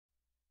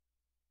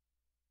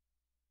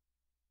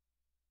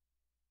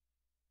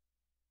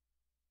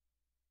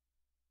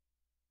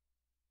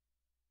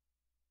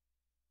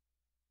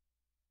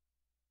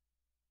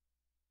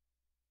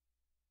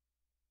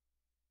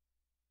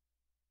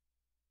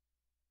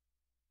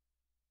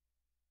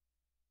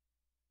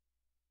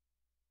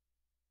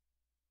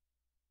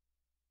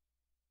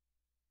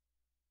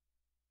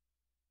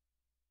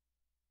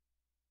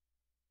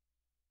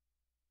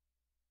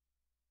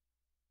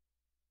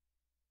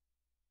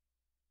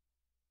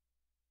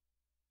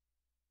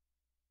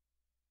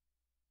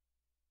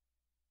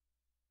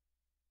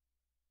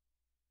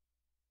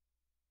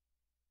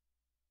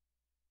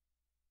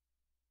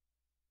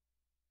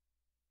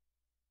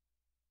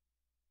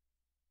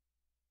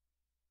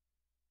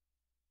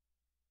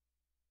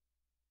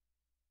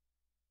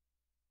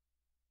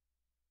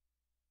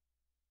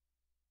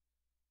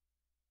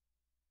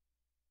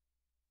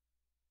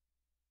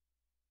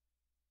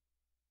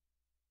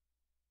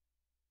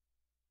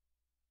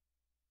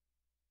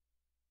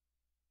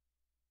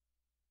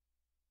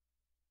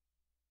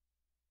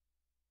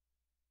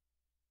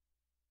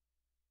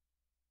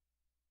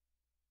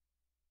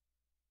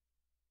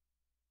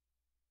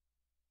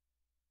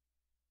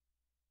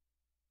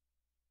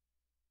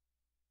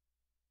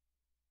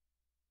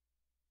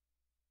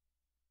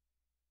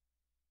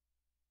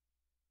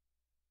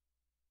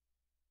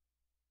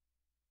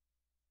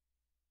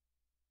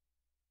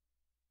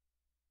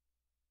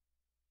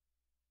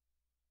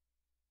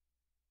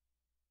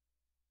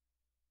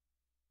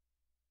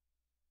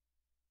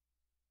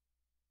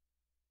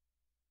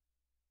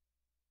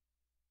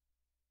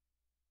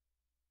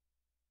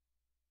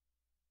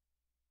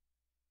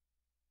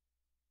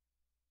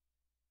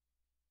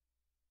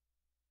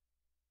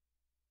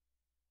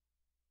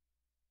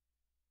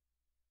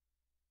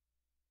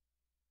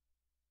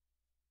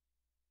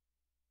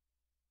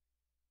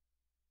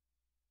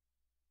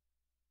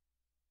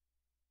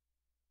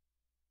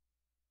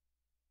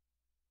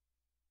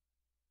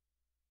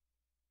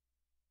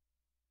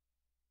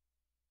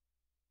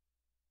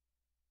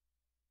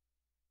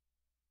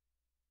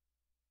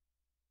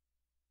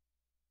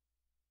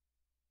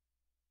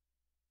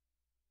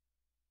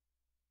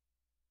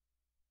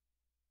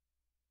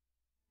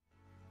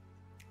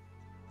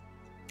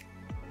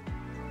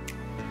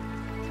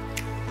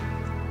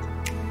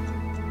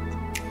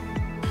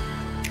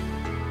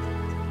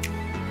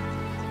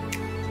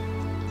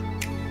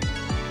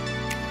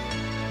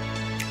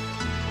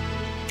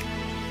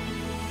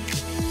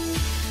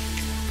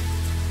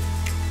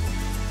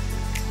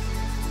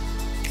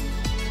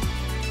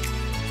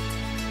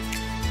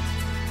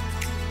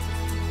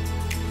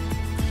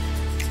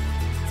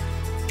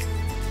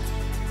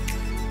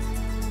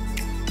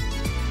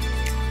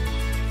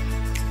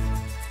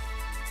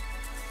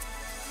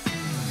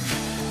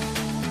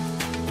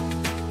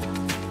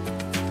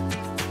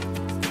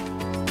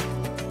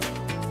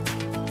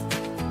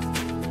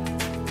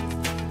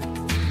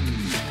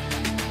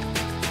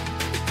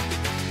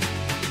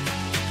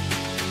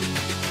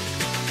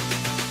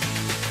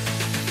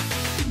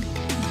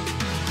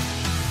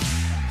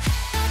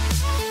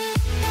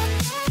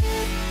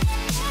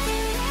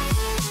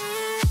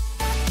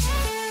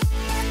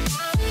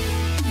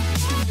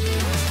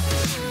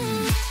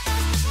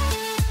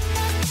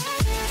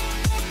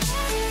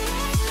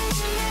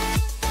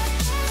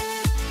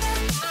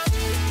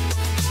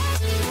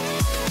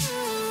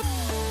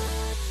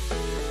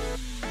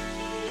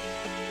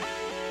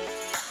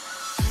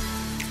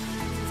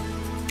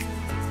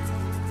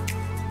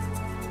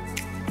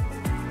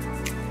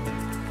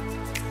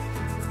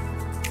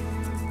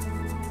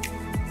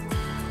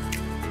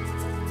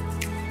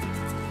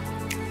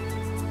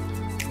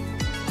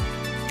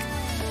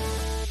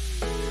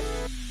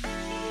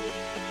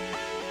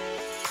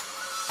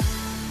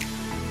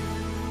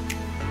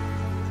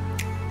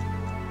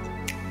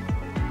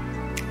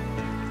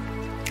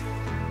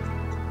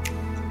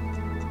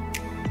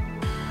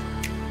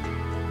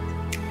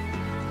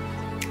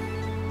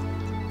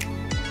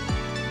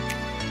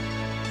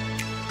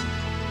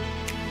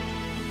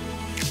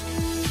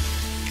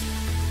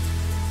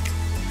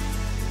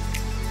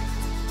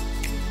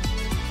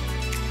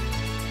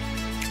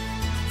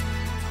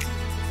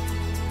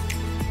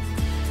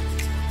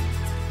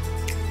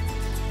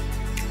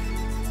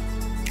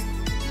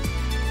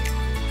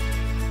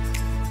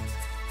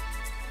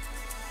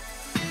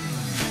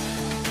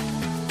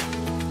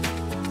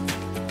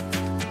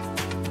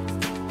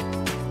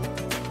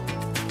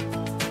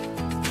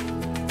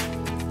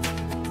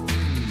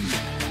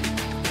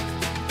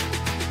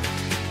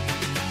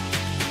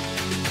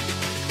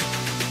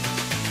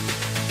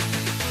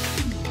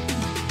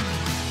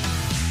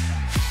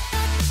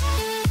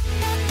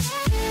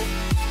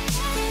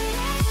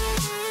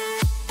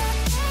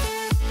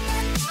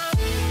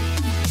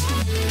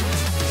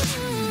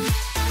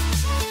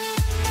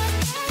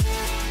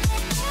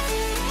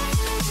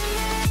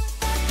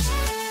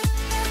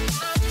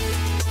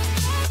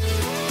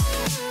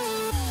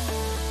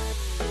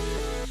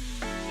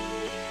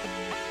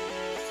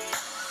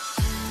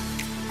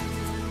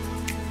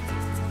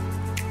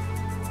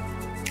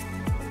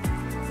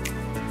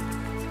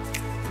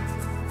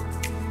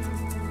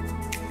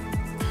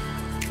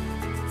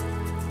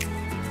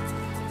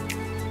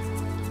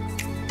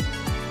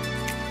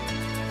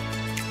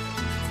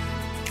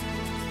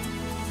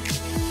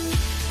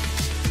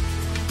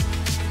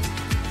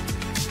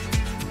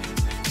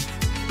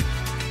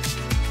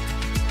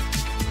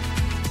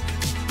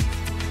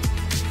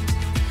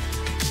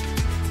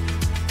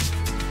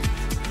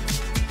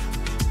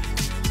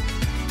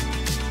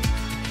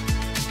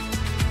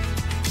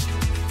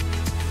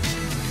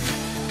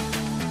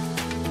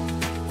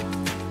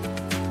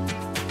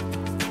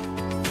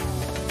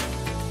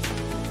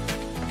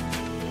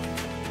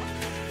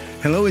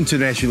Hello,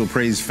 International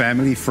Praise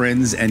family,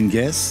 friends, and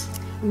guests.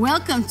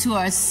 Welcome to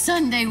our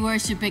Sunday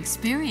worship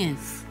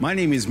experience. My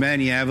name is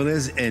Manny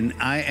Aviles, and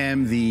I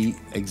am the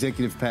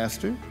executive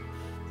pastor.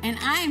 And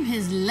I'm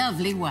his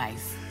lovely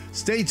wife.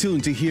 Stay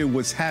tuned to hear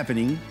what's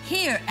happening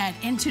here at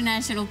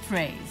International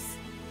Praise.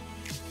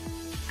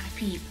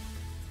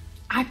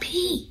 IP.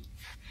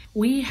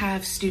 We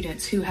have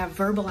students who have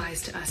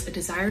verbalized to us a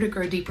desire to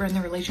grow deeper in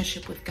their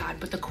relationship with God,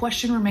 but the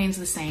question remains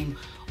the same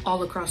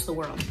all across the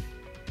world.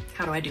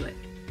 How do I do it?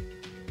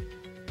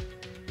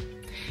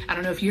 I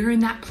don't know if you're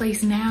in that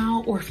place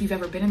now or if you've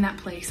ever been in that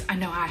place. I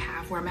know I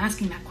have, where I'm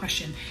asking that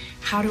question.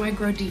 How do I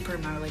grow deeper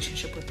in my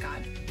relationship with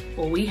God?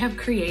 Well, we have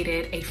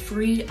created a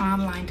free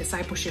online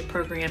discipleship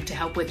program to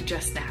help with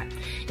just that.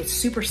 It's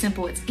super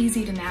simple, it's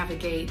easy to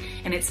navigate,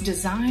 and it's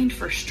designed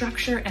for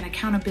structure and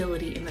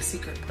accountability in the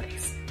secret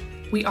place.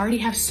 We already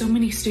have so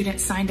many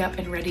students signed up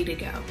and ready to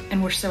go,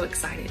 and we're so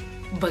excited.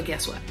 But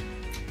guess what?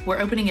 We're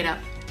opening it up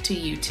to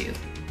you too.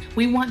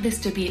 We want this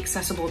to be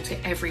accessible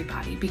to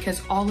everybody because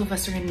all of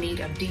us are in need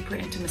of deeper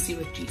intimacy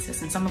with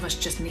Jesus, and some of us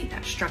just need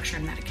that structure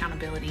and that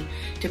accountability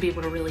to be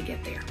able to really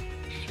get there.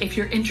 If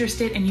you're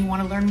interested and you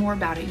want to learn more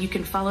about it, you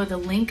can follow the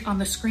link on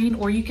the screen,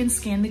 or you can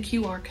scan the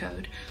QR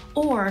code,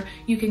 or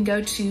you can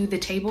go to the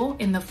table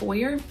in the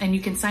foyer and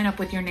you can sign up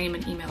with your name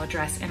and email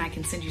address, and I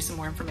can send you some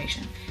more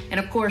information. And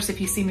of course,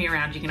 if you see me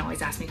around, you can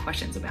always ask me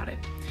questions about it.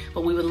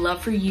 But we would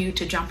love for you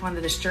to jump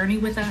onto this journey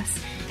with us,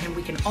 and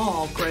we can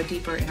all grow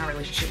deeper in our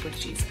relationship with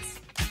Jesus.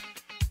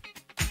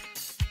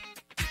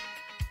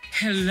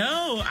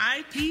 Hello,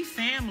 IP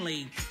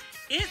family.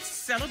 It's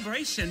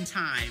celebration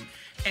time,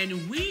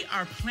 and we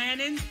are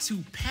planning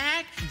to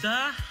pack the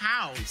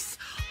house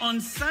on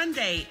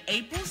Sunday,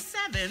 April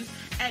 7th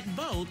at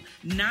both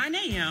 9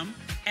 a.m.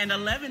 and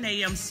 11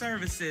 a.m.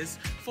 services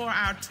for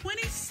our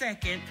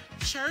 22nd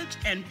church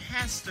and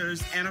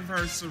pastor's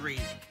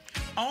anniversary.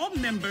 All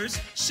members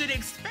should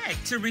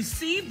expect to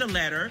receive the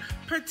letter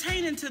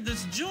pertaining to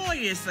this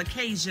joyous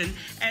occasion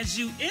as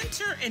you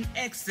enter and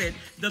exit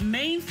the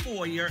main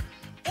foyer,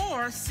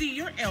 or see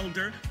your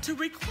elder to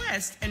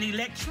request an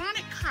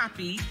electronic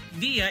copy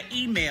via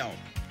email.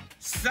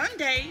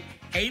 Sunday,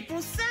 April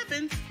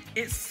 7th,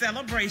 it's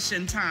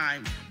celebration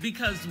time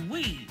because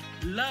we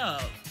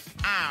love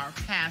our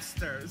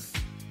pastors.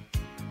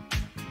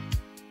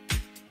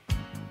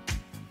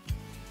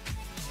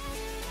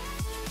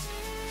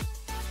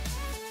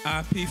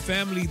 IP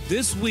family,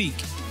 this week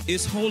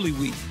is Holy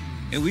Week,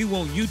 and we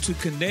want you to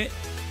connect,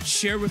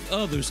 share with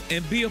others,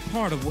 and be a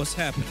part of what's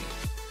happening.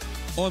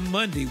 On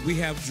Monday, we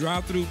have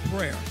drive-through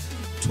prayer,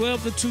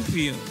 12 to 2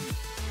 p.m.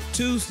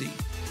 Tuesday,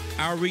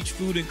 outreach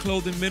food and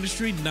clothing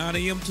ministry, 9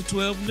 a.m. to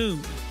 12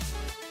 noon.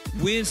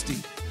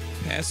 Wednesday,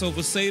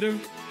 Passover Seder,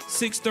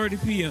 6:30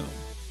 p.m.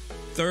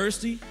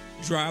 Thursday,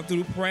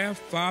 drive-through prayer,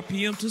 5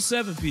 p.m. to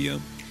 7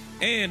 p.m.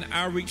 And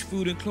outreach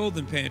food and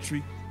clothing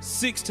pantry,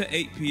 6 to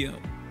 8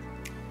 p.m.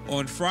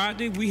 On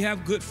Friday, we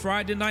have Good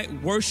Friday night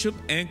worship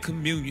and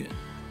communion.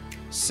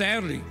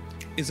 Saturday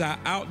is our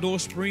outdoor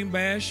spring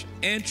bash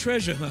and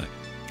treasure hunt,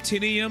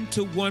 10 a.m.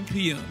 to 1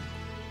 p.m.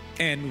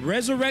 And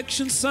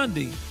Resurrection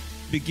Sunday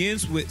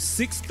begins with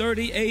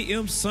 6:30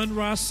 a.m.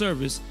 sunrise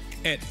service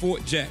at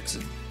Fort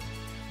Jackson.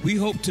 We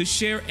hope to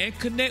share and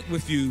connect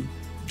with you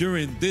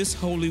during this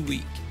Holy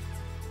Week.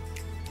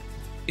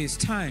 It's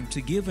time to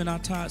give in our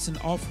tithes and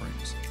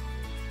offerings.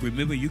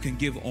 Remember, you can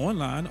give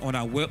online on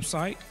our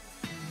website.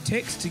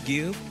 Text to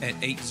give at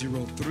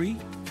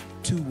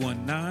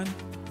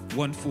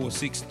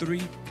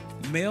 803-219-1463.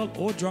 Mail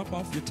or drop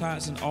off your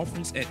tithes and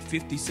offerings at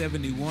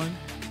 5071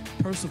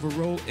 Percival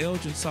Road,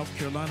 Elgin, South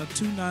Carolina,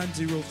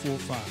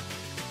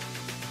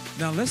 29045.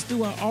 Now let's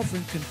do our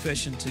offering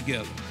confession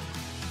together.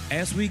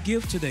 As we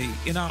give today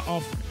in our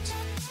offerings,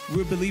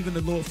 we're believing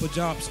the Lord for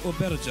jobs or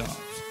better jobs,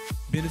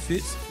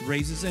 benefits,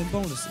 raises and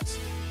bonuses,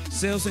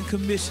 sales and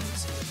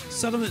commissions,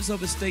 settlements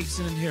of estates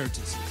and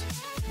inheritances,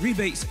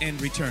 rebates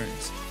and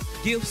returns,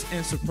 gifts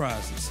and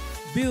surprises,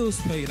 bills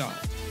paid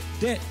off,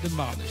 debt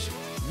demolished,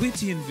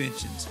 witty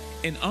inventions,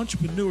 and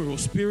entrepreneurial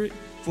spirit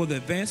for the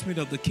advancement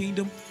of the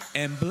kingdom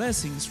and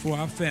blessings for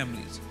our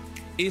families.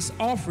 It's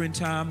offering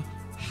time.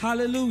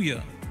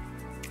 Hallelujah.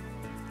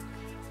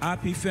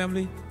 IP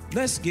family,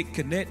 let's get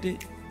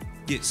connected,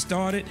 get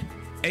started,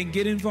 and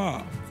get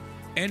involved.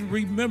 And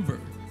remember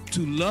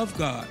to love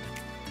God,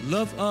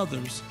 love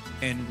others,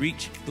 and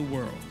reach the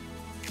world.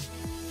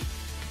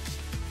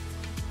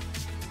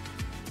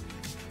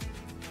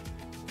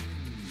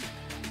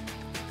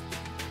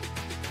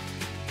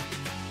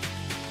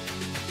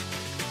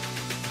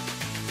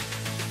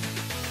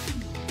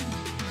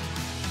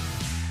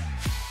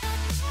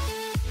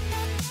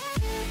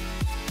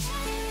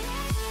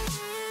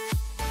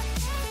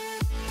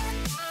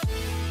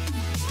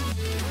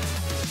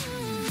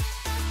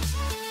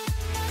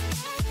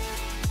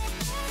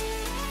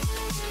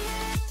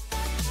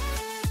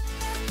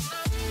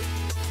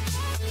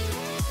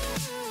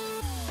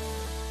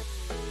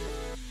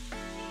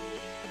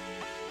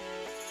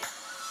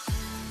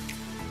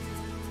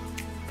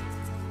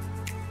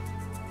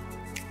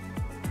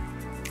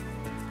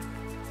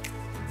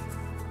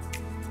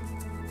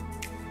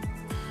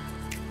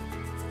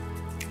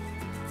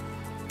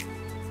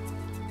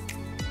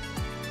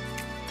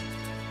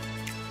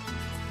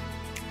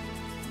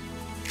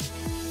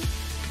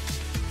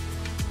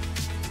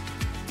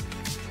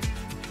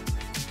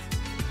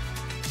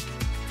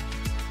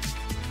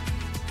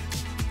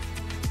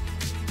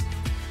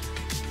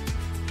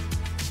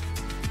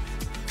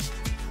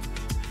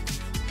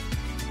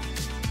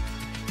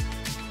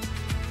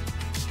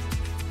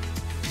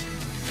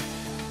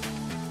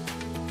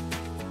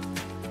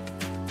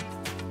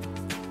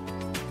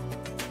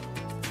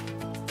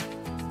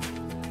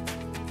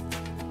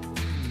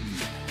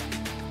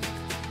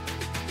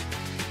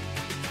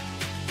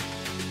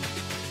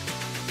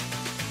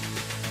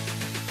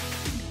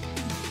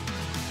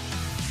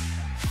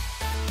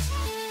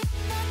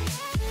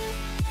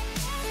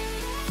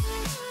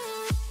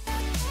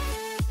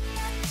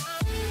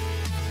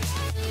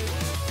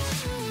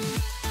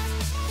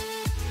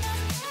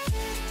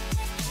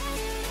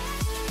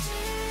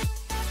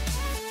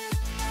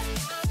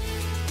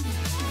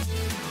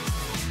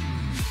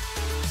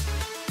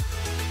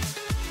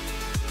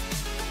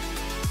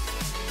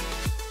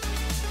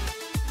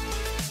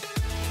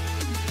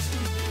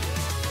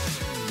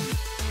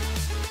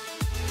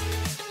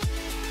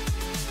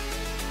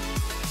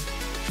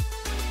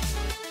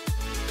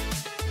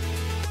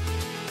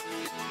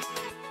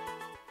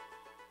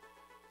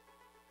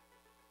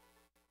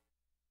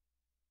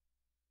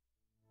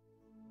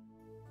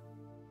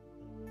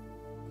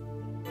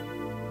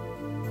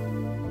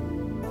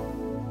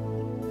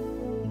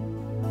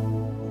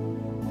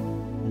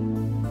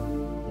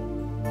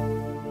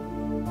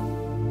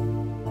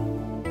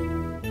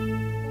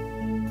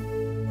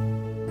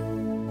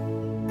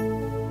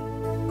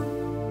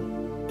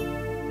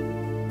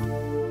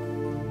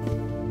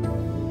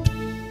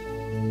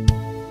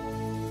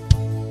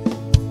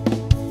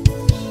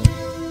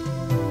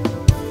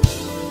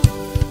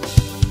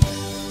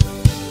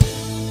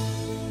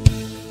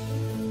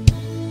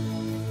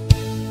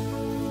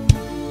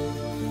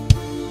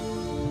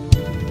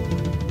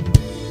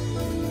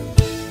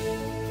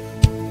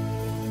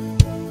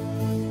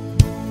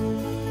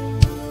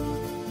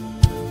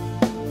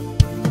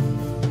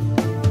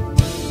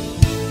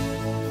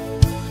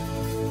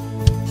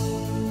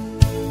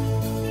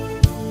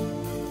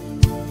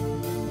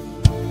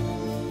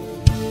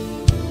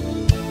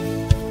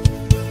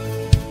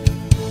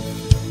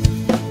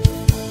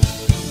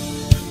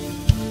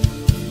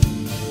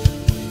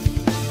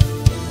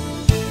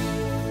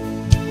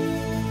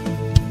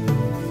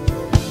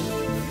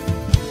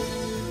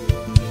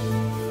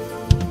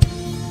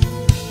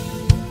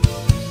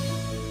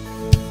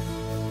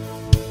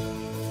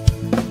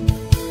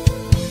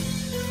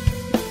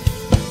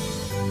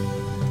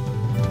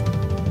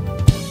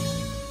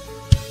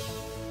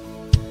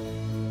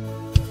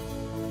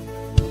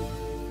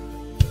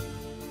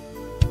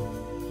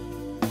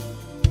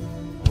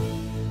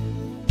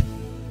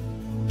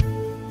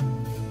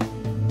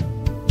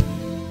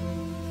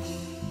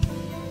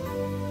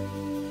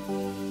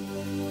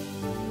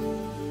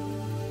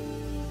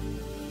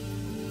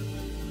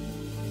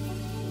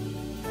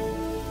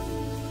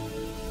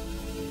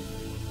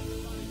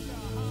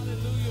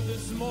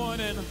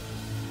 morning.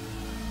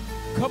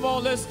 Come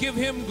on, let's give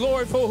him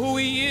glory for who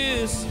he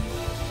is,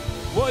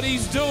 what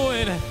he's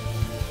doing,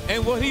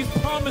 and what he's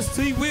promised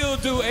he will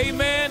do.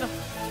 Amen.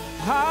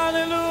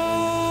 Hallelujah.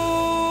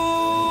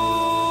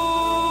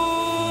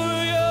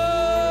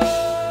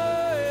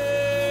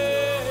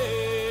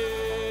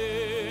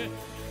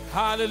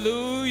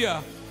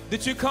 Hallelujah.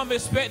 Did you come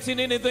expecting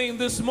anything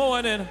this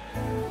morning?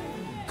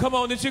 Come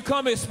on, did you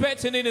come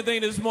expecting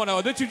anything this morning?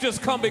 Or did you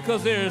just come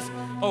because there's,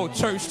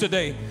 church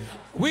today?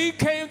 We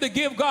came to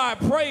give God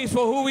praise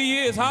for who he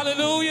is.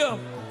 Hallelujah.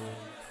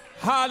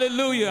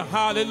 Hallelujah.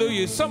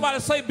 Hallelujah. Somebody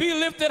say, be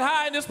lifted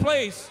high in this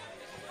place.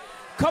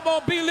 Come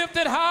on, be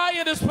lifted high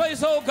in this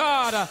place, oh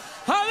God.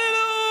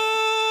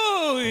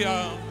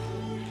 Hallelujah.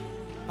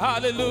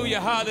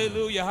 Hallelujah.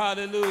 Hallelujah.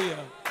 Hallelujah.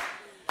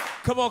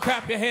 Come on,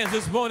 clap your hands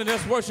this morning.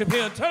 Let's worship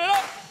him. Turn it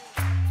up.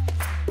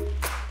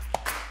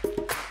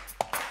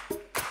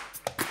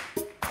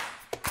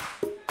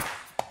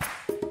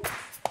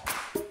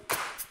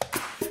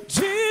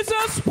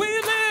 Jesus, we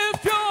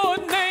lift your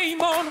name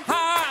on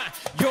high.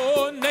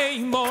 Your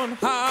name on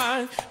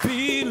high.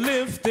 Be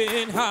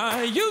lifted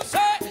high. You say,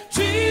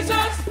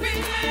 Jesus, we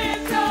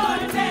lift your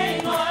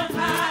name on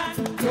high.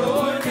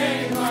 Your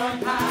name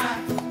on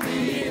high.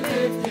 Be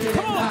lifted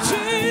come on, high.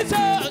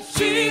 Jesus,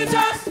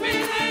 Jesus. We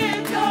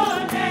lift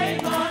your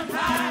name on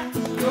high.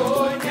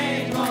 Your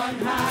name on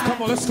high.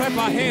 Come on, let's clap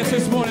our hands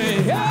this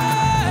morning. Yeah.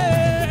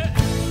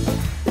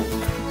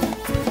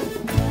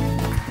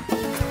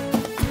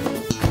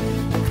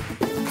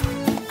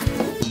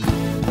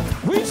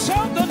 We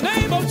shout the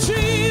name of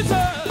Jesus.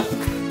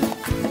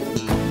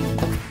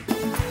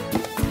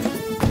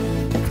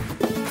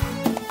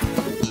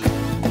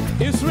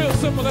 It's real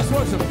simple. Let's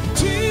worship.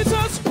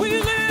 Jesus, we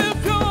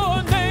lift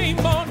your name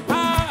on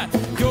high.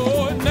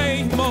 Your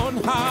name on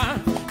high.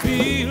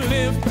 Be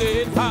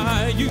lifted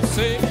high. You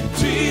say,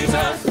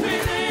 Jesus, we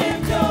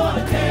lift your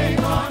name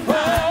on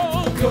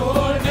high.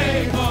 Your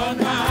name on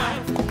high.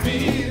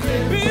 Be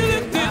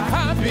lifted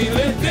high. Be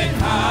lifted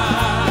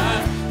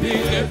high. Be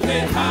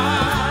lifted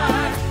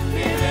high.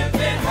 Be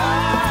lifted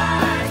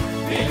high.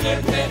 Be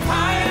lifted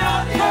high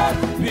on the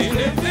earth. Be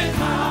lifted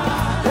high.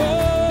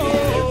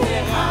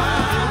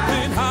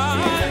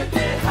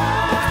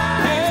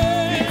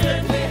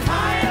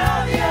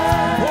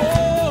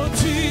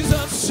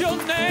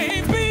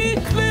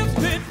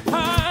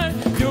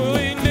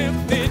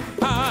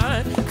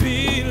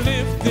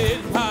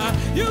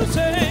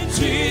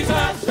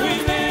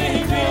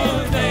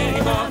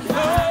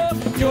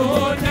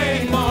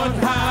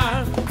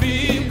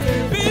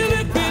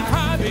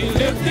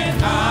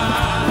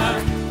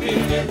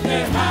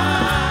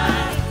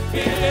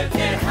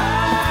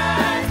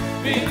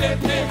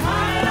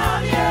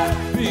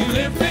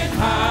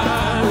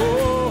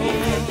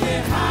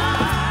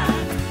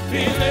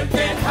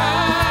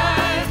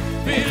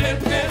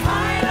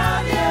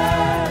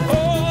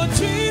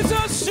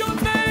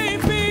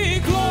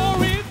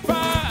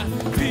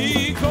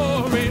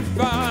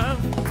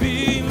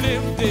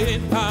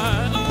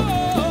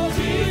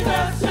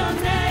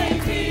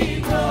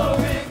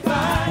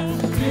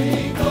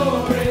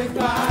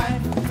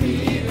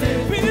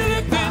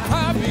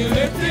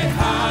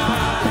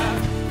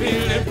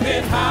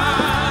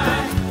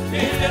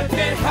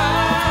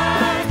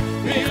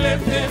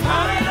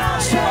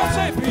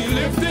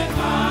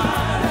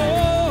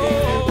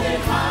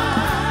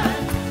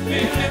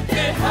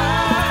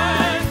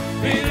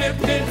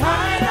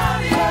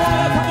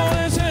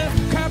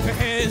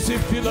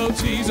 If you love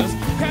Jesus,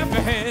 clap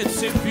your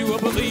hands if you a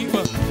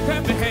believer.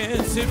 Clap your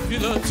hands if you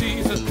love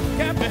Jesus.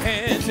 Clap your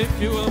hands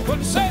if you a what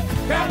you say?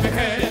 Clap your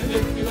hands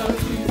if you love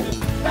Jesus.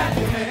 Clap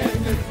your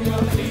hands if you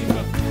love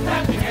Jesus.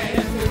 Clap your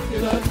hands if you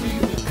love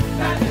Jesus.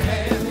 Clap your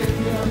hands if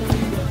you love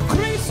Jesus.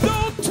 Cristo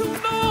tu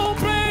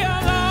nombre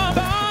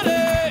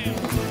alabare,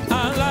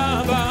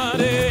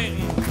 alabare,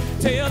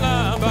 te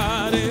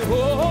alabare.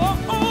 Oh,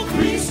 oh,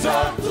 Cristo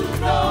tu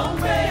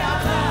nombre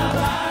alabare.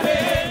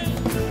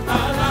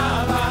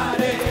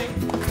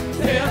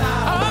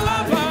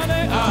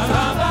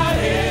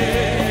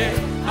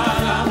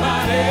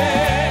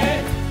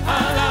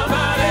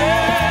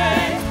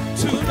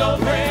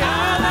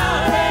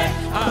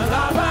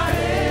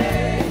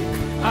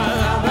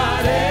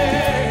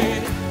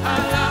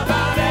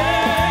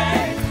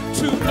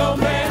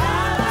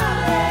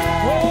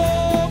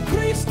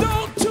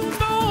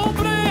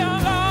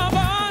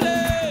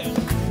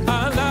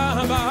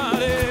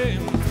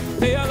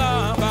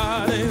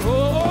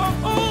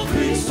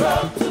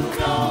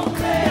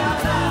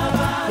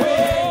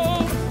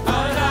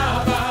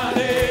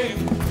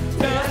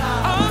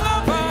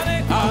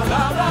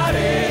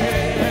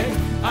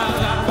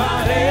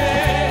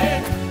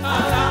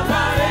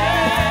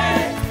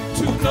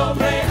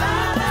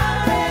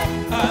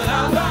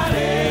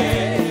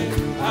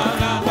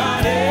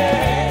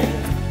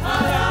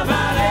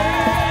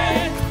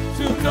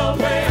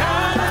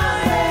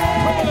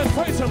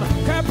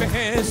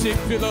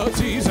 If you love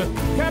Jesus,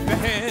 clap your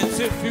hands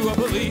if you a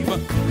believer.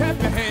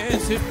 Clap your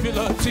hands if you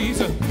love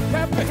Jesus.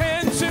 Clap your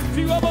hands if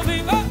you a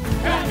believer.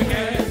 Clap your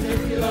hands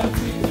if you love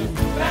Jesus.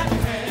 Clap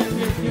your hands.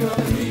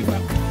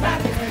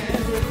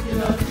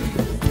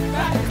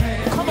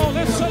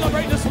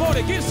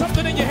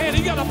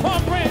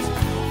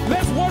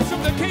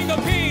 the King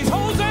of Kings.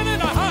 Hosanna in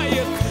the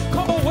highest.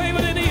 Come on, wave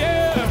it in the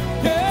air.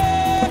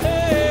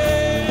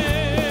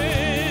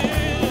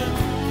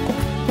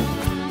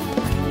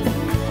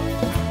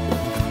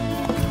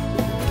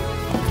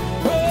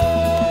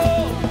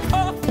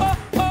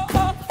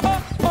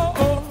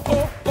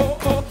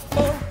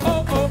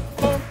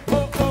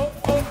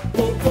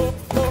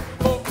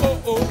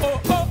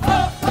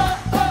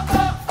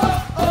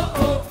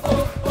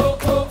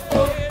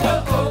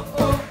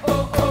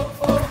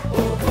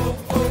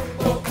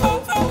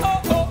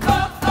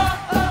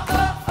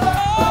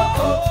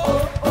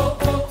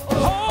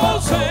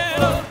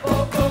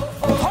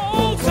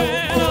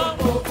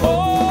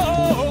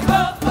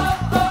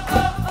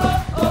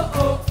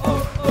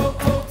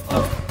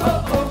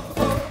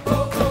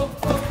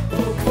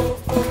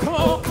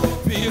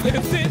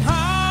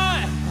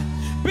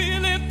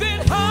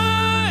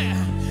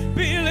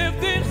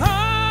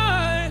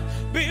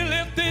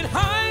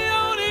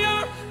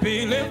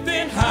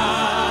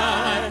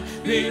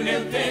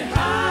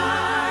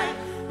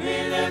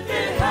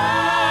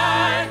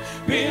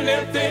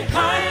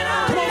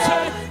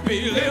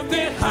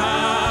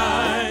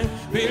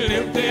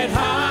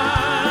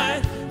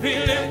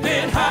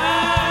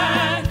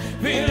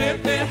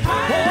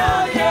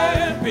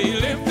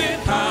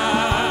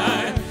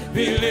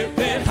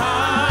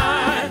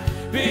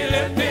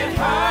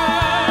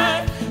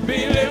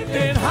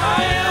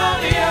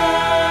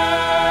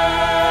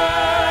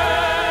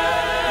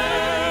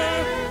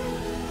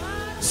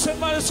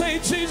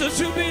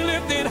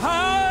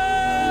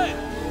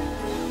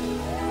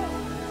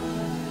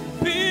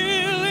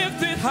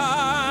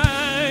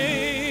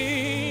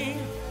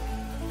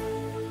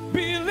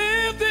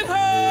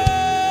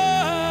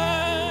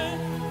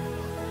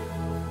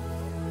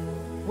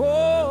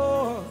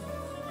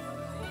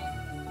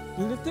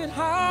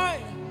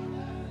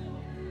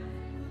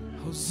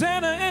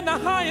 Hosanna in the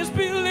highest,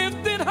 be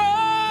lifted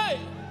high.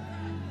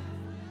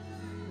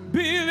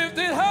 Be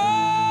lifted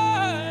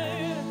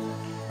high.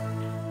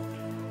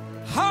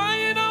 High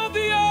in all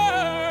the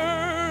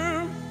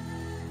earth.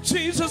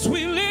 Jesus,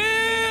 we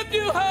lift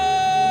you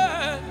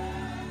high.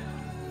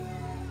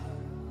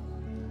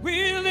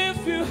 We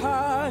lift you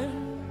high.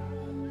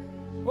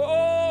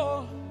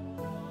 Oh,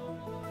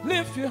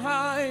 lift you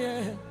high,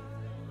 yeah.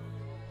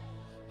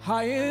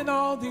 High in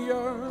all the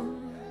earth.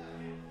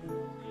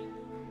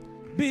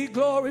 Be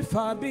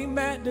glorified, be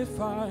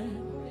magnified,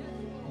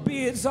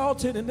 be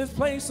exalted in this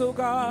place, oh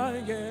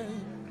God, yeah.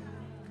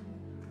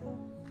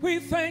 We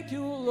thank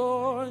you,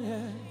 Lord,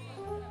 yeah.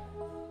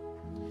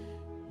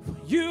 For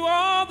you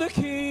are the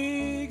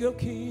King of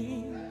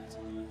Kings.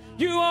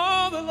 You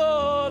are the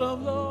Lord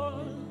of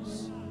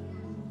Lords.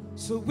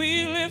 So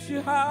we lift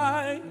you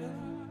high.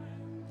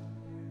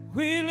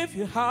 We lift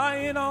you high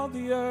in all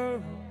the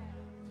earth.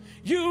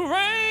 You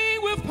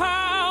reign with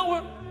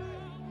power,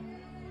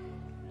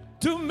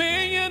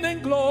 dominion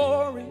and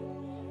glory.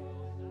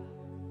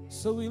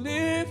 So we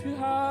lift you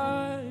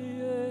high,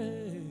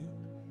 yeah.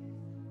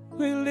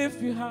 We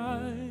lift you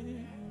high.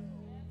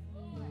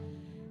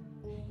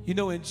 You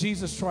know, in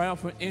Jesus'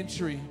 triumphant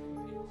entry,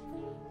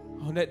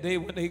 on that day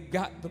when they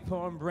got the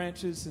palm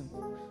branches and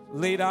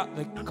laid out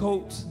the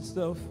coats and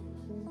stuff,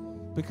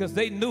 because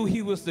they knew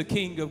he was the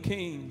King of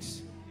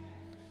Kings.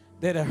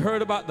 They had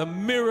heard about the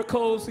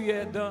miracles he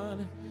had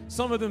done.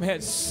 Some of them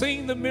had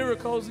seen the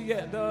miracles he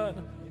had done.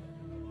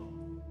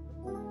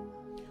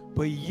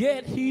 But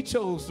yet he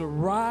chose to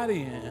ride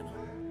in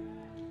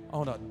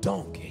on a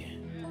donkey.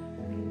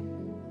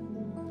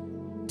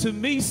 To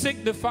me,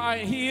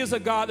 signifying he is a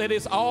God that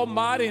is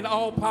almighty and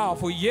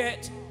all-powerful,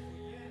 yet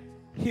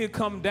he'll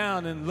come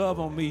down and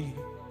love on me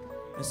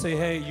and say,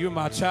 hey, you're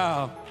my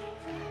child.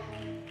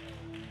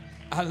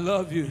 I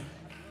love you.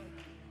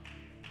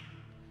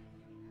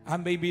 I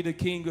may be the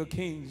King of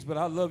Kings, but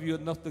I love you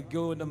enough to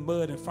go in the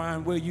mud and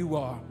find where you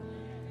are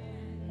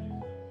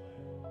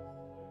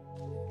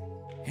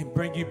and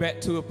bring you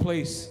back to a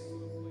place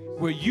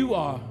where you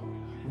are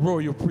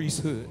royal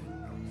priesthood,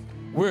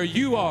 where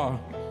you are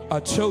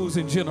a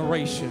chosen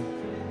generation.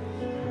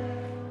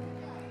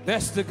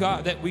 That's the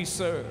God that we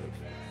serve.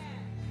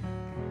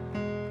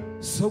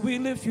 So we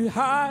lift you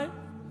high.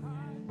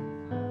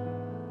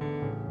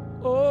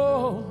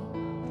 Oh,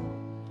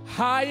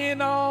 high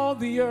in all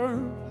the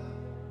earth.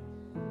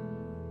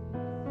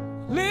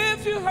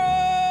 Lift you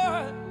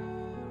high.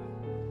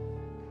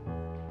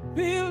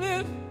 Be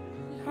lifted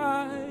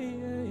high.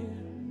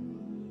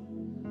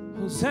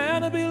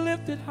 Hosanna, be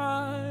lifted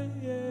high.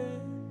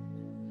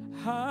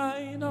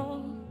 High in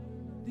all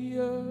the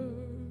earth.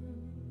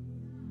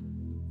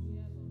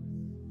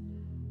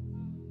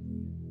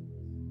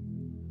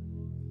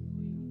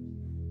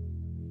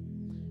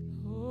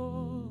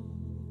 Oh,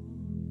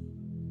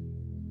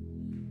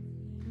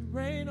 you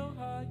reign on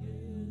high.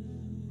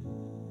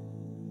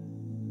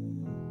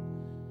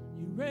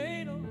 You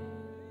reign on high.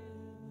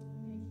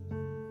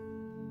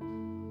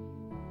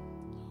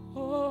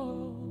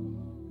 Oh,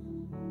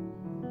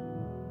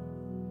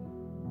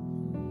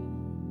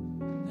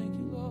 thank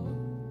you, Lord.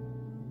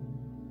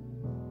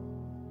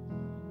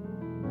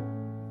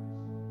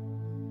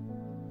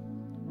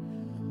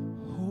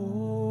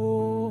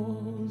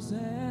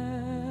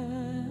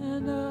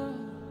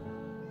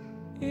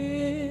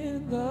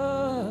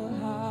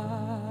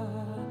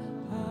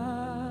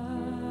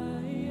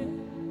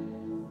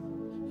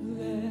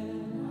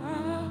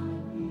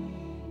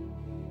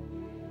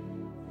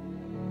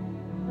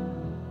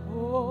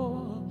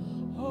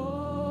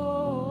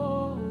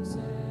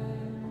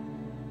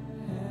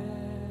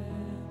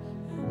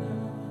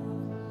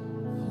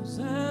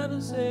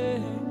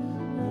 say,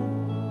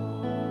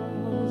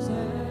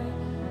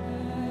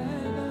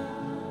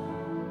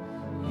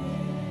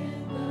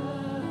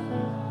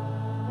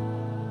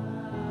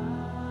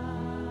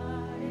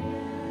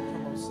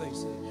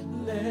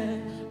 let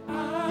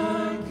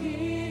our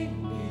King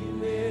be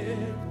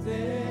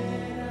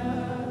lifted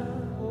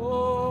up.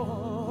 Hosanna.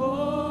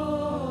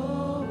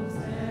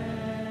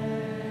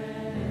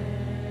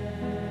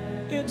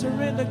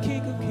 Enter in the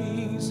King of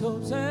Kings.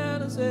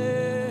 Hosanna,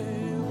 say,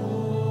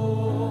 Hosanna.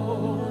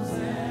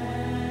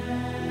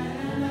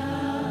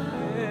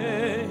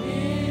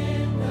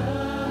 In the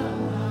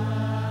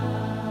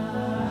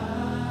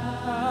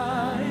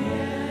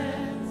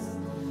highest.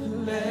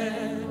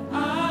 Let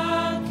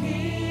our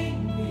King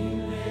be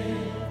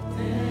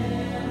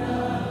lifted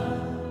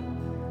up.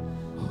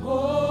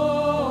 Hosanna.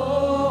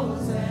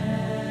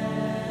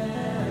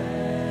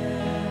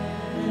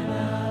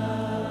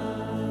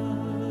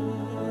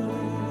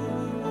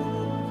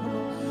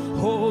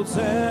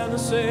 Hosanna,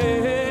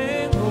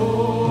 sing,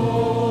 Hosanna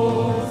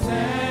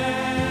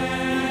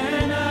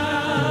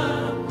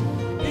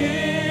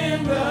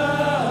in the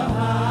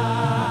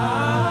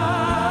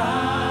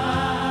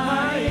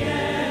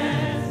highest.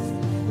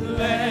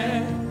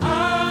 Let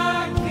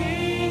our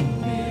King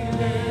be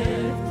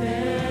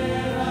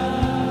lifted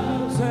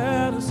up.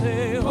 Hosanna,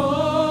 say,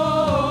 Hosanna,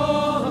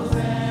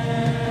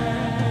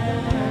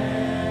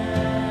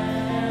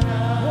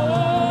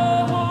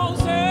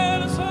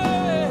 say,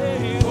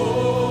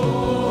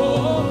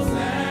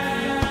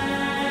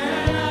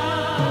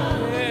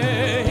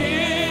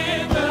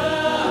 in the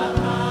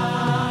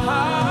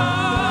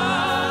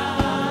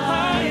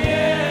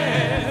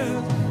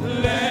highest.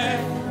 Let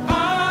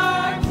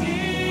our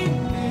King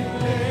be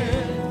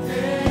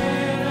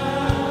lifted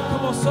up.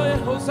 Come on, say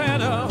it,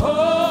 Hosanna.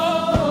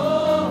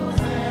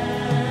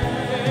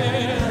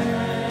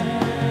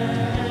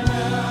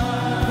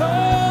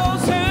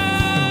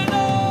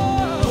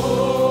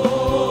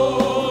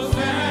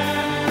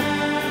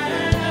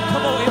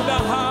 Come on, in the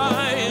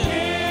highest.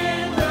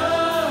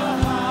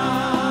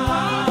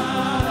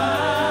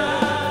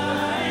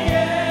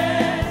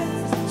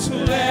 So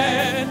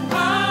let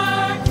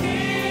our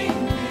King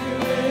be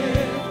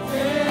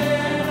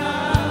lifted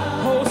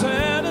up.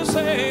 Hosanna,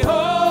 say,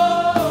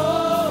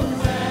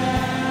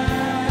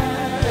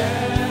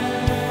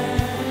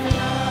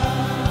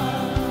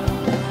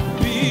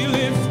 be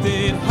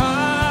lifted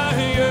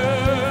higher,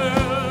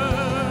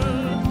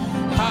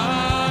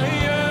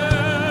 higher,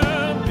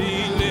 be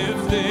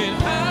lifted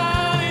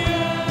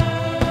higher.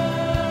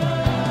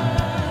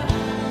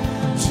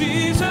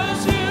 Jesus,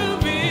 you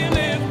be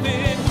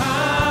lifted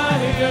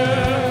higher.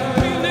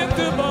 Be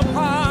lifted up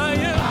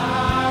higher,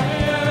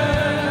 higher,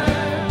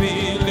 be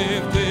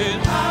lifted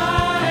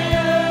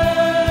higher.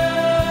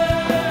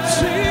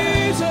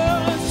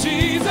 Jesus,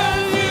 Jesus,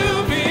 you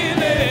be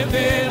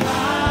lifted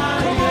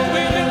higher. Come on,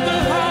 be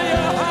lifted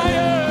higher,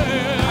 higher,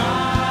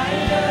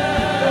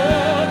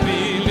 higher, be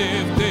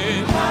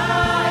lifted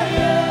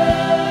higher.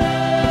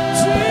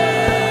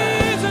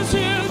 Jesus,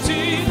 you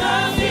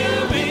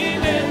be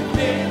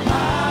lifted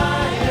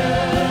higher.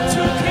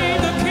 To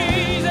King of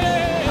Kings,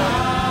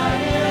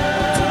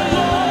 to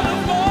Lord of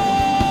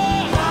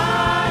Lords,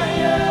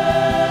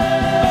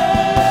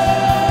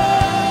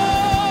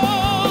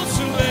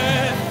 so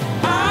let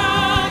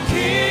our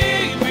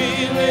King be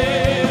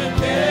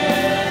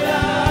lifted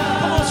up.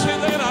 Come on, say,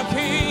 let our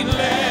King,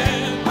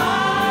 let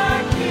our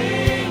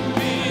King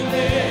be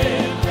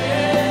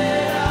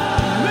lifted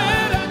up.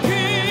 Let our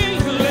King,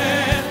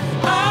 let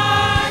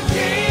our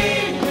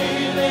King be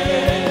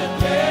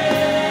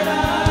lifted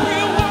up. We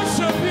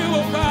worship you,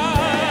 O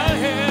God.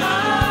 Let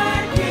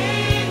our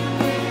King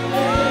be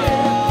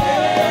lifted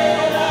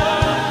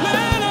up.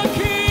 Let our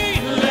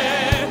King,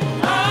 let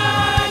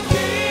our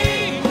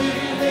King be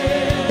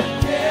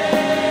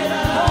lifted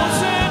up.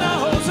 Hosanna,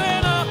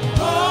 Hosanna,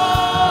 Hosanna.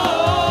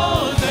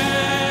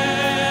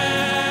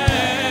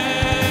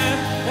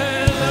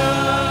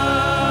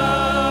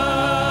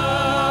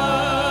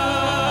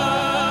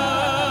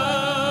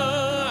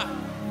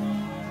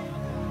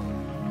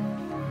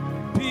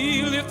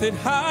 Be lifted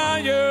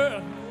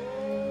higher,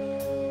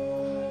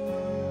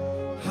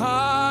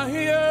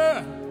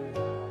 higher,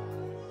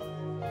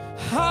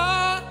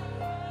 high.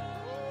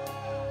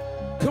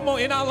 Come on,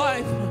 in our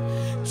life,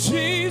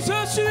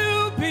 Jesus,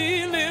 you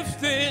be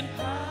lifted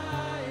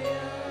higher.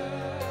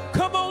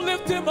 Come on,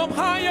 lift him up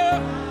higher.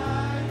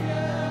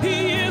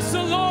 He is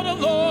the Lord of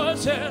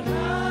Lords.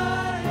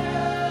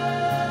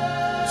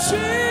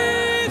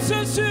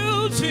 Jesus,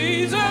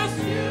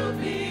 you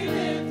be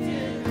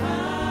lifted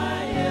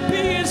higher.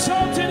 Be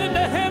exalted in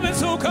the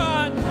heavens, oh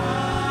God.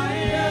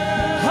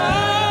 Higher,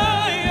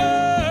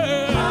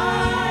 higher,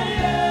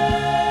 higher.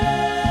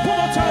 One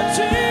more time,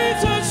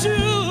 Jesus,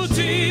 you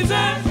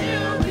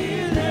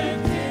be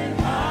lifted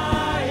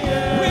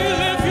higher. We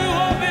lift you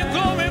up and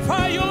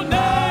glorify your name.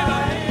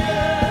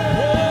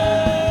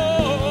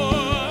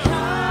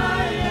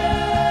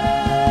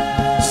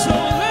 So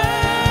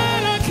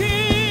let our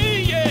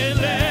King, yeah,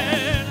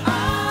 let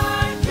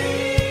our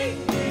King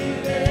be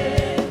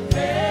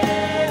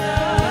lifted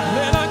up.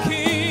 Let our King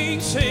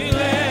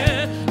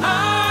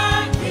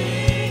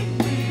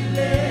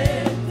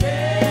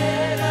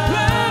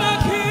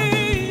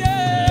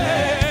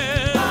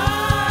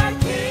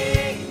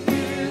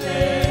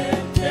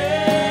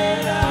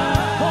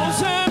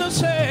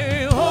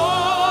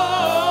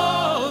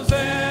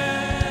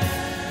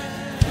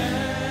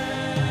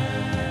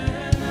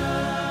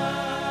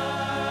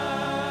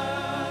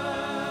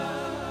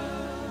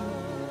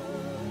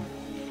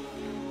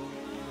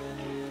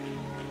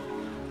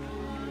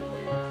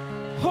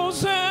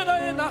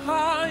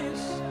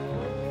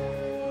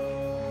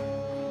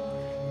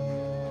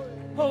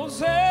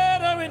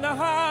Hosanna in the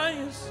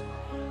highest.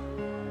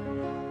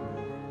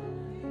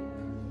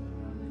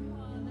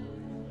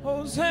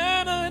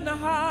 Hosanna in the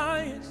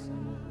highest.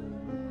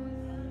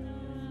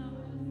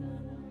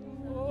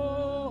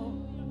 Oh.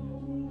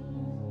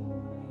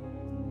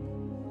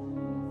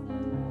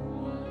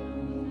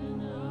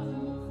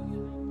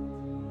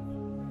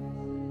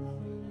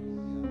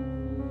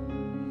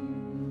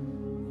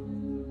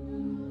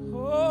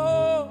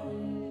 Oh.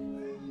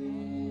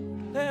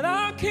 Let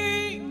our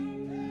King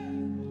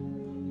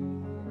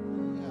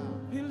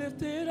be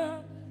lifted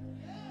up.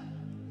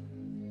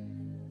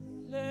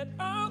 Let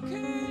our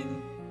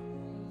King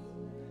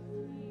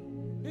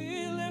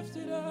be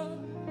lifted up.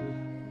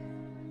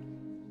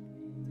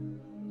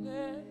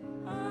 Let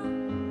our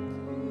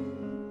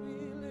King be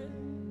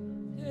lifted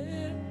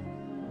up.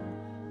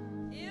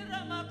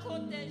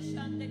 Iramakote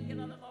shande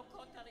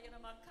yalamakota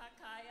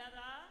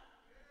yalamakakayara.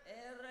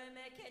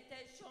 Eremekete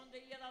shonde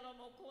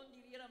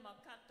yalamakondi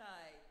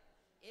yalamakai.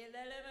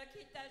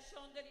 Elelemekita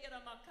shonde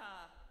yalamaka.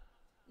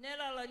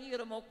 Nella la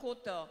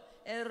yalamakota.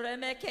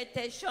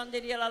 Eremekete shonde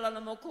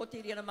yalamakoti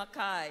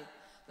yalamakai.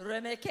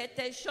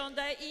 Remekete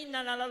shonda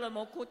inana la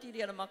mokoti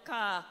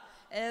yalamaka.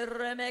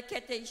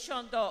 Remekete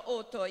shondo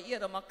oto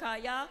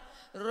yalamakaya.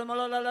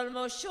 Remala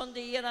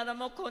moshonde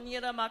yalamokon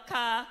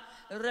yalamaka.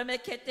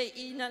 Remekete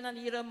inana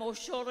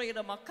yalamoshoro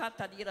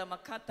yalamakata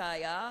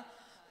yalamakataya.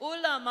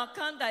 Ula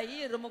makanda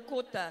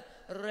yalamokota.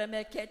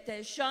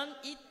 Remekete shan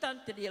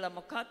itante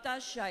yalamakata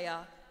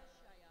shaya.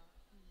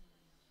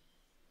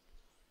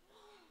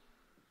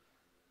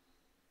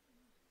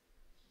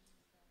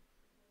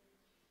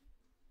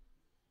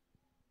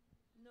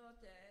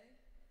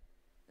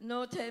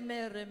 Note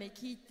me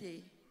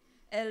remekiti,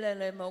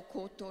 elele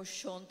mokoto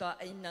shonda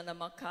inana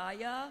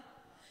makaya,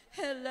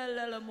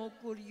 elele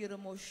mokurira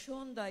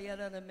moshonda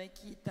yarana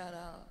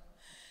mekitara,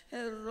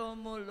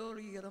 eromo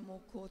lorira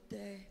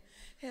mokote,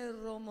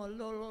 eromo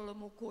lolo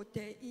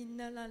mokote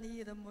inana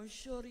lira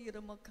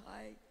moshorira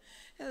makai,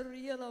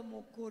 eriela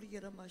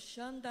mokurira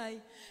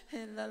mashandai,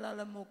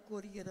 elala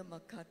mokurira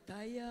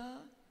makataya.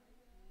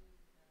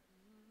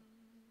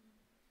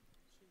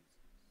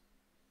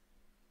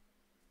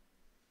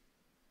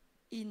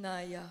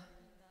 Inaya,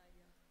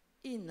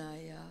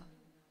 Inaya,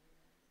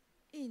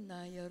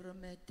 Inaya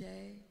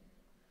remete,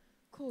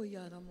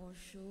 Koyara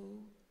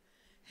mosho,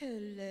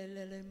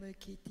 Helele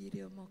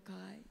mekitira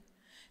mokai,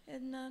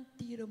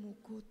 Enantira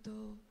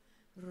mokoto,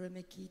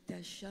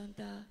 Remekita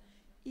shanda,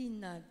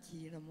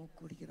 Inatira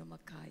mokurira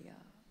makaya.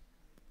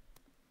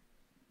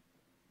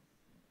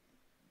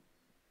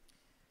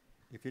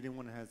 If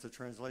anyone has a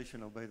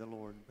translation, obey the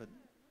Lord. But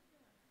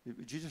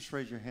would you just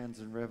raise your hands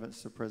in reverence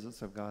to the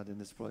presence of God in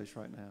this place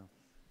right now?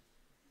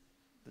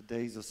 The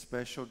day is a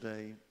special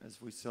day as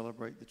we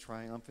celebrate the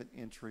triumphant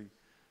entry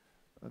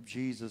of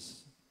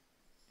Jesus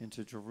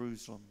into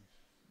Jerusalem.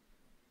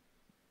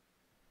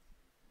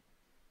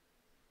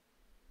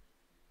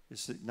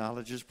 Just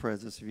acknowledge His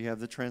presence. If you have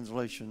the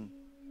translation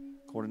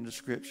according to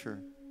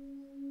Scripture.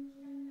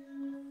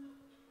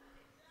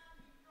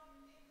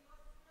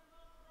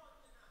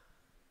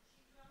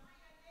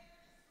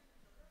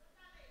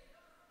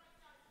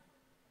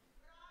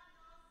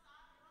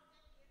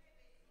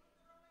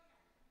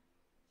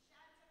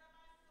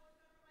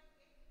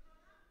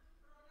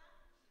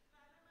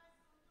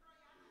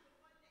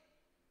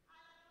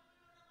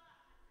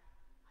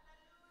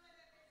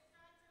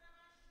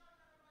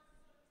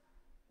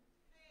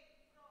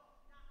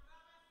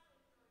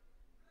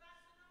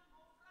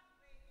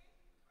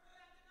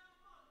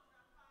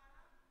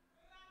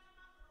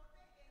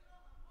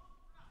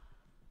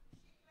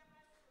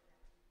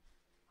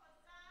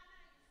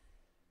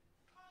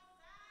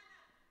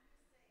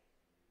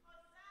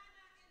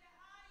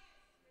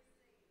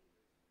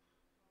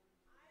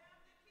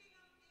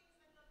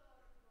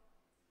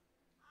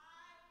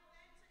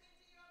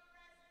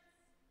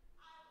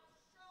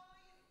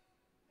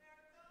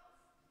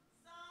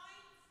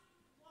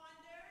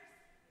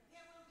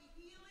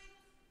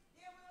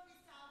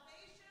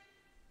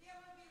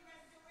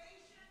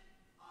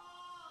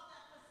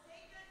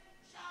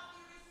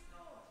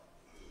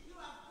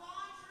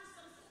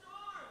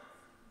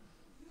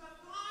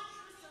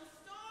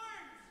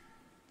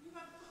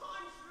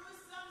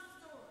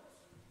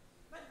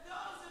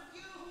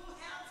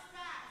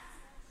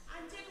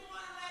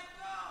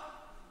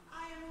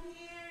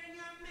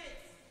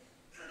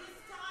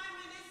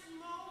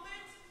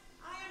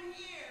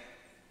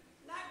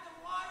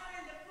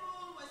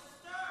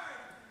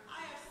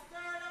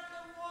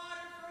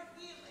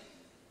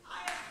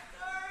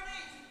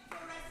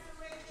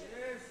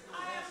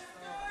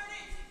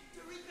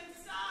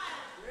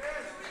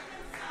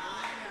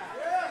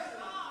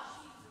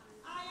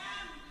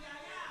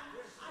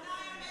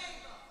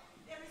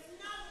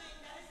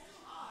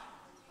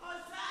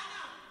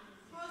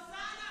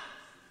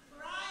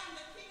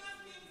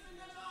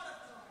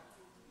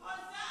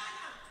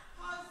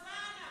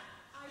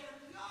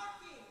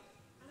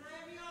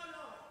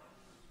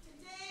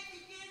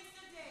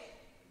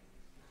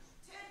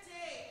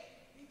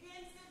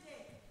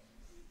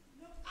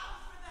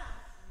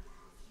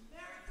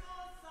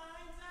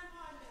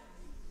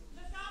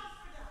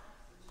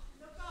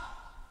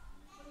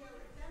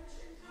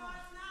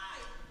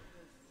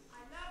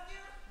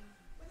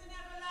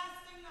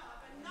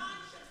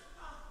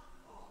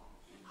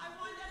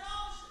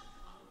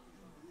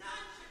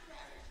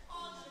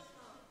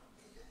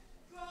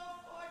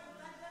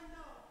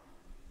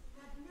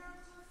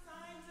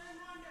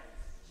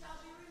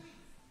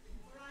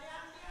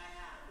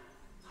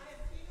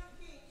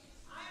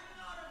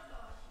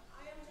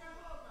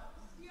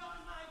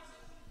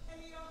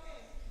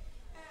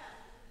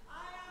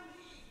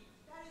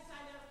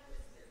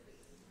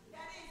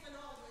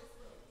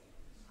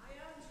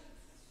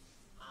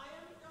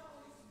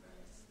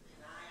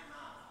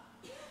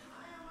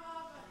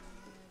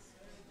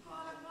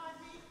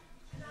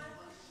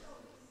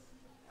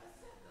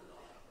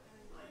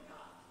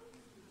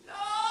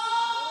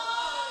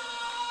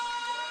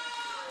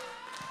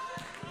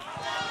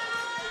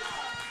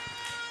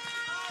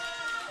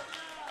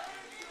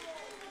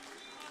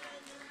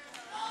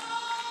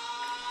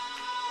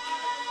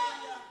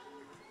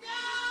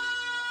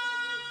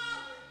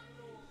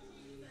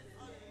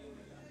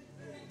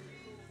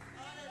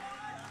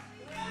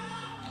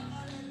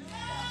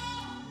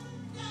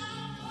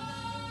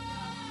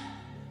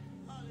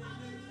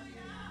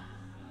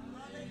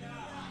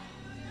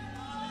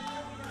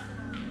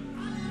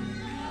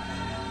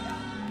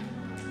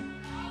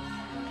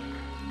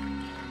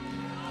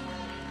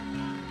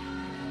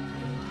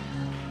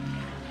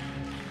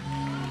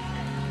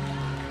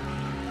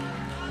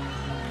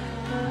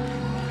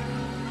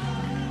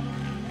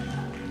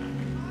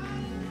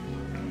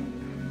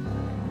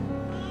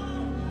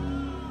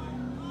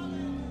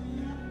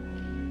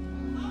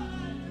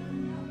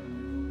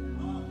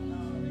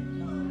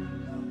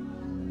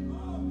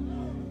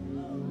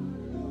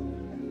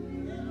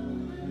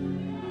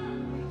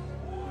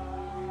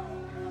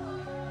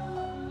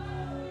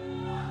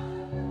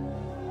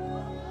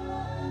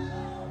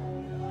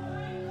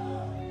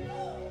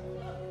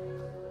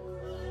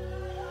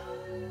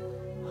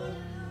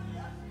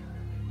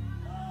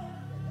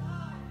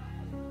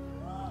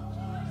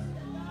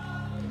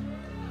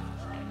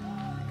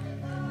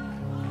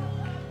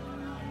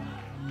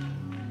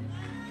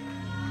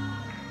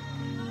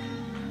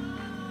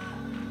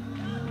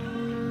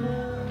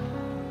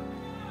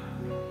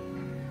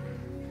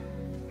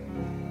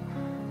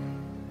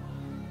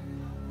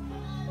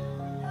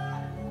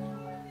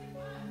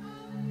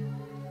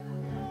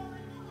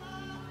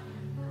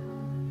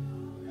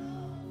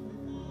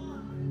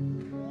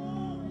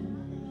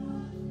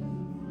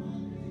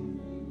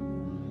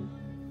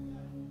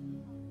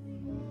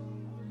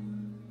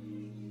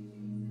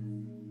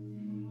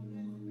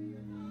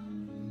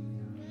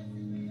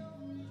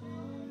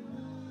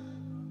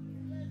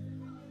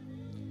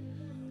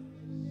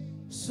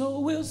 So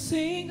we'll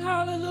sing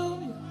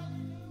hallelujah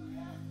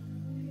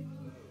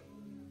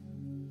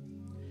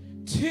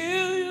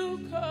till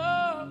you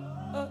come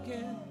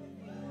again.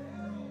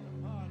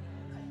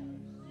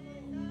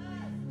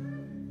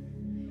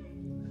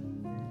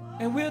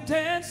 And we'll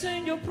dance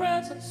in your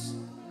presence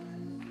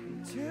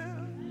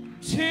till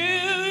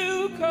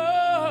you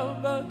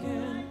come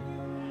again.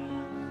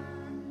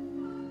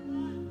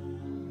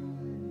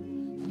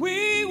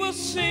 We will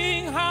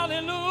sing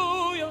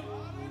hallelujah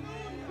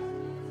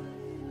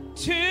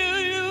till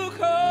you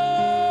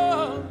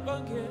come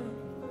again.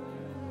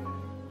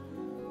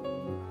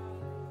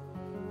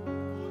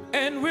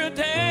 And we'll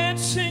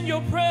dance in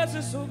your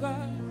presence, oh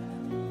God,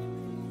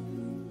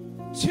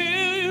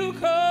 till you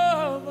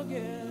come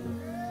again.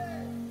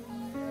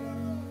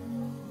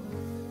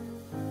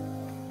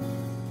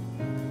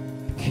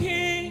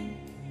 King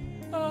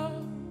of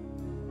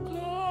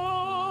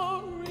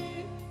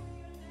glory,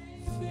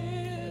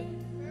 fill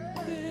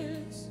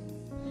this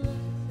place.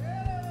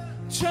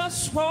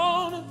 Just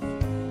wanna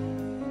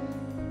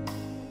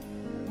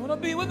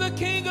be with the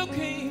King of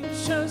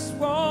Kings. Just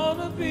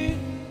wanna be.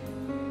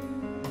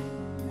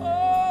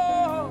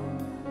 Oh,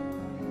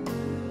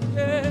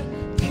 yeah.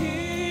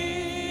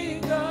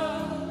 King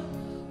of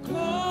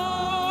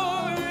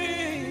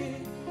glory,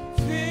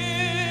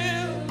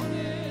 fill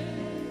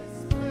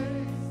this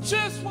place.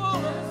 Just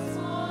wanna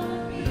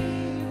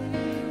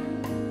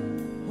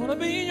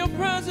be in your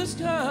presence,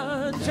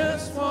 God.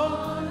 Just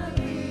wanna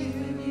be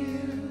with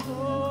you.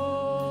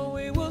 Oh,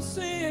 we will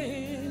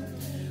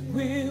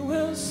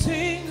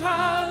sing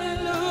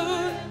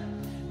hallelujah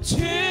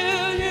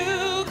till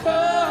you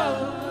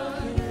come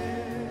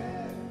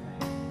again.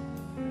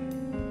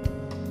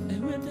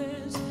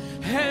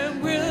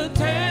 And we'll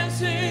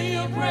dance in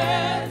your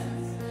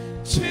presence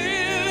till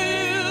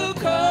you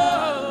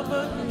come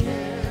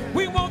again.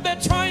 We want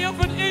that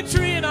triumphant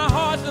entry in our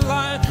hearts and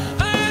lives.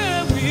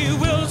 And we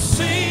will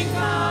sing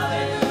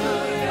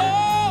hallelujah,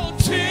 oh,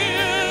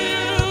 till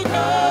you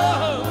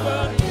come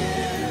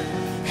again.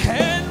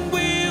 And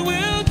we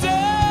will dance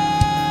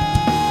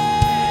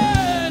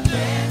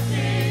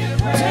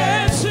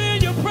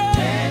in your presence,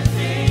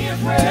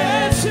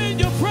 dance in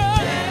your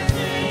presence,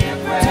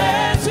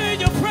 dance in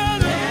your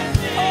presence.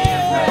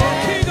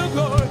 Oh, King of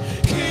glory,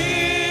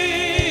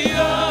 King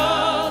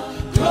of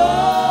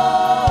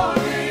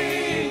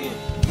glory,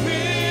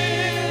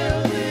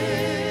 fill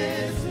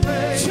this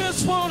place.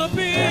 Just wanna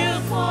be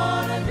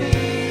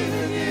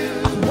with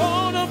you. I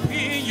wanna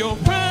be in your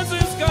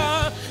presence,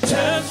 God.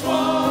 Just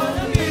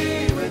wanna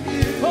be with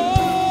you.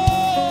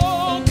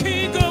 Oh,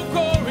 King of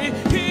glory,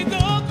 King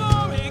of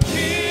glory,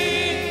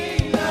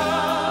 King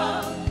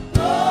of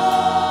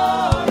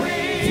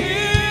glory,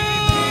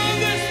 fill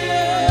this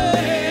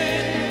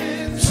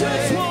place.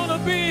 Just wanna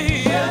be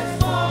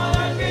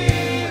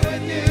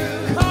with you.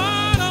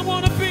 God, I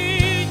wanna be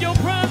in your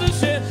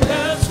presence. Yeah.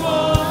 Just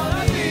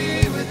wanna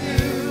be with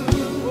you.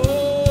 Oh,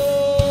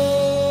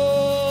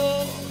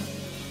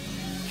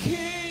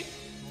 King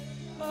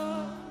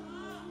of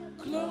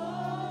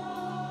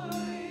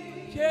glory,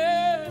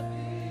 yeah.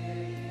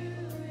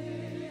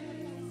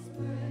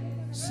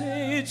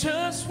 Say,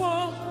 just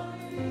wanna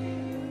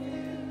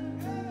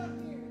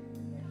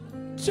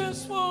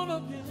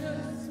be.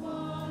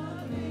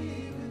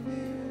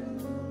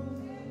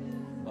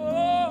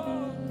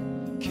 Oh,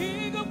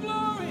 King of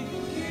glory,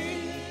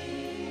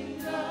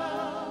 King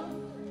of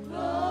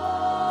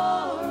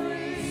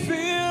glory,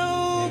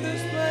 fill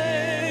this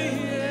place.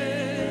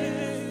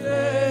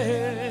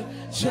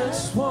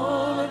 Just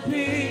wanna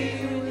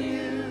be with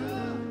you.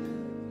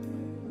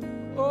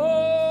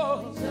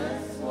 Oh,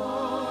 just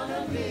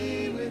wanna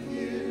be with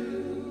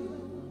you.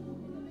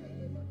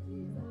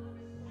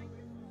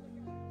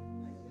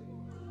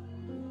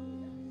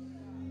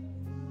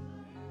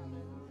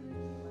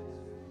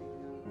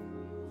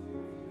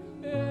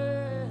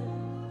 Yeah.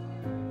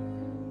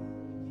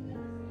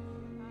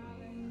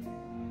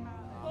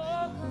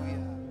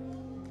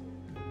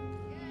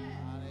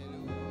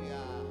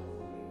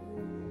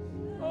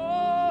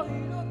 Oh,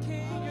 you're the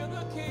king, you're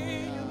the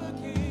king, you're the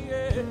king,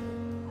 yeah.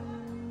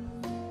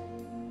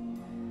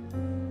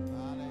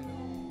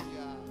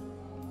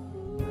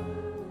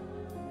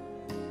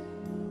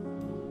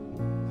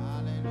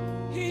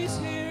 He's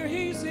here,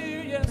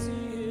 yes he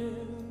is.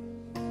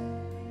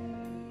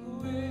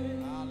 Ooh,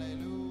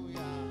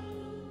 yeah.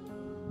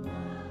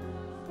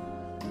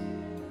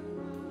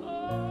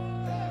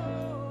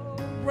 Oh,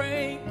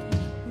 rain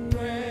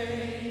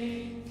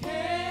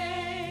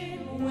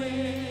came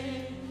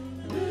when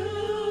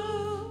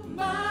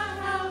my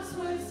house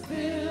was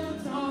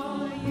built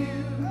on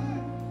you.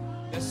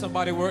 There's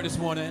somebody word this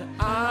morning.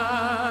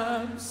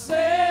 I'm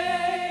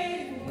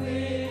safe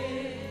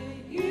with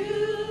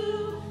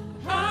you.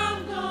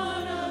 I'm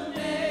gonna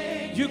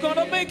make You're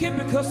gonna make it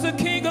because the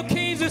King of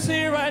Kings is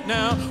here right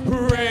now.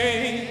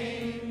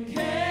 Rain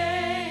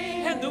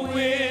came and the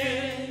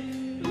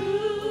wind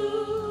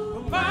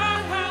blew. My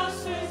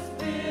house is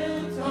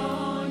built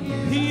on you.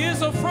 He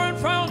is a firm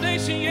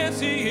foundation, yes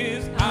he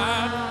is.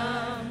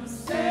 I'm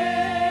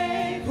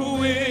safe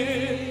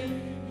with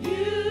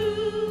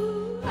you.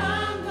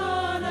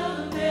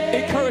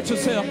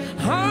 yourself,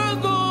 I'm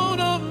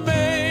gonna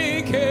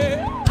make it.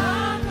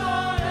 I'm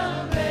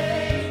gonna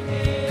make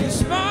it.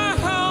 'Cause my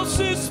house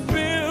is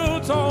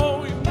built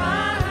on you.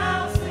 My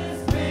house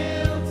is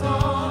built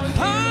on you.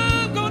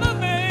 I'm gonna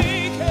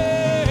make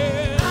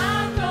it.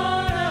 I'm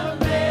gonna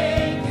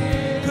make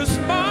it. 'Cause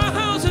my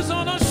house is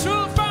on a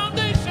sure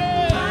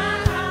foundation. My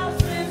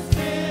house is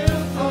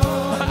built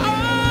on you.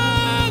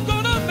 I'm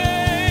gonna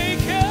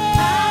make it.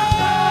 I'm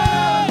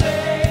gonna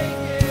make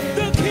it.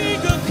 The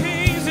King of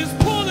Kings is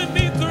pulling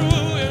me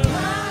through it.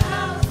 My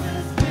house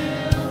is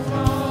built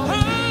on you.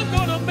 I'm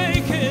gonna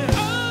make it.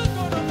 I'm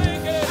gonna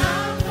make it.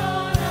 I'm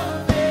gonna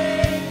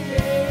make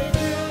it.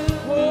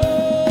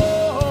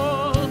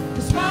 Oh,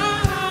 'cause My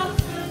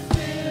house is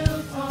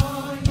built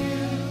on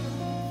you.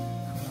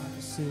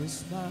 Christ is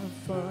my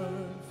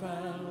firm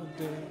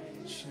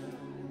foundation.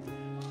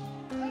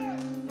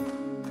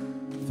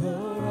 The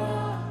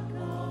rock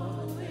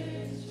on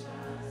which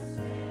I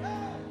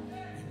stand,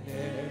 and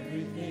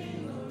everything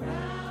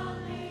around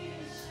me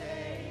is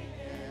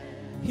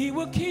shaken. He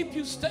will keep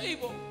you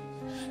stable.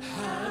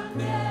 I've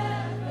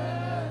never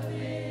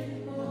been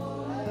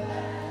more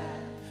glad.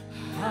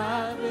 I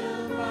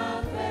build my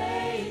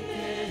faith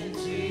in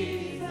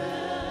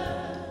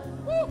Jesus.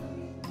 Woo.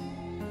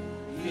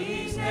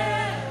 He's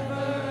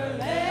never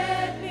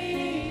let me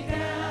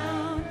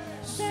down.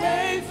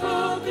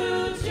 Faithful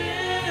through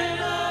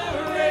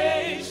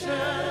generations.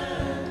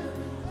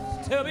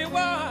 Tell me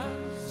why.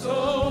 So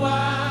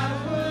why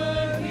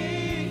would he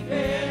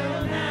fail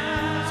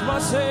now? So I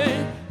say,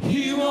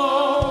 he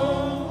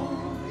won't.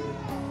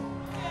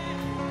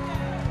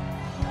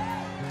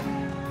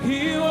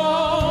 He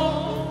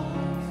won't.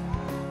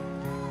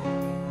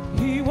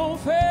 He won't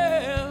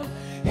fail.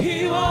 He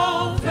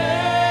won't fail.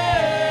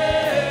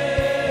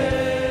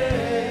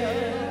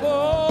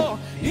 Oh,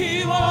 he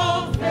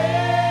won't fail.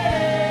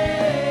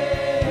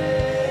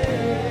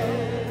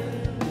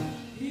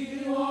 He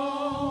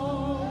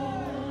won't.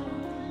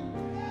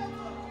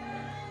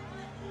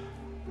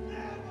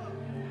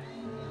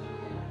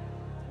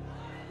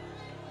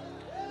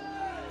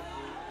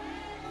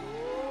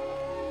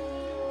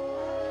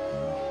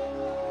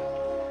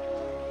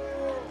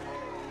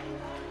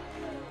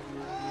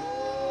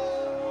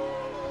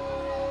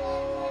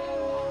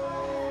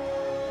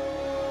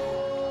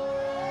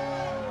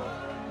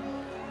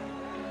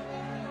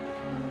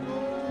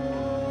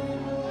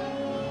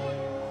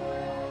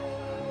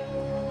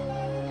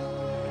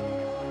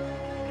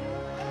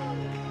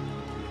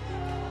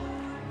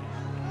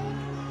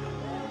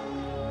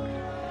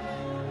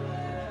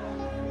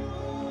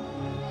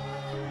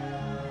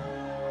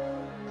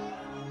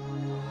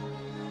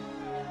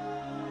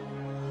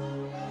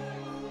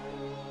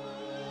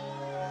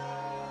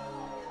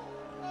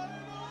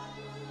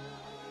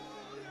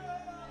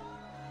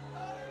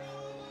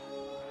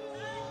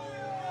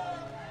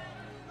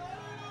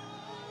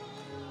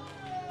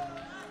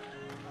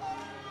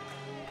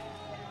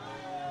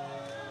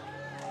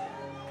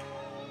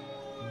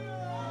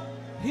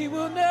 He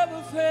will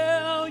never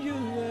fail you.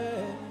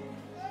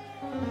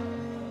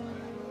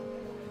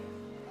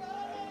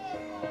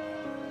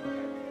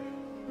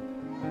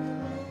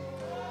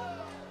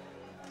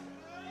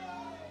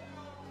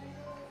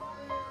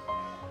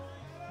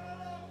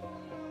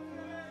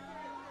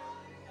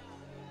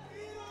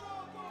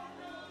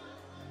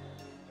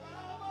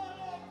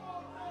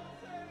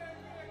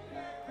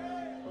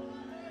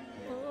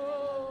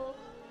 Oh.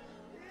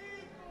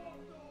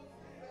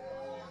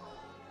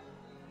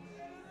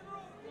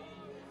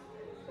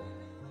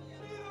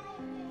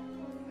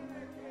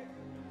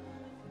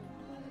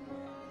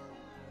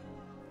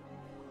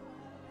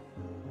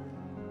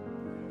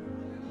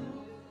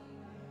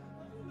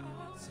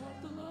 I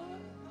sought the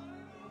Lord,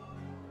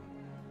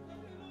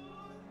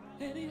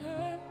 and He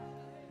heard,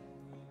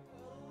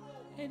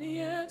 and He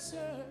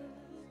answered.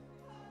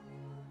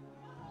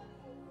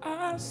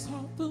 I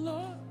sought the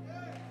Lord,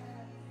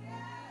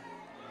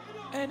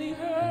 and He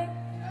heard,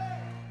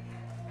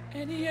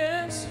 and He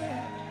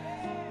answered.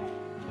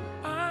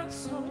 I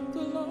sought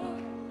the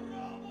Lord,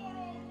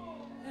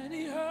 and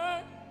He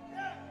heard,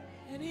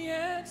 and He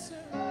answered.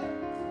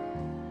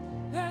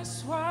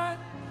 That's why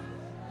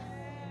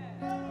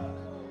I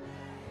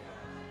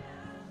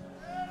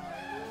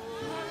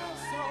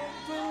sought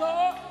the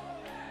Lord,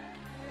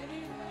 and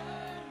He heard.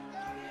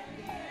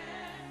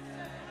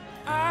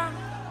 I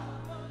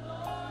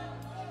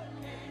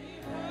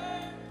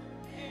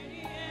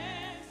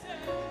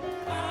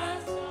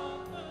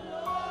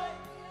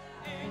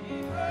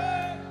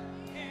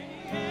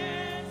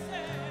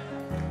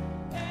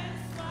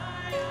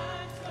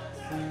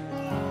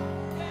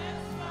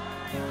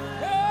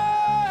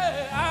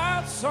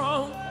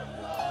song.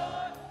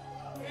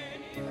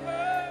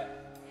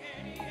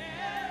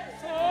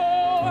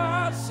 Oh,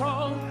 I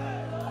song,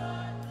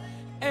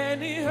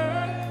 and He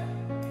heard.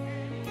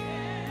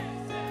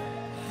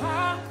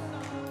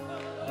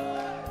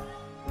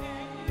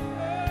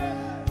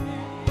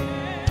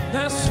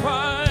 That's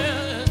why.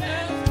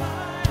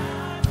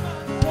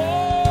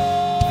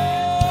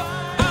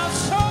 Oh, I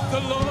sought the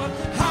Lord.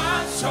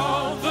 I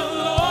sought the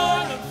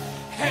Lord,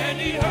 and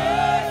He heard.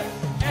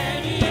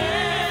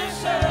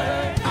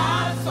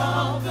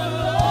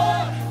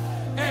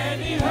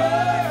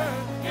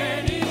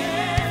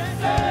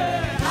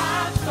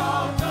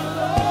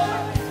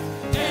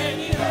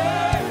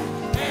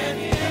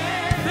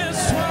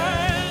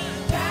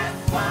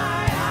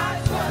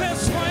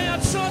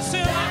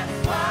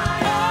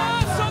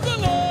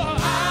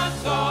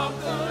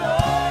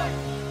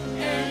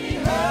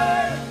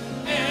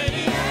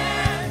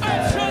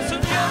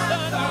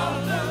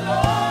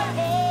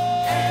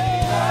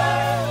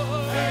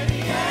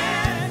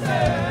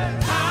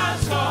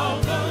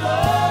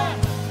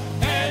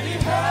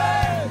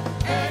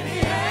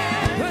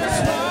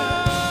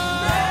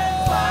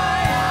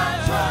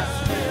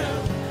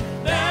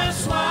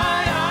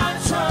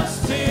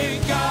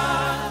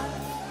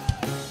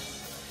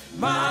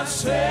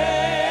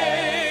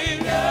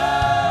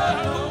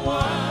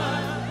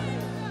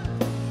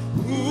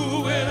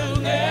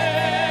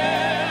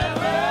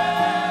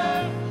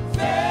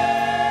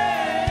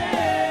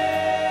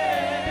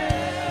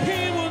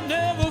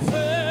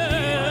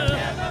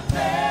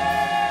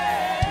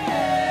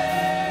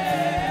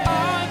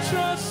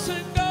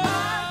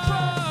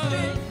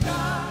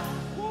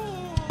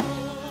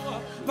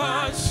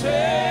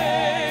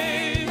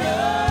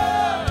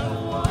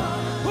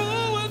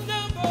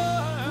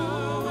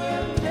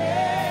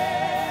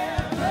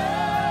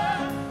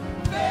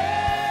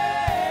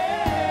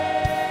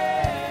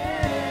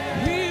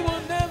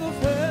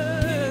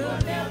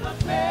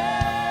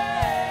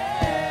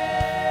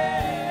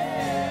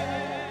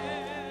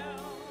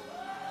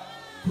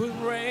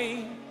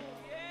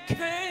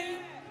 came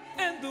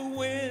and the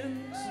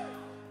winds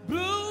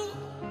blew,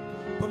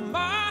 but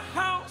my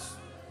house,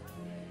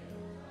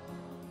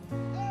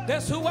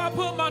 that's who I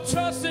put my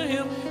trust in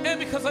him. And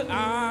because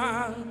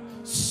I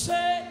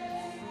said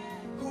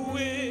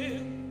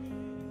with,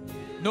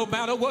 no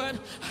matter what,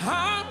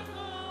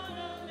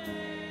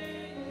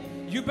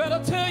 you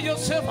better tell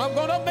yourself, I'm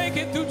gonna make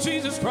it through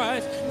Jesus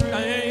Christ.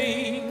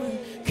 Rain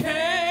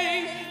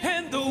came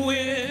and the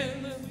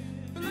wind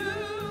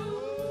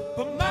blew,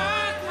 but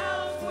my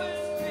house was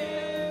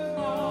built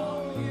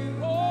on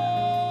you.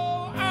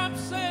 Oh, I'm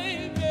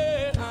saying,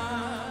 yeah,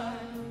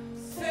 I'm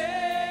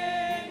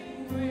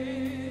saying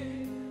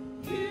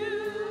with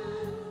you,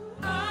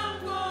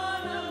 I'm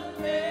gonna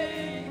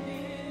make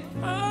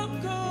it.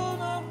 I'm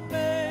gonna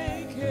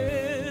make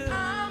it.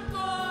 I'm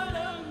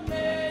gonna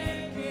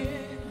make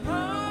it.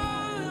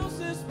 My house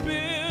is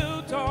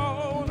built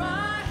on.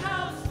 My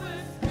house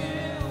is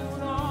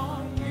built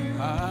on you.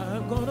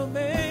 I'm gonna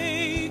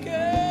make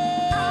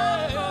it.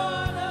 I'm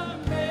gonna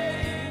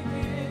make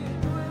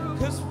it through.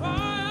 'Cause my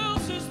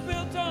house is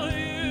built on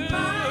you.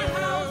 My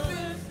house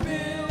is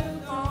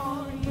built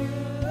on you.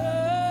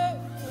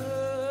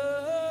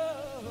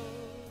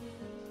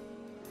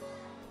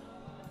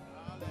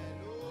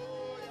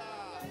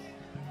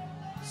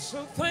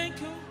 So thank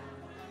you.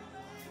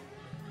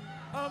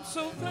 I'm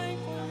so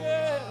thankful,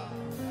 yeah.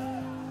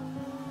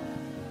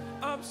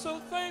 I'm so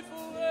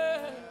thankful,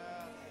 yeah.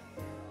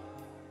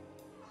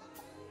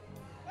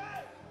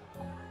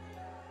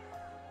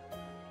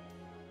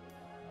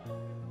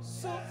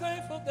 So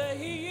thankful that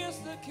he is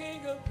the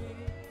King of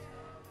Kings.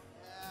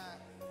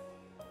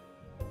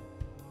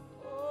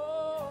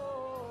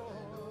 Oh,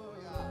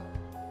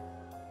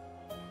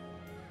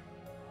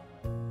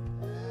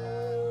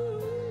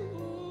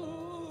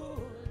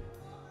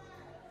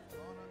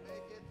 Gonna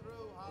make it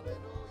through.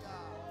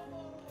 Hallelujah.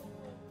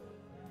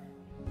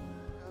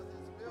 Because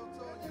it's built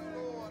on you,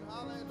 Lord.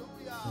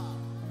 Hallelujah.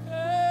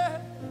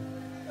 yeah.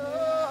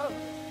 Oh.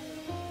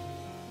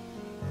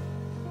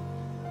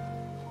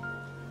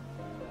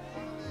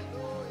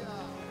 Hallelujah.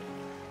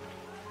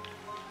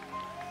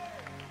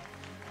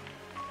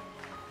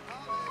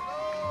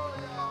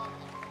 Hallelujah.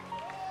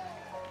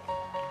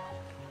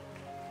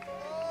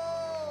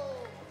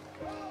 Oh,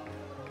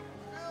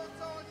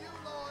 built on you,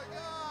 Lord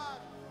God.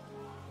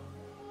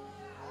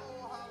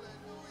 Oh,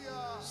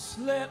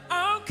 hallelujah. Let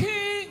our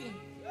King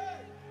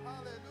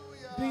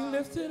Hallelujah. be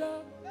lifted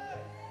up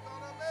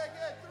Gonna make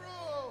it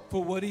through.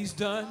 for what he's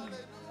done,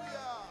 Hallelujah.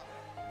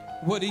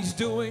 what he's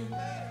doing,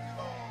 Thank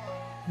you,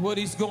 Lord. what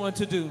he's going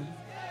to do.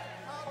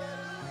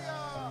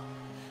 Hallelujah.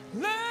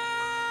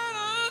 Let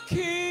our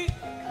King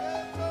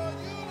Built on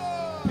you,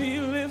 Lord. be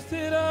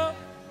lifted up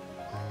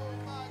Oh,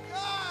 my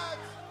God.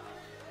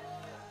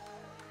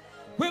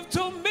 with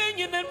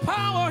dominion and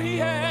power he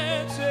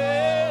has.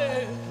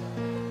 Yeah.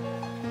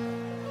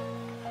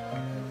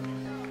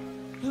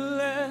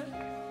 Let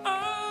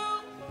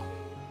our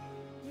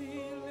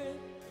be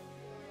lifted.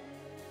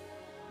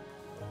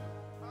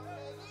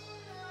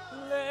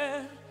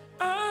 Let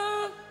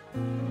our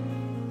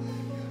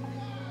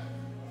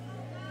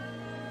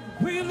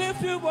we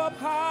lift you up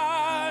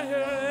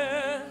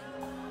higher.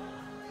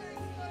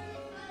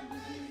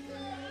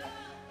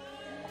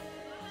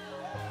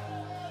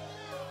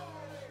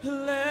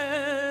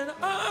 Let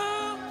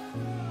our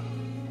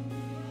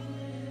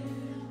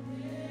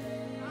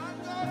I'm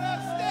gonna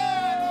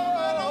stand no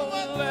matter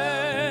what.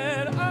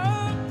 let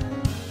our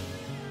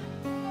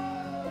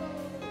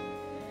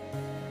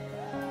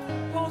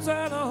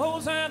Hosanna,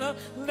 Hosanna,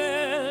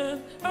 let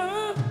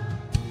our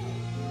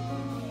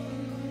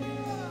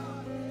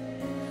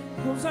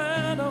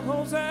Hosanna,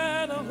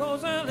 Hosanna,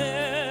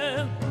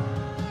 Hosanna.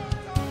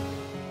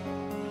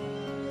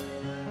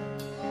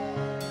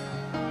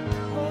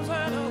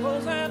 Hosanna,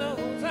 Hosanna,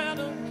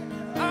 Hosanna.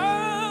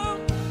 Oh,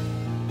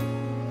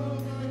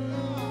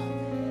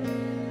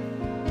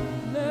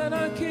 let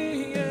our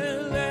King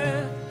and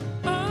let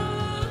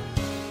our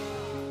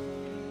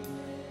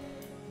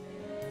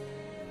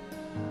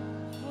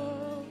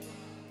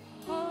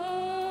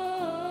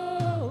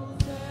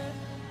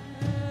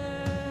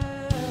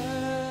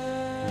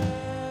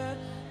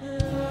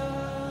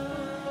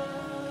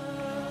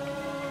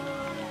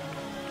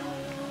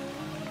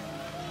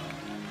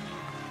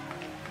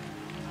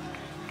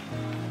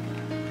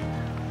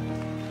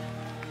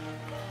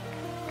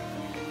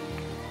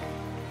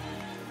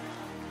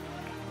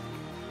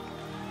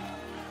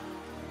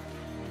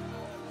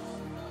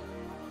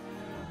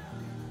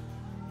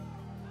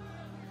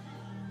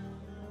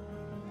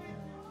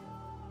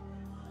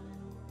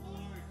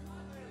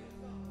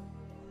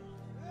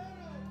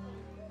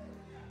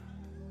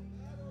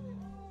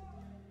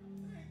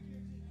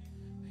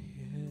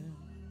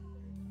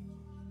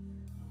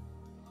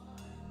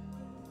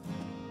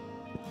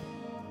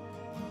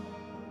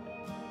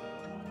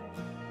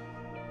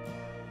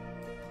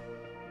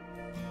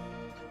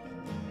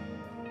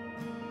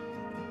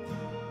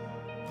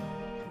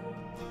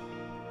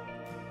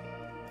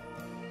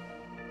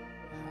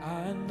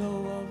I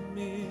know I'm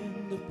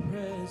in the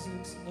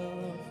presence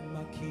of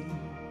my King.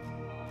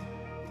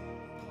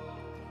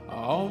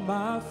 All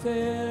my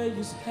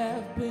failures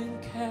have been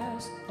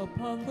cast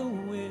upon the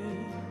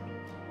wind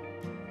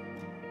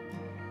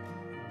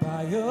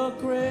by your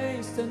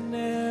grace that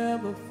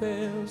never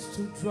fails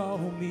to draw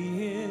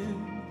me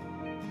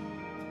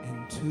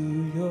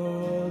into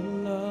your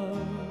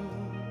love.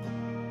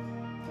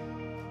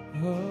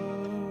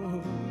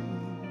 Oh,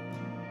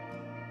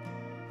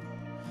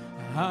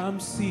 I'm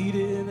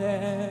seated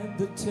at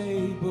the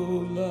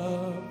table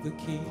of the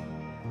King.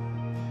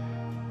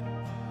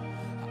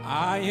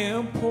 I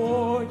am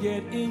poor,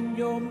 yet in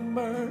your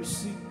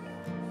mercy,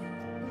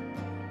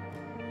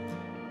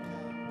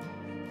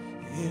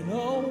 in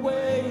a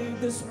way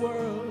this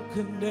world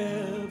could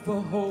never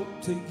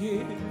hope to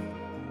give.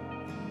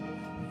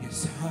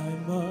 Yes,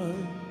 I'm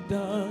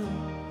undone.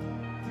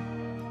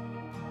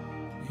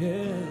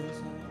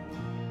 Yes.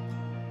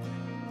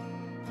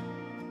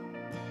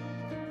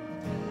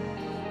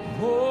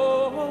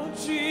 Oh,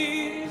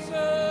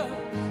 Jesus,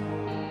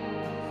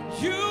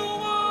 you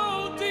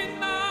won't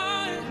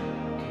deny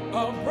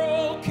a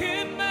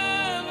broken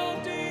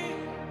melody,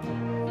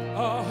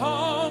 a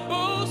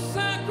humble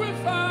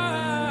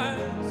sacrifice.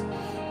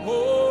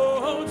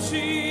 Oh,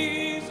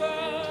 Jesus,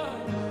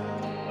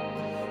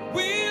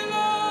 we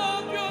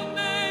love your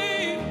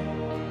name,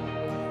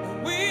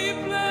 and we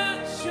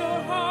bless your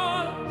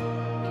heart,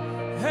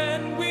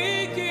 and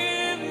we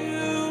give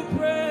you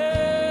praise.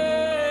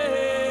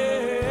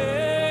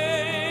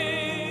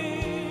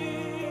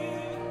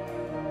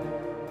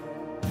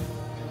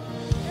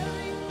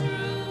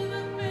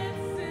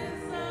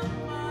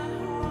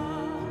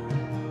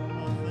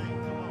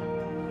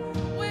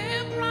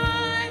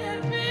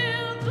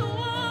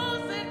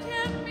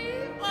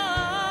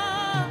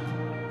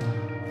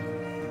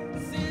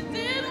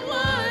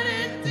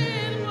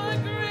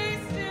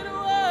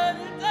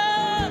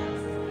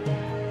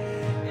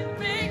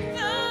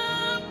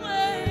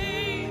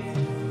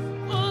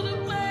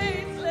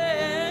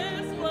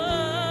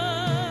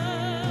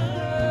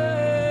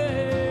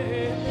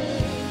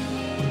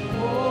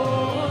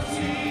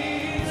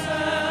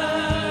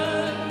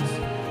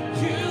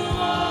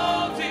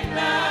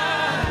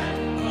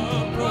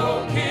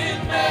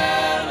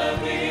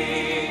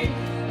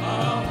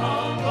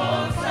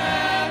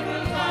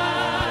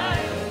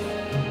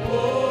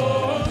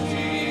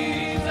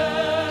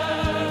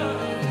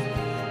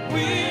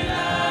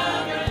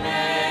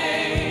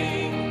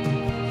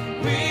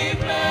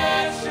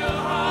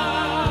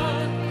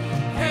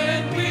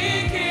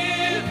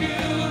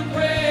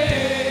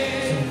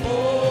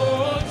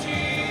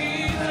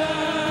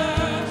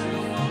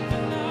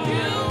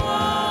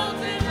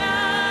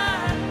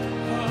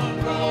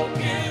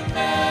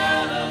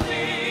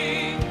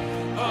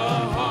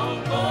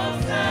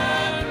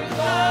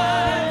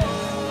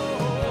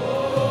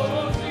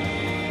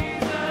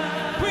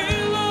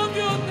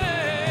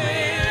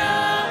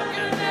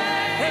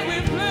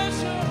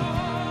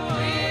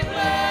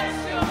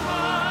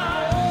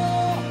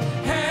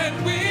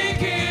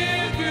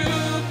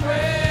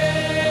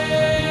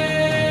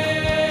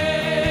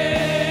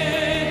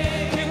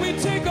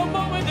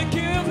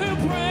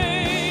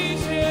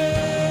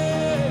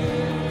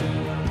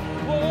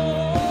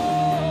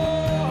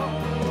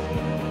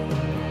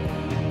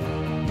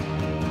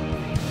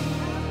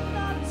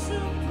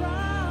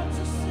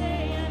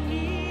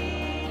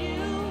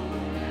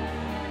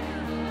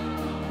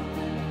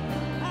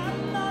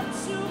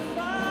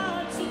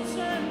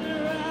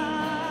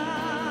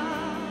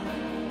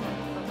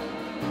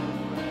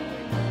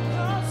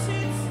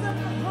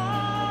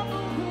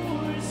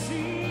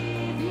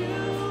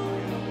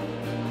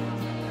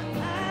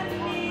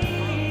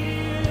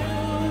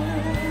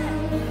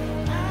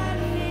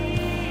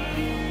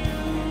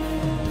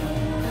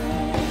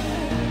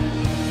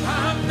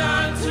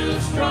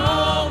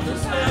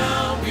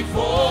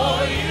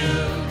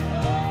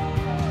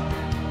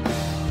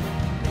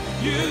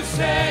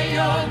 Say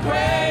your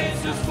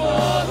grace is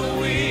for the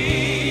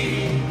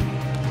weak.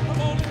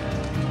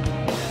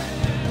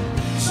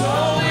 So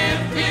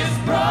if it's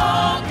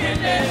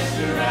brokenness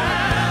you're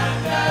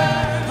after,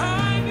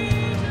 I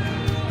need you.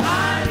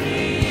 I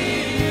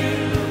need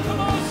you. Come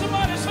on,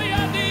 somebody say I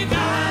need you.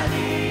 I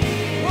need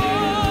you. Oh,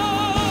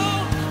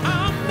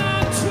 I'm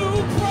not too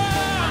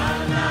proud.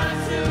 I'm not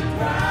too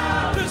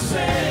proud to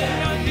say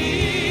I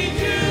need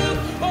you.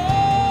 Oh,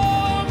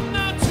 I'm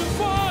not too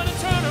far to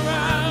turn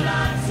around. I'm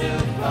not too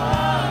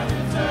far to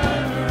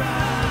turn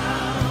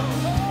around.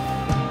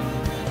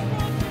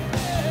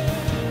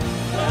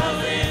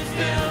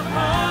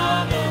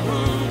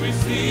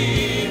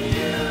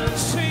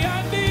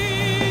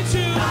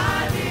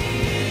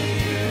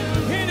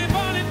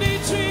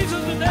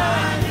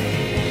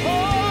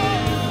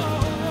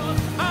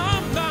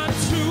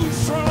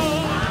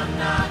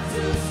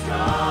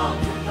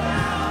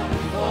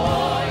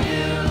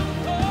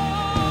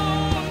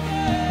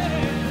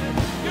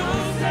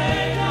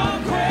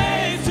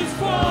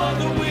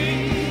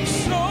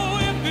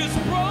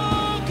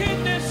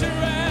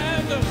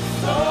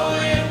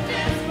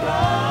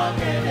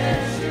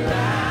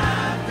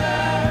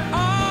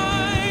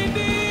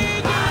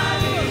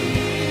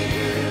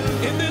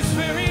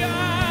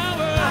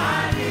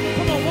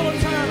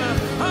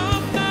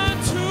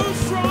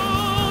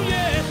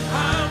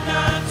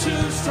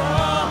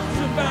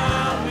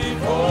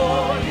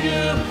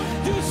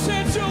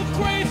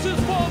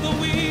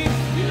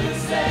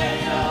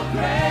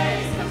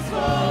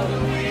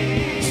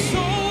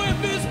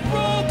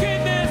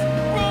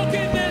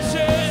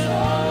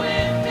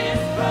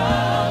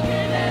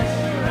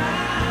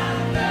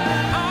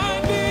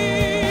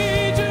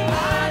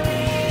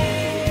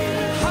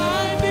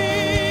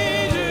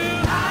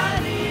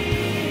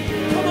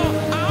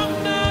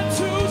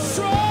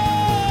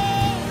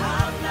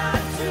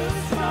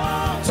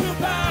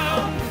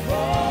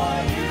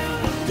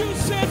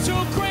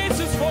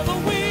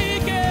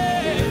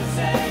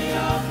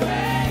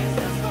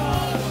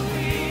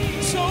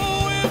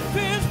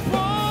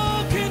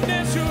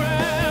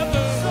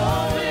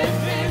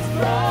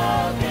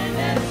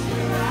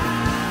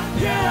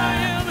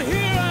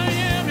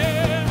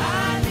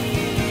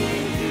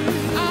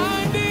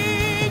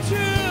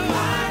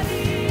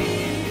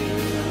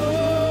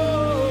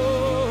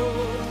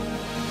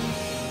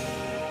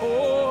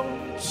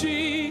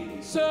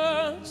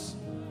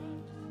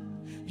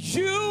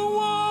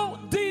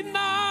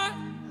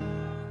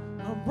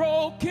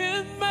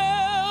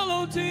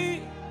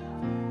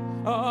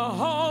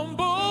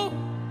 humble.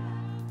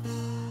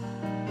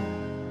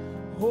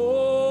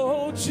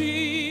 Oh,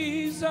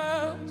 Jesus,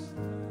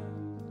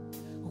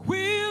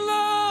 we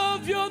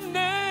love your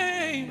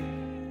name.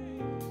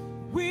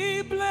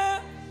 We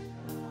bless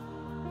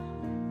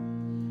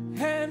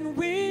and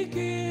we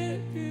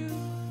give you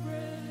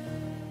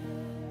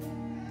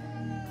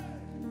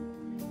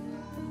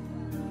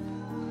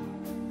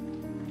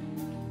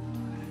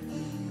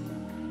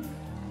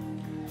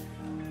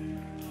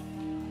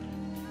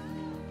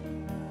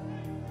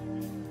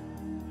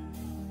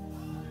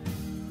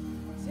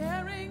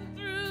tearing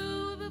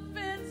through the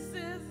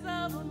fences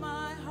of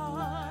my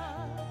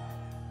heart,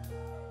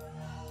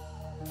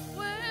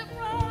 where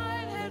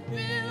pride had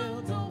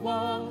built a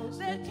wall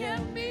that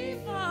kept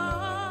me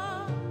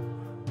far.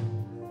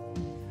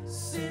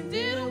 Sin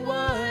did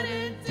what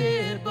it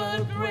did,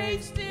 but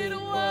grace did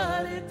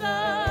what it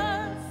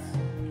does.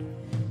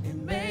 It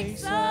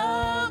makes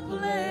a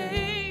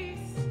place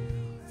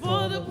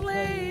for the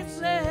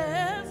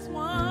placeless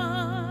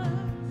one.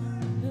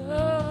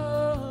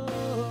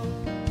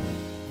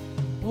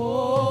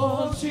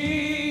 Oh,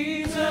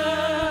 Jesus,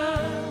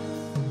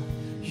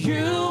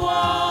 you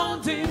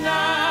won't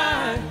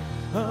deny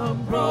a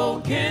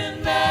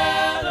broken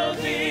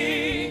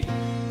melody,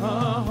 a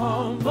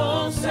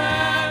humble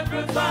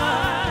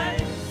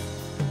sacrifice.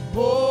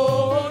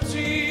 Oh,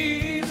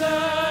 Jesus,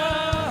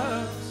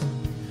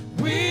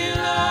 we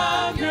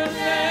love your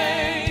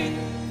name.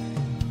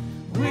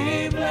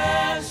 We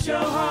bless your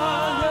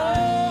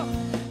heart,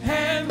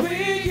 and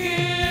we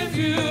give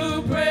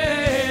you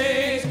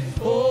praise.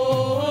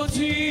 Oh,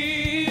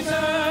 Jesus,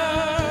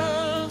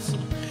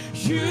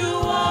 you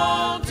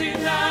won't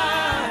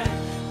deny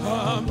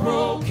a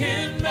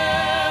broken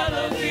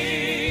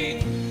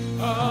melody,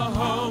 a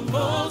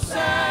humble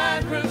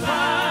sacrifice.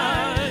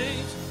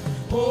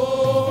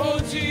 Oh,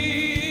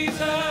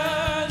 Jesus,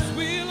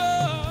 we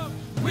love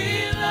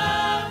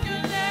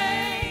your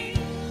name.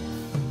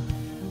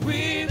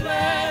 We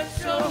bless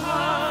your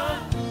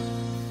heart,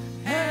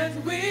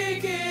 and we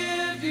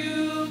give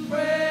you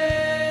praise.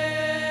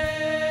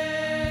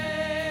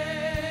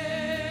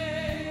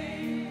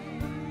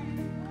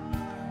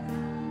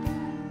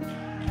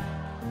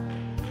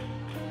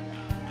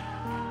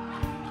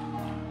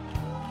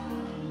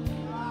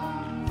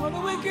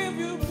 Father, we give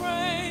you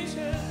praise.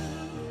 Yeah.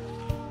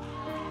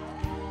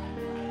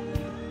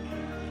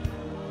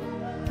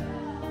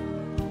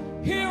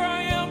 Here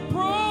I am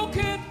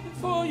broken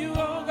before you,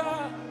 oh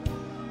God.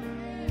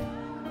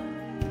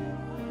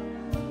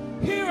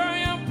 Here I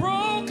am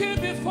broken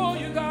before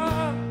you,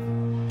 God.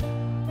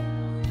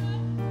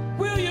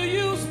 Will you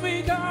use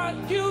me,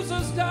 God? Use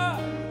us,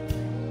 God.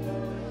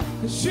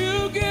 'Cause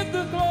you get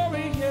the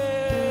glory,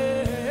 yeah.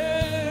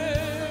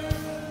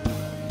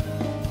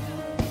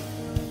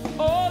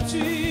 Oh,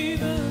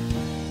 Jesus.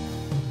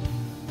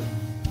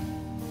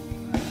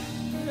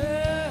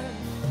 Yeah.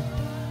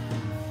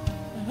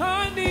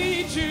 I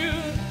need you.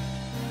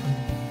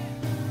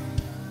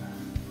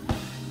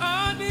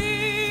 I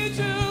need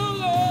you,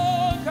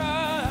 Lord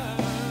God.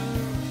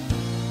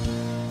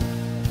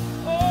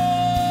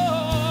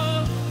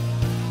 Oh,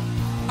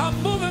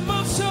 I'm moving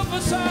myself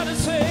aside and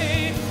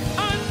say,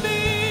 I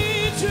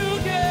need you,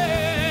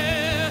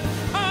 yeah.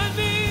 I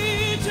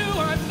need you,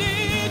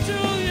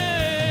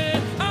 yeah.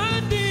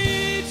 I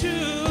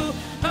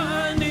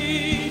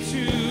need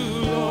you,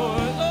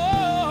 Lord.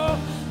 Oh,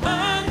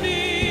 I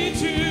need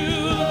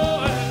you,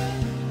 Lord.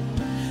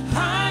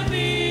 I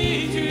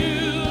need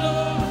you,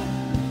 Lord.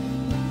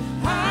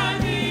 I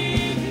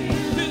need you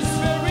this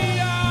very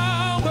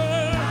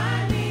hour.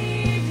 I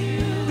need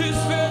you, this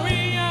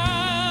very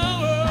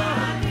hour.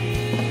 I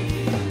need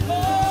you.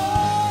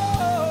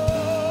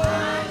 Oh, I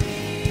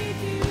need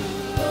you,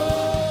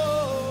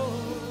 Lord.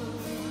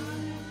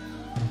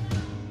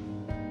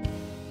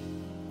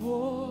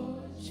 Oh,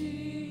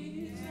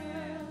 Jesus,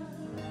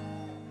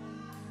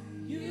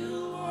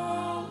 you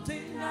won't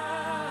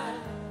deny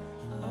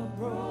a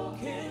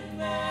broken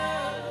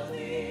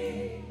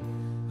melody,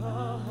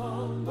 a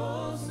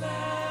humble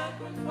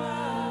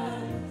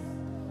sacrifice.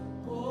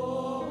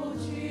 Oh,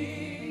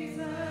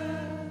 Jesus,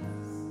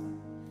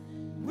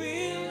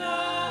 we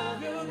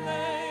love your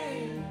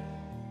name.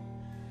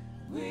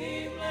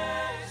 We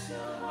bless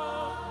your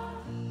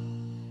heart,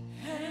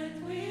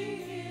 and we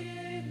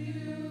give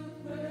you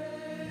praise.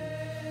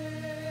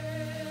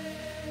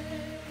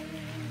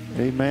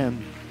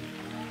 Amen.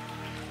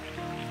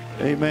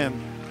 Amen.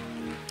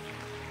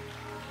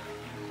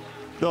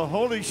 The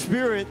Holy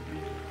Spirit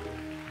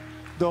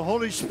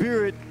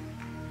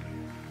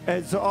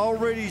has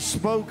already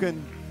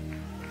spoken,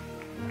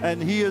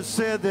 and he has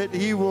said that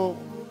he will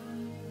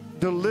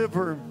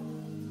deliver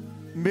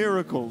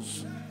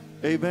miracles.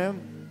 Amen.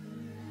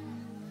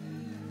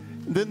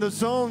 Then the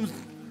song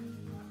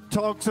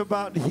talks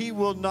about he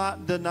will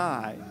not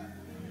deny.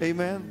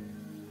 Amen.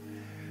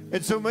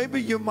 And so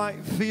maybe you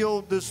might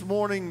feel this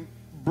morning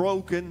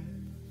broken,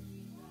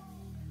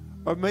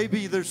 or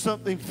maybe there's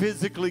something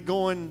physically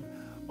going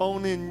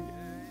on in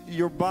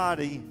your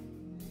body.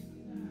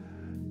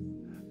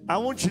 I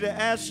want you to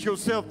ask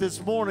yourself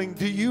this morning,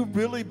 do you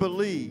really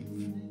believe?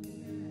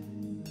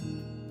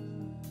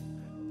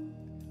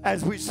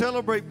 As we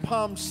celebrate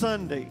Palm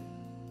Sunday,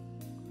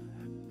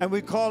 and we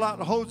call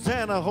out,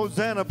 Hosanna,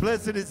 Hosanna,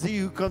 blessed is he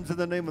who comes in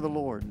the name of the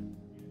Lord.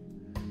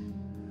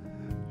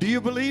 Do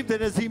you believe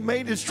that as he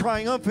made his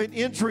triumphant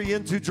entry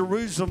into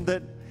Jerusalem,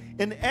 that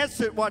in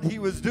essence what he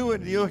was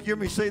doing, you'll hear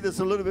me say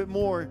this a little bit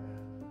more,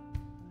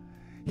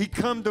 he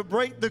come to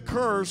break the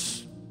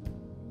curse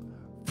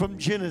from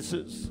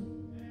Genesis.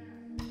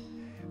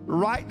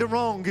 Right to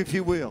wrong, if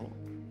you will.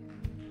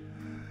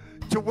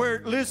 To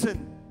where, listen,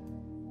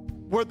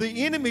 where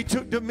the enemy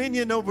took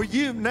dominion over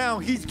you, now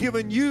he's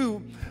given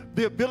you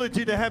the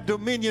ability to have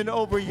dominion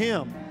over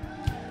him.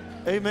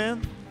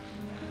 Amen.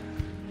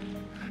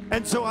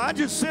 And so I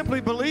just simply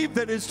believe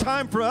that it's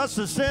time for us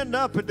to stand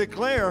up and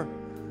declare,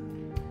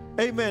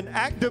 amen,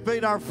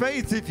 activate our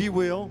faith, if you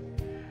will,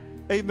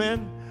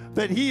 amen,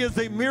 that he is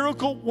a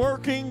miracle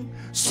working,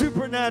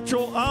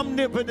 supernatural,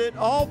 omnipotent,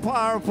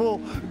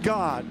 all-powerful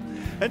God.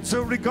 And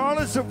so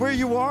regardless of where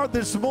you are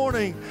this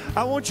morning,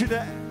 I want you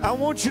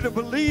to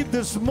believe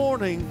this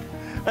morning.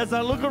 As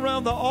I look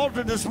around the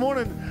altar this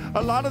morning,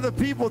 a lot of the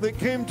people that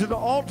came to the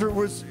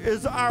altar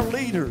is our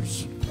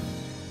leaders.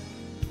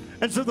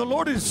 And so the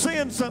Lord is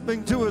saying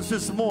something to us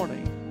this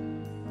morning.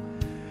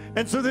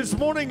 And so this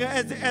morning,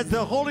 as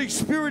the Holy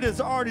Spirit has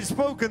already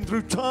spoken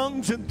through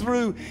tongues and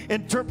through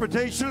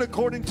interpretation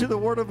according to the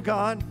Word of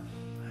God,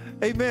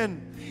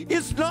 amen,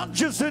 it's not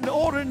just an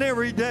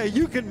ordinary day.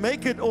 You can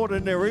make it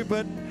ordinary,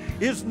 but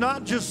it's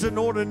not just an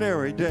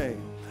ordinary day.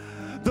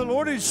 The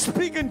Lord is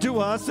speaking to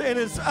us, and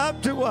it's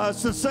up to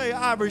us to say,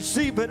 I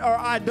receive it or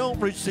I don't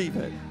receive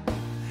it.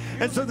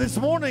 And so this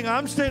morning,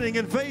 I'm standing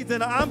in faith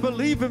and I'm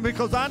believing,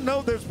 because I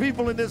know there's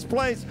people in this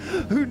place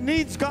who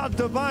needs God's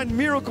divine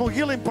miracle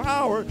healing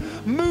power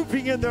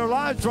moving in their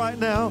lives right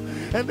now.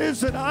 And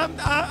listen,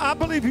 I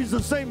believe he's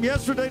the same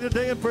yesterday,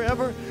 today, and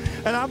forever.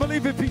 And I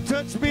believe if he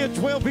touched me at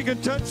 12, he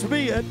can touch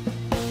me at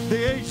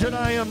the age that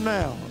I am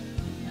now.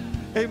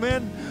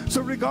 Amen. So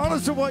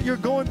regardless of what you're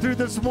going through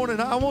this morning,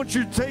 I want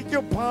you to take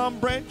your palm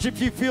branch, if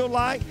you feel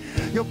like.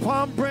 Your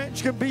palm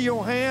branch can be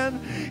your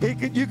hand.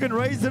 You can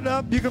raise it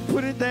up. You can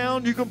put it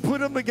down. You can put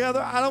them together.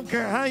 I don't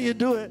care how you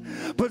do it.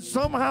 But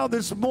somehow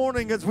this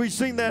morning, as we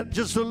sing that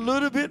just a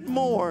little bit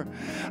more,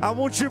 I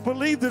want you to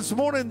believe this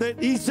morning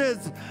that he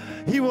says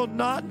he will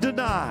not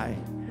deny.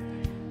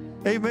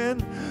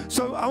 Amen.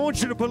 So I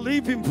want you to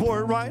believe him for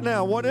it right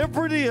now.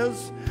 Whatever it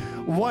is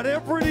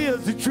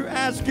that you're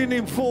asking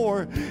him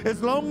for,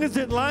 as long as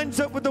it lines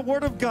up with the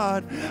Word of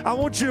God, I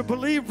want you to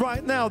believe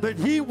right now that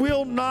he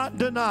will not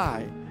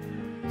deny.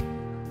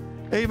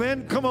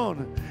 Amen. Come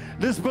on.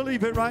 Let's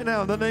believe it right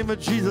now in the name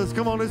of Jesus.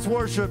 Come on, let's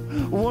worship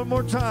one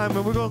more time,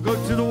 and we're going to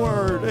go to the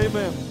Word.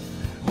 Amen.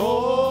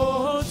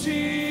 Oh,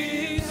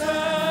 Jesus,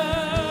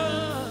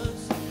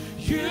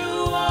 you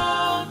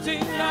won't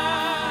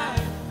deny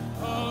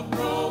a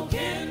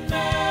broken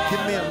man.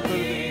 Give me a little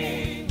bit.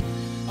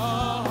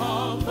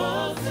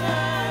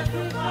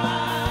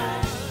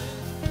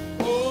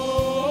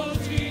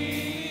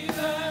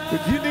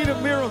 If you need a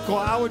miracle,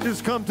 I would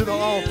just come to the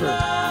altar.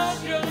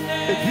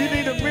 If you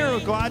need a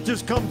miracle, I'd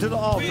just come to the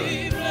altar. You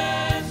need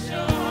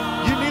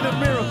a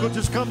miracle,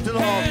 just come to the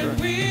altar.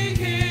 We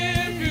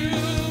give you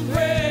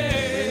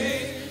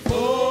praise,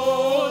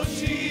 oh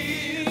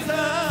Jesus.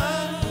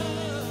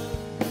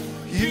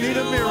 You need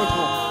a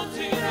miracle.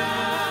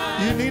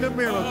 You need a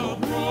miracle.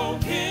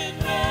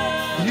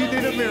 You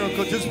need a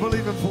miracle, just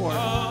believe him for it.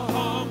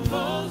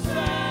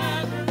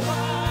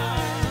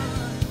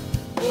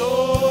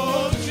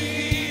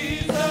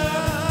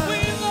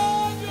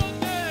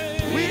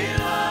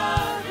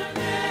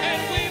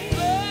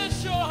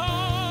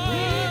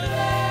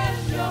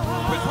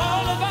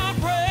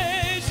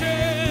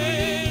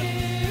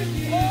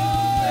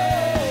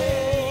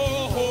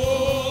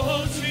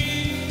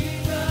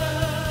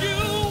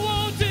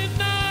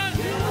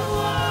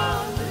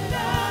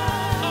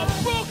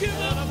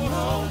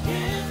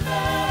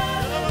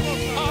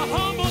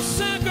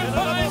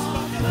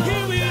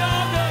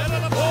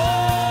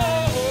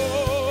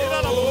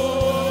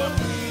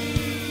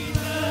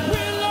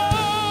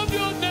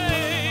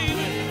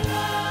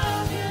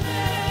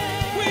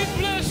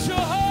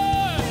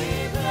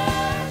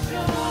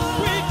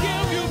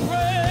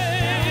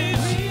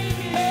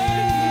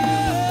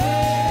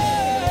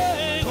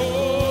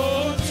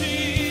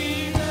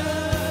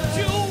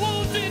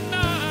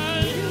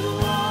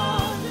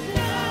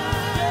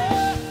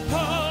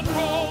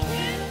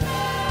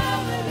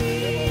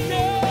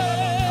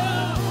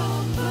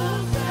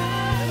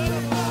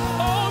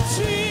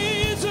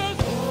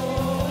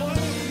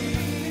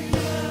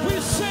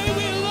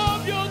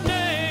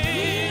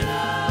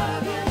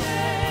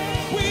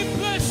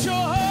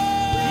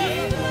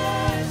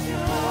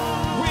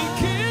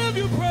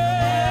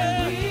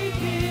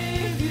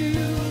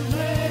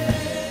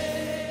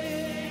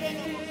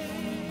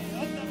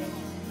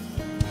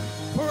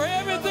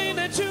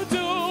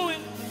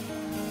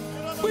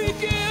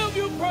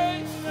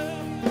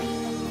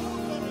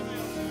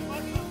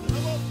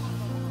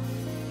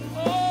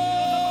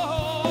 Oh,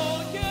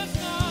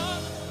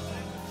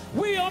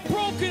 are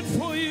broken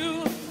for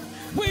you.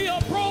 We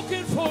are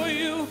broken for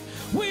you.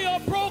 We are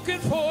broken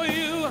for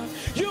you.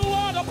 You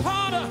are the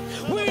potter.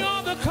 We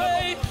are the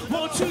clay.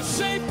 Won't you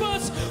shape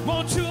us?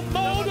 Won't you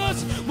mold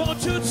us?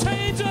 Won't you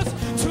change us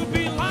to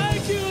be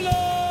like you,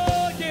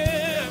 Lord?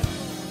 Yeah.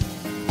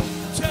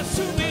 Just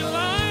to be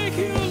like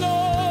you,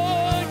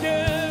 Lord.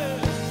 Yeah.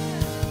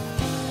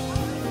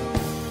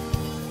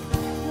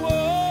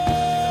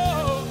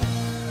 Whoa.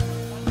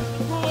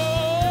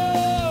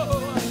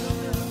 Whoa.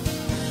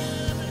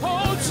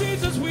 Oh,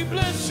 Jesus, we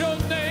bless your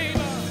name.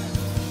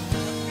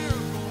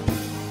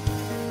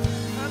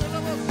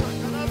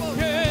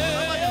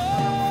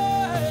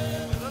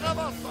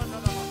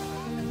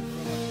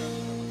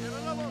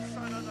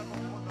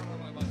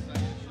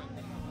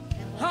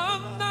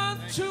 I'm not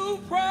too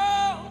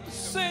proud to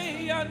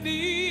say I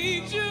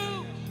need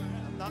you.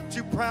 I'm not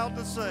too proud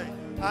to say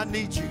I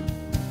need you.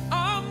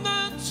 I'm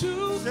not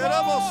too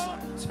proud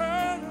to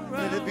turn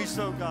Let it around. be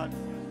so, God.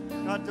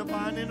 God,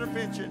 divine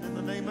intervention in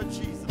the name of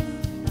Jesus.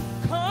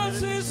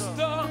 'Cause it's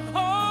the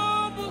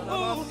humble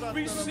who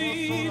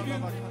receive you.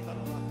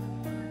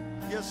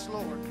 Yes,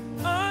 Lord.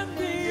 I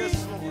need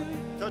Yes, Lord.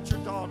 Touch your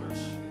daughters.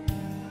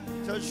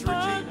 Touch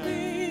I Regina.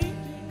 need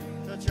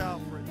Touch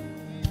Alfred.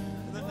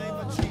 In the name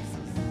of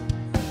Jesus.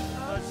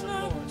 Touch the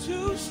not Lord.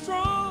 too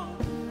strong.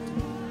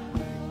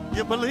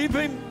 You believe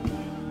him?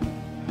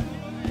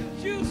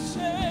 You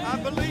said, I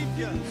believe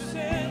you.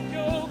 said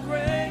your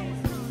grace.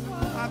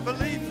 I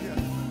believe you.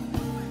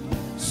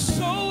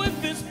 So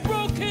if it's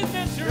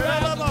brokenness, you're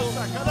out the door.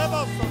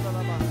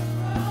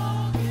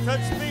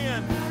 Touch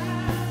men.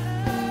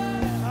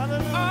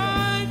 Hallelujah.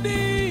 I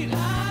need.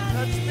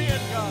 Touch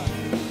men, God.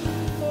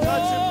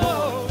 Touch him,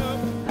 Lord.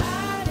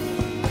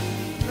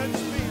 Touch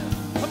men.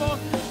 Come on.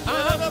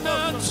 I'm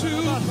not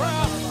too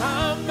proud.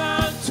 I'm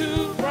not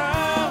too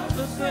proud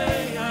to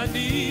say I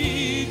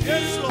need you.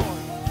 Yes, Lord.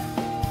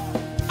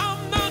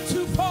 I'm not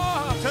too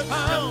far.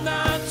 I'm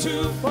not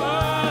too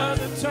far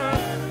to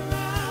turn.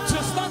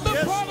 Just like the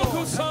Yes, prodigal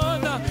Lord.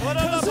 son.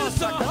 'Cause it's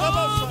the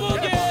humble,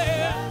 yeah.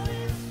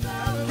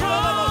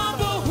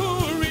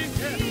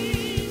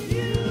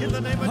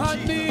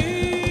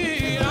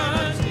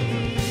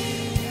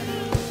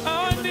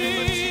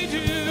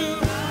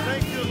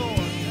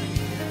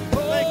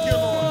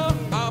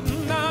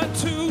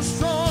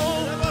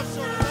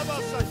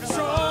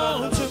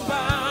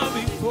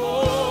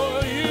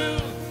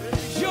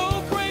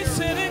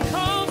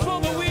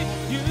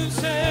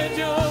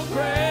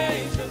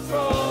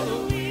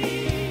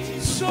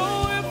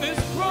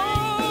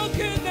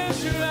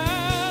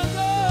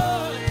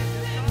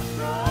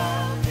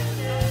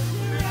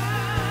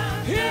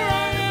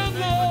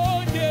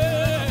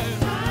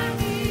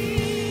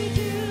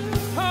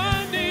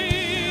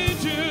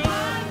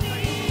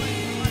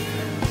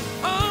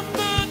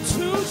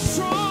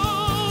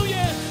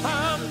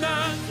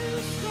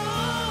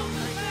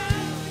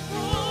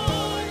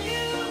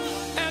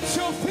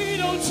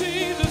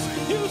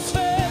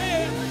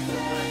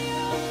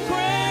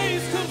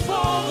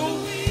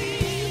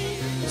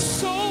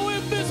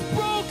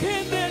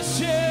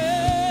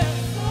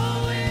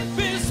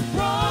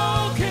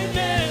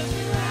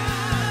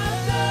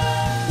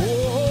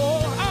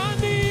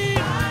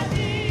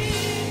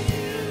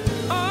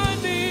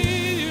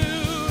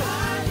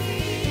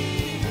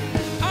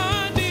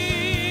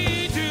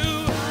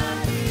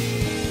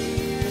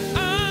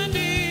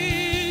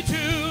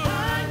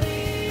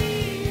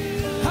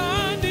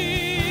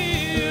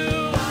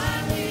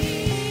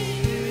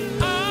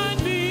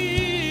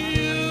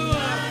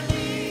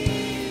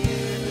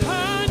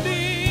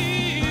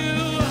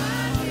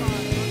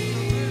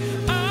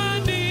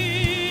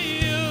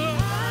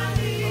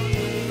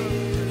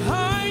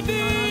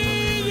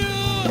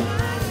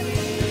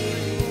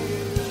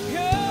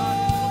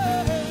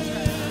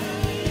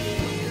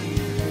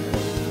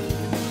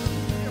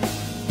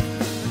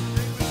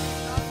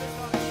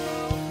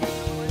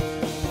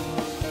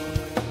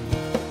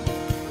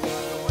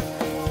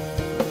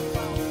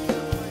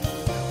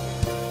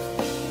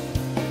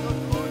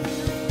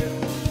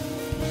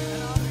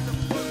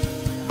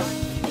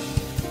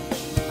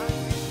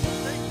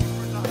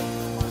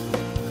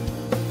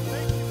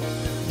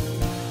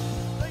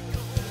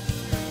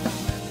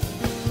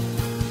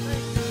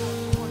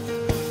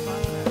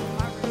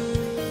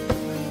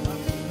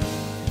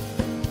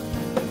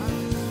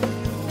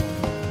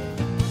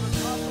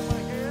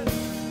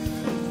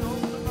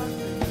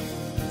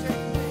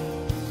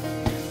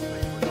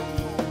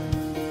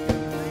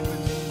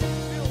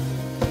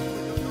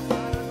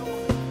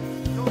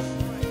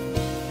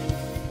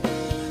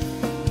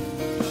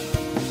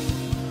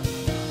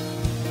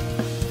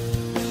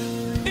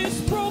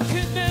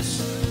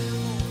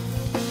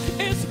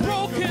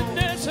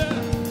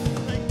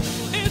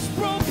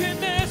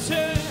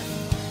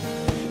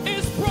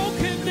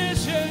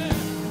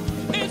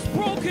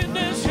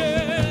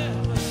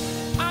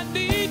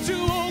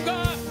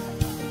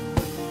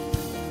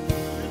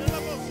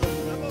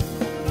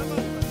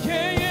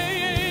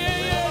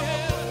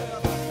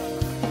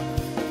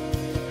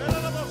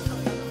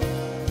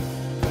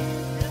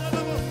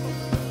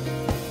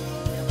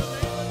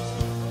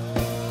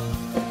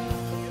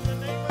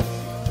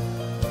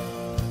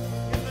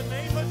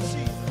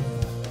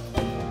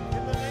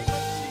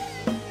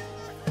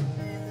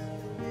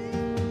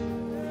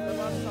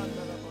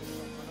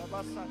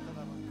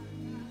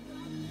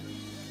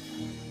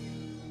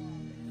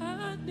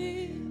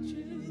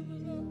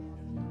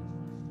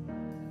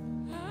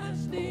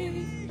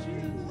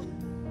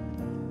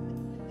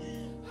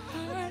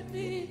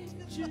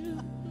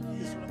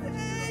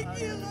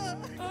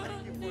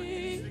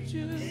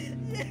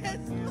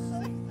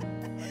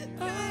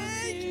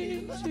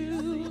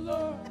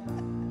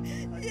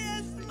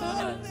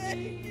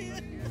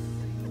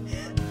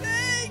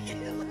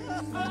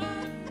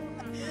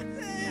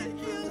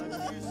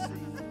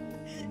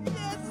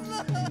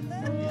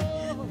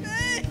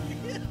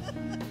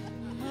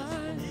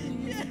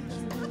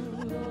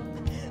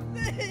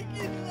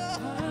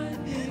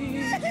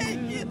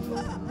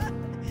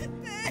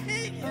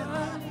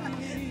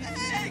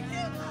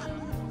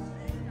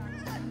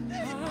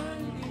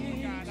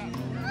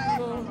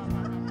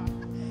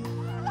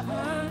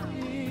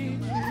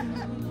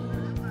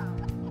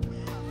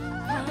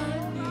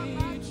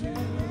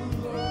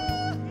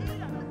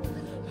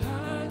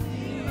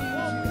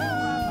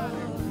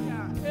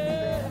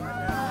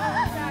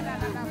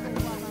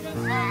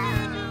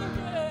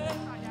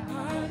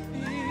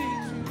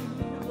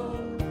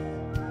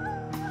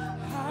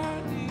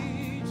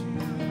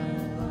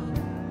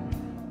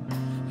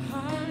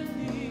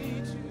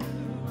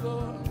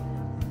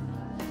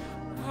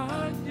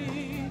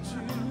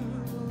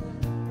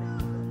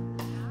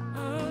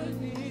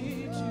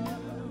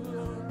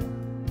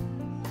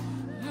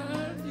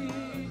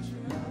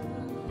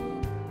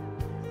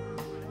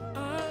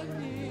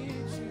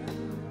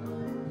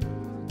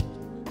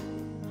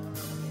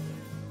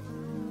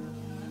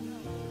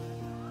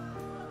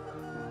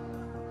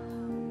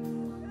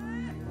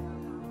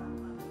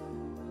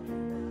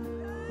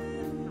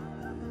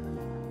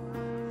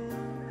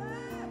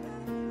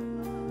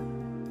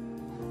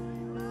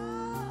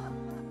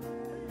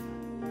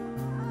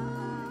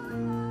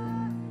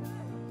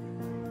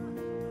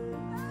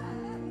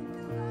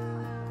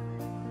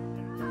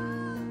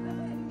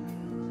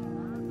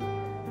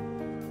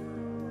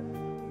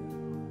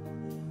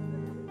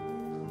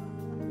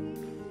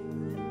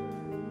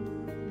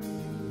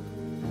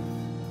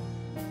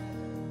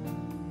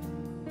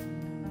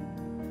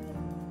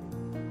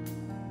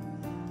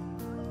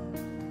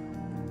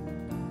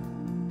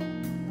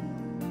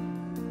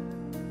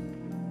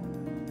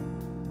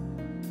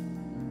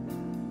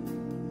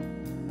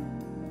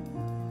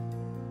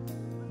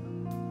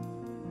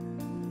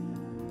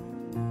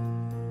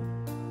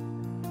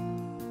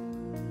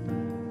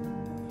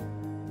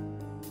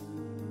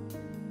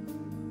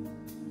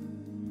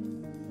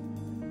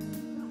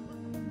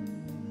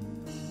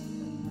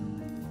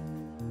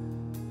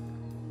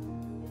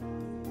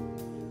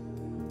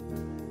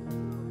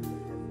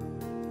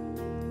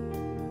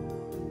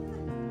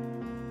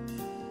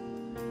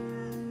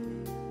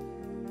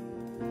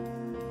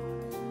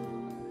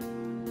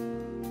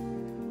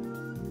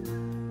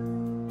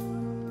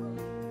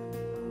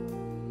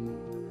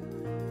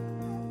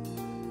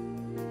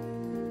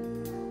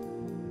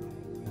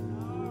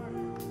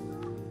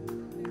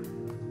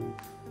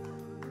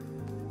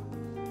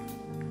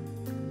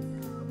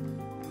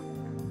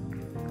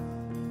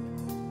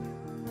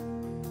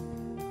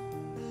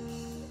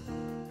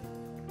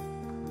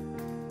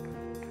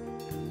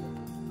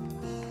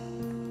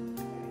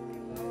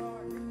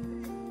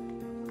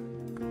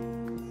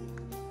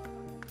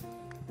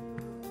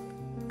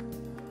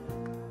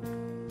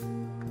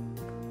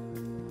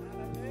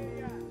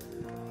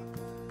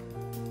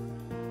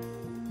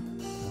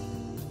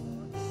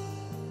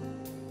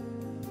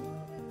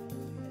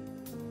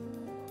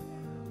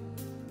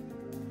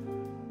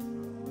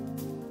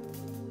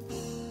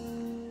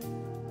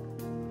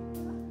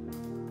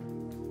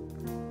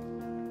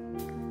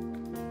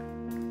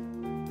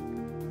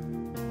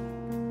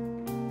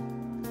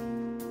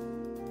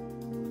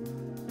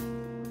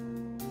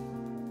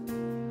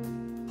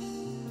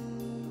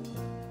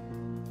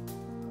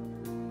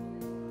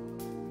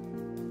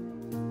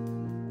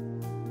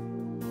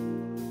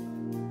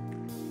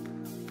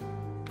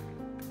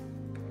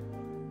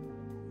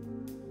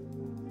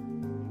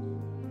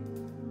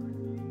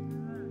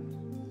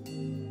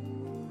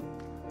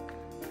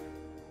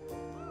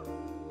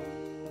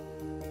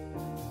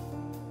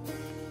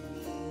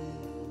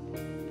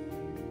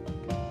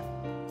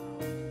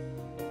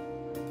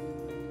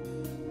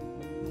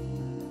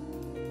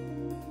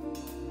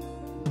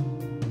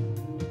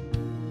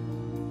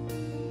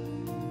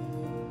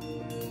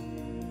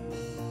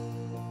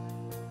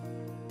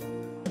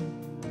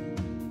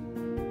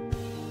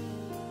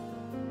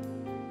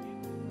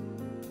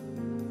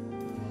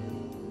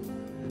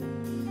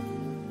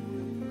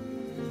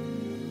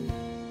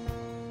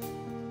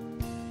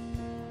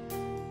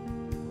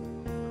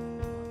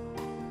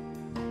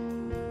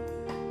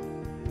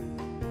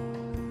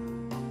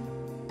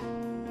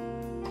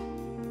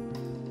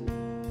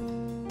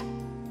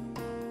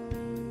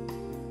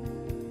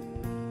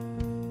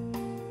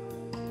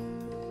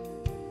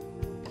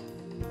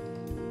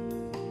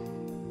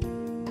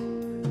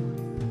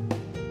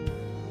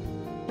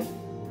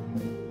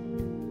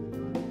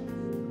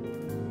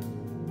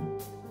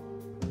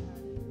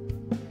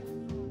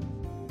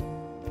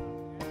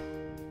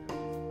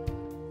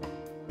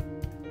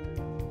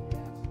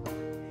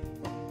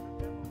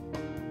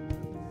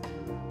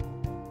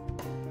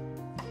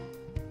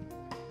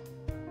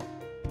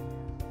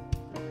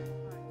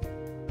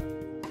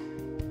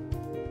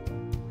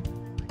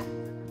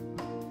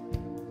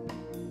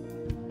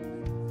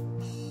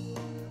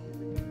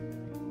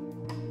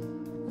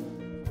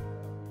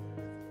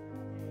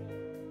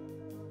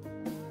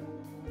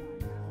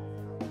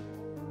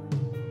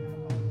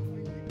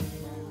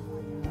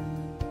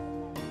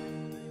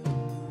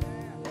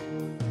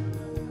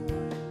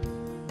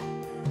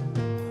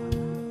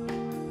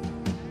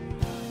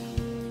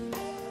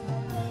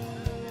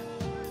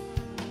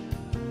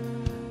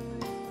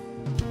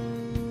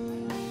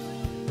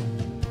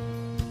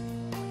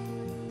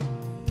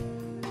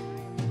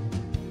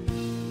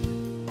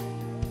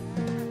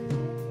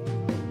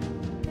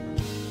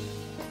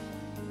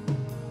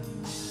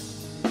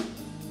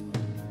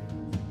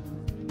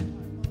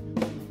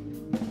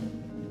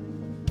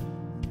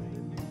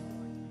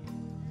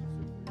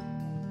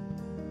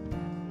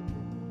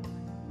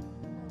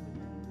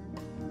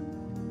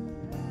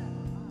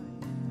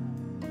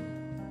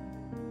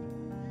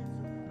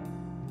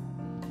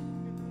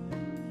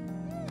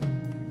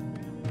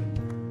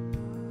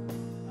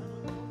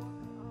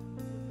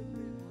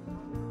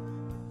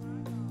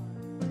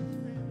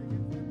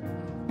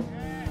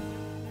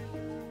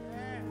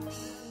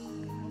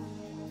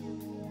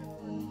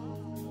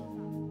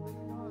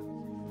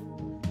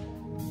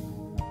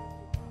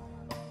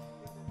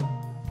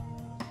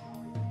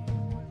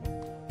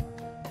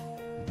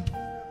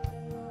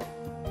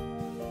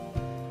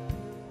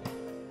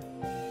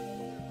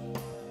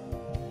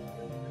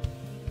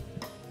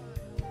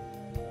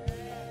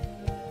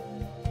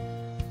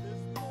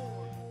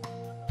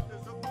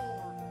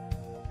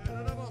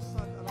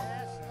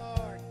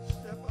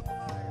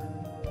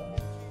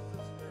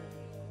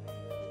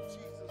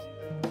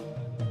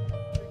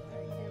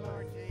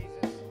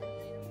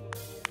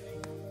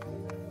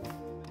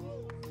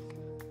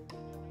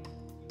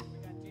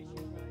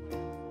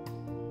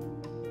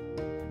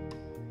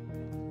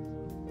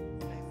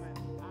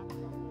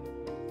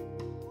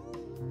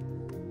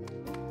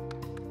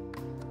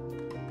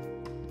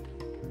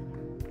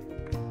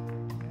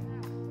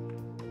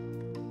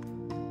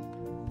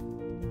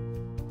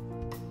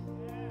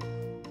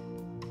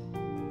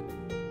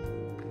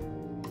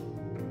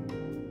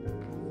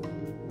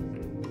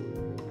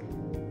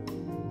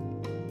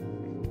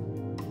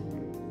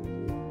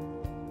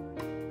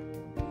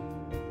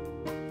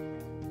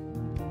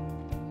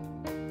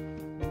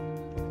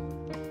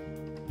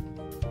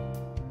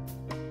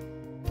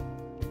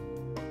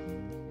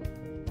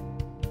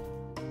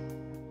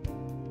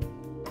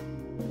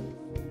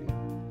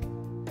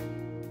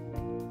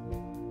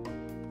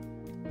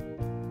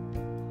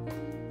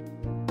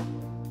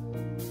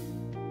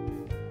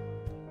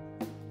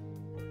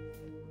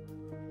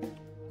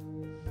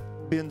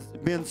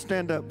 Ben,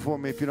 stand up for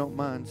me if you don't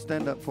mind.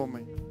 Stand up for me.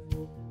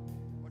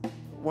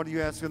 What are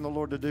you asking the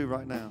Lord to do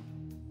right now?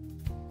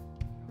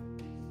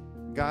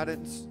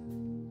 Guidance.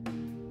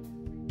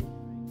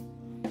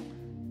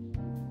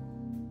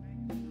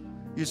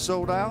 You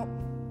sold out?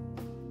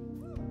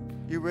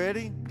 You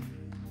ready?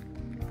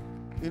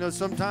 You know,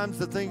 sometimes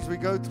the things we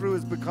go through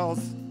is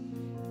because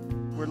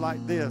we're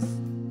like this.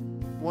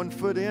 1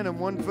 foot in and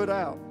 1 foot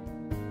out.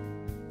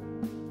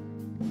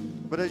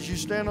 But as you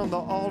stand on the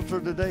altar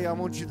today, I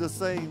want you to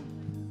say,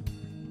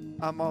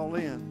 I'm all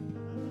in.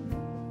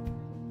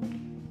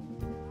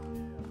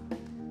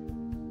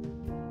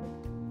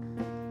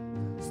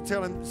 Just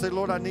tell him, say,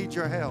 Lord, I need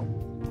your help.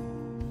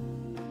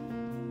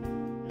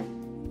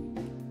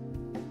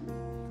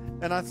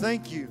 And I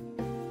thank you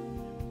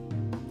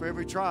for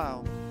every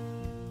trial,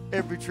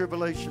 every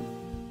tribulation.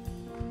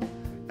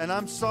 And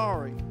I'm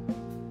sorry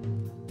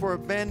for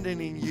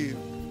abandoning you,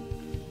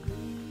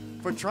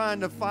 for trying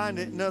to find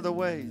it in other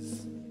ways.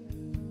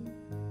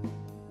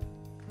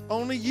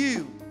 Only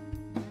you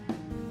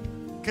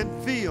can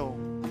fill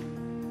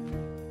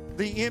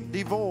the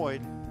empty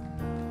void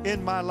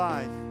in my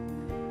life.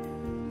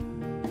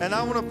 And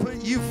I want to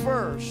put you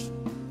first.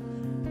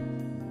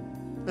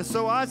 And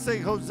so I say,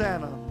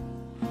 Hosanna.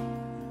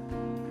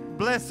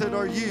 Blessed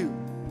are you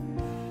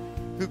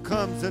who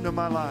comes into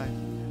my life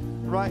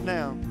right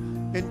now.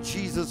 In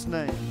Jesus'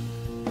 name.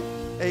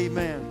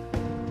 Amen.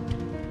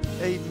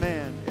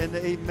 Amen and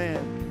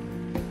amen.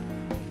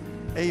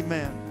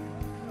 Amen.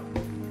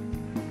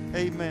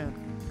 Amen.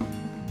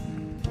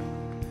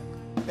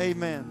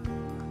 Amen.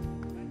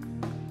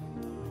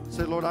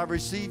 Say, Lord, I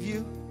receive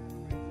you.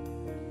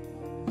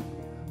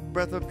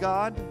 Breath of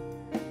God,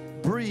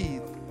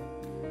 breathe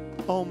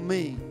on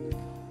me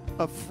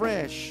a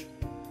fresh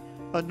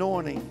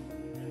anointing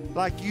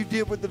like you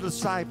did with the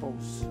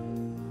disciples.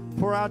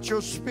 Pour out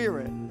your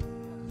spirit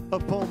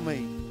upon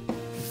me.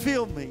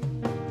 Fill me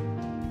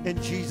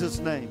in Jesus'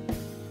 name.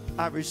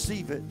 I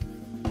receive it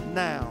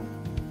now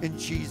in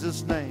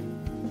Jesus' name.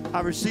 I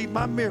receive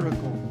my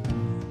miracle.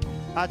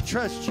 I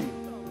trust you.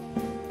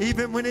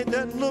 Even when it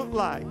doesn't look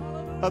like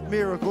a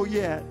miracle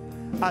yet,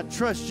 I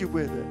trust you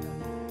with it.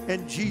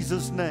 In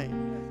Jesus'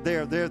 name.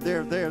 There. There.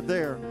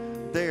 There.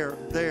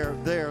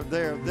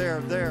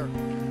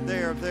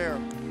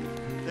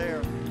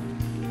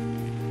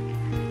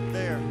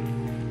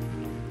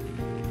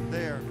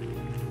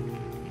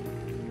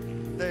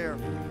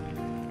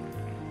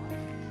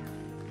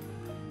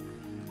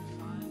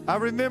 I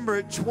remember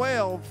at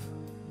 12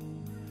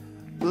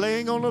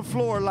 laying on the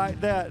floor like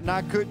that, and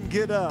I couldn't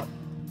get up.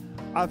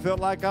 I felt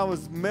like I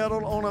was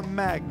metal on a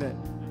magnet.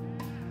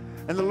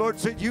 And the Lord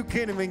said, you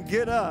can't even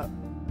get up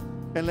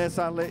unless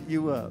I let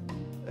you up.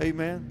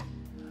 Amen.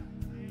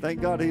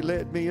 Thank God he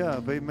let me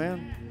up.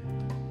 Amen.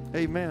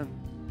 Amen.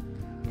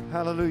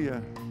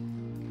 Hallelujah.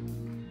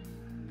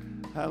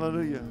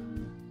 Hallelujah.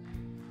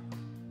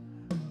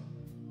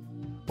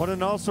 What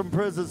an awesome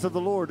presence of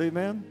the Lord.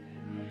 Amen.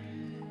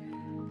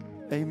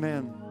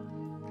 Amen.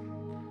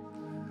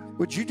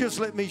 Would you just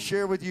let me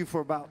share with you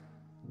for about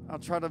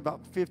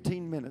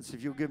 15 minutes.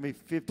 If you'll give me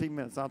 15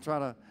 minutes, I'll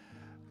try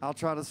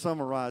to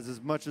summarize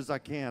as much as I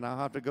can. I'll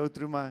have to go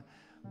through my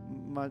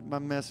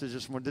message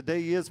this morning.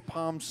 Today is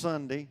Palm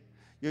Sunday.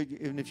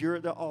 And if you're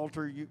at the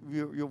altar,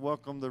 you're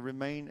welcome to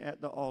remain at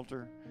the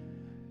altar.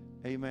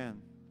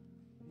 Amen.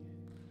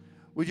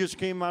 We just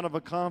came out of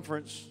a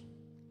conference,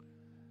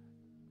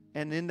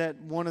 and in that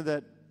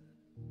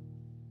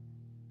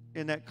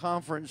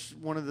conference,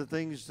 one of the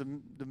things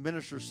the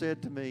minister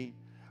said to me,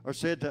 or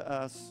said to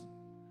us,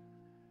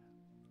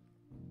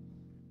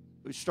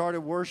 we started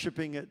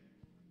worshiping at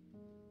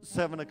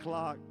 7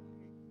 o'clock,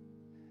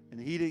 and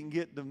he didn't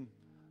get the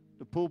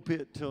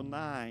pulpit till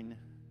 9.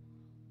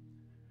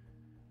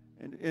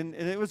 And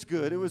it was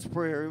good. It was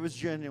prayer. It was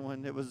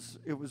genuine. It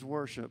was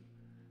worship.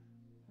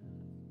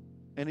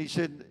 And he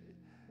said,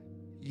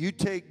 you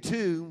take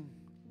 2.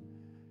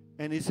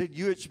 And he said,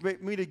 you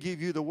expect me to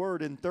give you the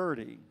word in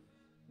 30.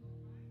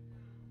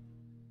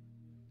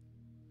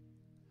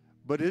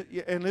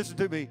 And listen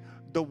to me,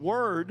 the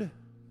word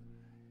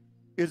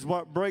is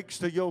what breaks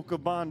the yoke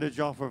of bondage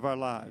off of our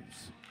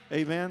lives.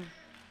 Amen.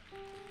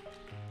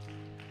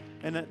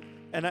 And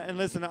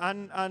listen,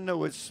 I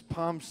know it's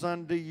Palm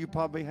Sunday. You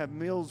probably have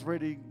meals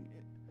ready.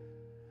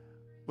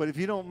 But if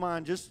you don't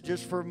mind,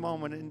 just for a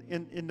moment,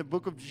 in the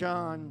book of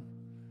John,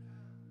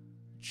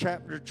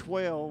 chapter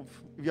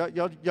 12, you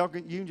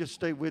can just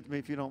stay with me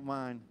if you don't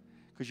mind,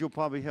 because you'll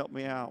probably help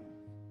me out.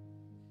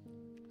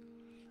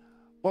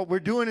 What we're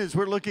doing is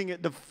we're looking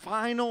at the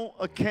final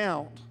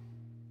account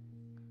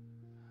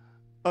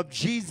of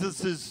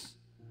Jesus'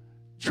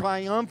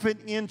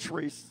 triumphant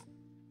entries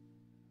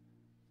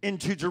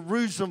into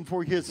Jerusalem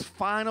for his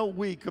final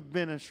week of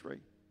ministry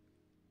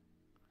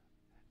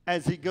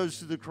as he goes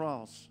to the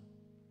cross.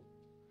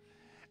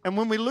 And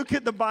when we look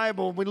at the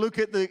Bible, we look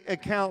at the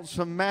accounts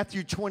from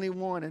Matthew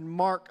 21 and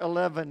Mark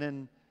 11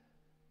 and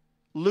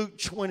Luke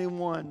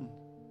 21.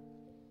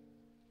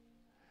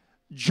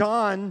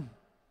 John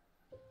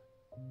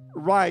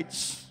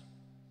writes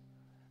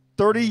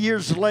 30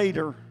 years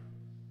later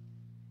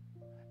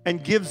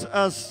and gives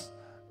us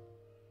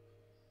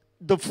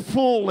the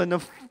full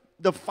and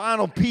the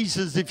final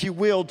pieces, if you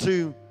will,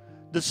 to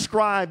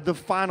describe the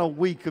final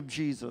week of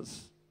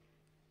Jesus.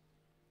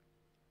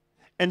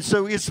 And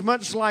so it's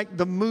much like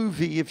the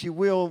movie, if you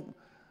will,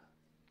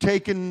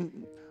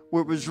 taken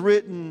where it was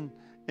written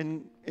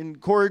and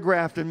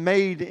choreographed and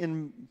made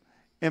in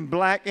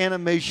black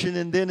animation,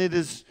 and then it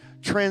is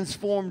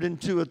transformed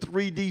into a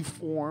 3D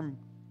form.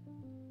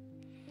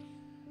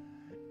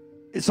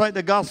 It's like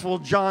the Gospel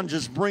of John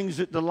just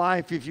brings it to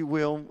life, if you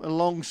will,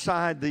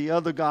 alongside the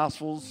other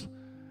Gospels,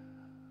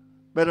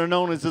 better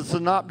known as the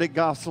Synoptic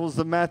Gospels,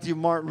 the Matthew,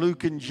 Mark,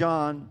 Luke, and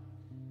John,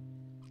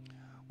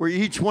 where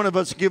each one of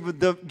us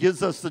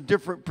gives us the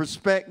different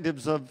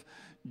perspectives of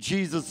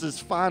Jesus'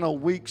 final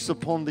weeks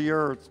upon the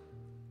earth.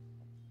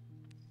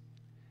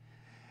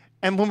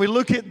 And when we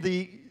look at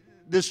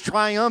this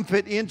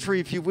triumphant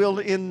entry, if you will,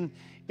 in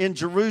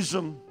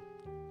Jerusalem,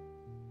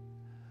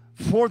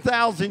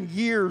 4,000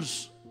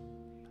 years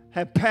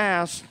have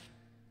passed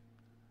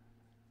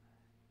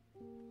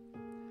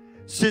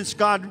since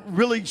God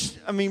really,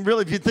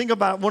 if you think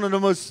about it, one of the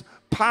most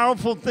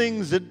powerful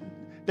things that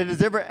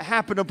has ever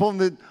happened upon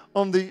the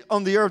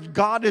earth,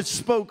 God has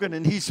spoken,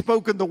 and He's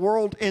spoken the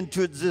world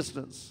into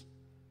existence.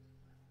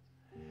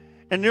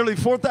 And nearly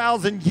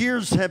 4,000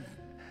 years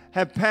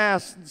have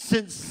passed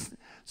since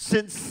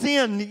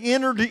sin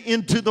entered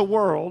into the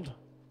world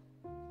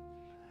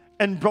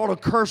and brought a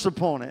curse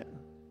upon it.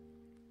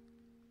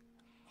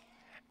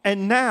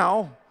 And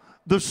now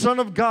the Son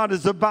of God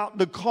is about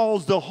to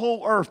cause the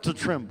whole earth to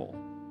tremble.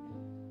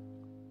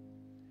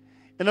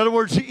 In other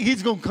words,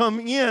 He's going to come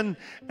in,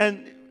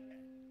 and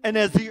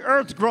as the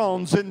earth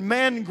groans and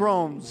man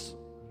groans,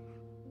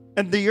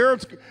 and the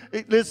earth,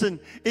 listen,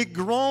 it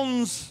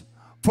groans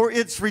for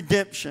its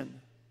redemption.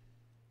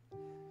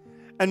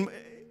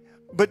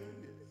 But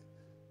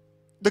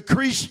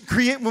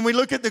when we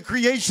look at the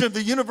creation of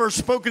the universe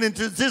spoken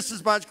into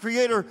existence by its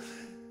creator,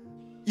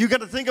 you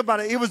got to think about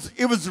it. It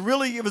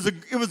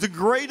was a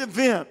great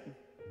event.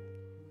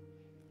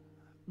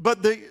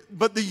 But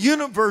the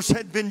universe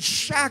had been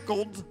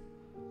shackled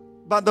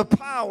by the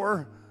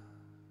power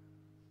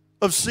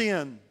of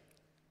sin.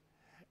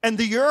 And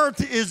the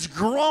earth is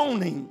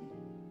groaning.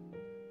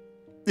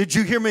 Did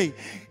you hear me?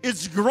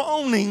 It's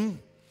groaning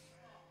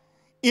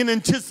in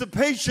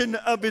anticipation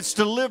of its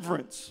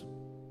deliverance.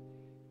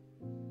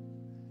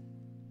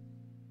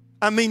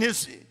 I mean,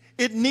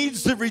 it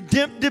needs the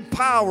redemptive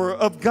power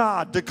of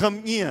God to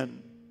come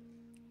in.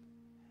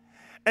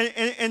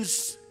 And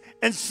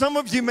some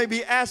of you may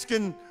be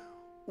asking,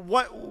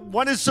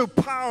 what is so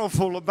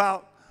powerful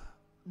about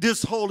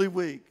this Holy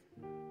Week?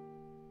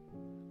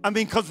 I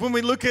mean, because when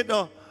we look at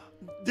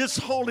this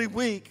Holy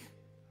Week,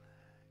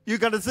 you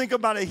got to think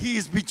about it.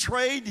 He's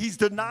betrayed, he's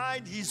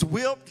denied, he's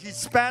whipped, he's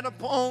spat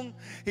upon,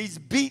 he's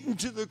beaten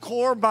to the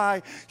core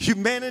by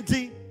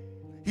humanity,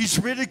 he's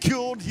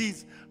ridiculed,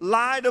 he's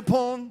lied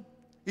upon,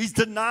 he's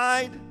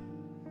denied,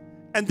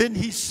 and then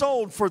he's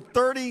sold for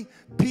 30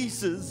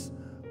 pieces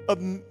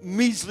of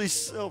measly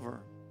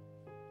silver.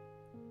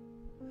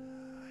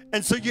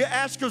 And so you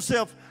ask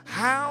yourself,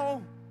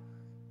 how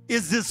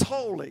is this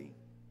holy?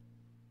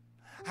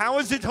 How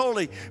is it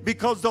holy?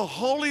 Because the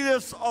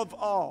holiest of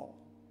all,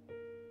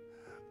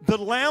 the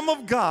Lamb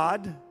of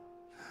God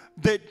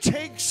that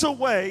takes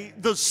away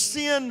the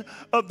sin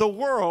of the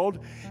world,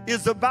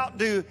 is about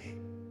to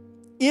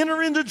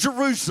enter into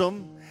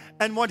Jerusalem.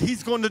 And what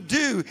He's going to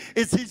do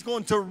is He's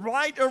going to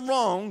right a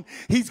wrong.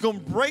 He's going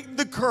to break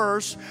the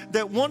curse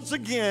that once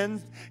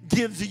again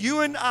gives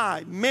you and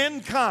I,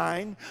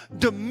 mankind,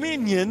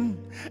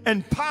 dominion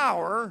and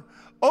power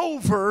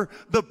over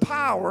the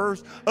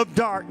powers of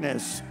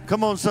darkness.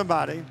 Come on,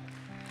 somebody.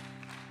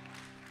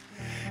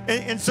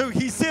 And so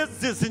He says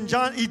this in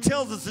John, He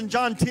tells us in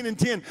John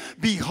 10:10,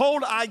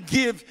 behold, I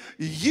give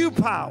you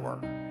power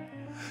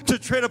to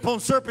tread upon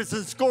serpents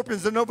and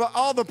scorpions and over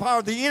all the power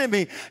of the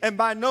enemy, and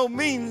by no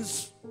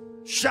means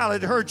shall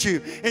it hurt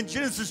you. In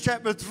Genesis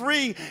chapter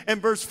 3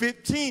 and verse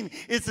 15,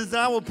 it says,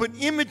 I will put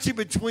enmity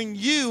between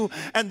you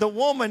and the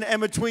woman,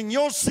 and between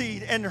your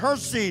seed and her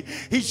seed.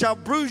 He shall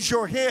bruise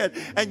your head,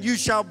 and you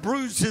shall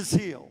bruise his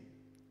heel.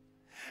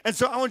 And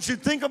so I want you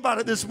to think about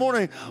it this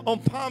morning. On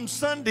Palm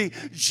Sunday,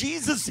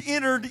 Jesus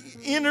entered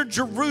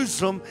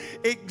Jerusalem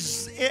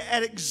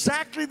at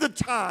exactly the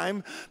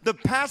time the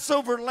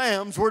Passover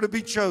lambs were to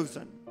be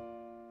chosen.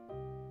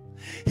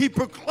 He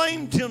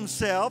proclaimed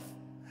Himself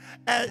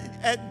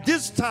at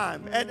this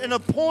time, at an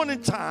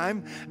appointed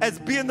time, as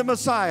being the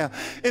Messiah.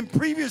 In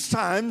previous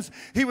times,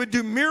 He would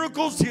do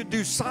miracles, He'd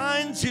do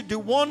signs, He'd do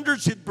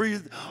wonders, He'd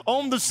breathe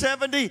on the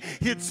 70,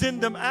 He'd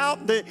send them out,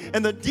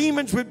 and the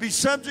demons would be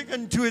subject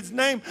unto His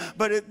name.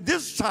 But at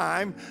this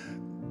time,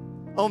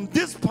 on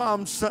this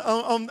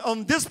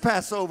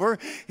Passover,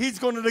 He's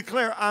going to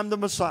declare, I'm the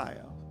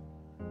Messiah.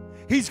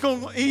 He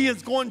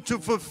is going to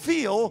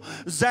fulfill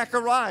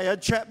Zechariah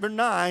chapter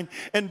 9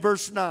 and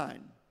verse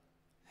 9.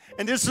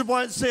 And this is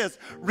what it says.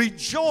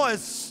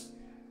 Rejoice,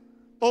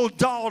 O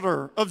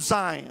daughter of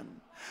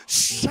Zion.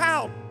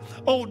 Shout,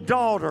 O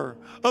daughter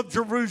of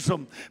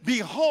Jerusalem,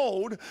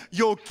 behold,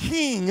 your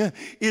king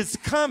is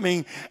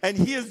coming, and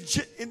he is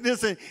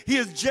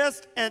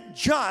just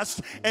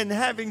and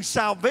having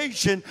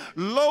salvation,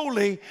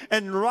 lowly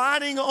and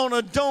riding on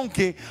a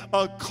donkey,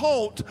 a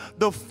colt,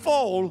 the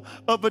foal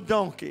of a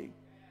donkey.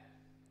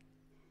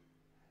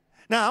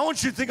 Now, I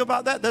want you to think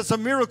about that. That's a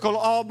miracle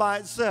all by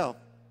itself.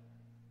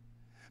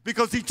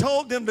 Because he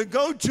told them to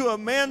go to a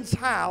man's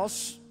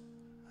house,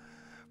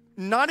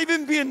 not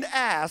even being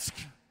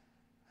asked,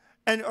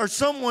 or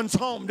someone's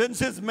home. Doesn't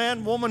say it's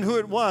man, woman, who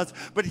it was,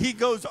 but he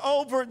goes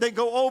over. They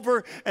go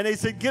over and they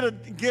said, "Get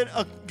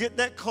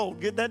that colt,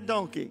 get that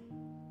donkey."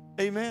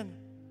 Amen.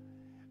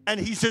 And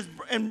he says,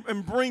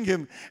 and bring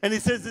him. And he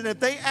says, and if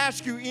they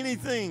ask you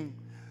anything,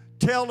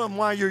 tell them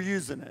why you're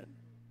using it.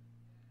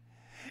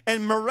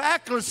 And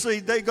miraculously,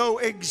 they go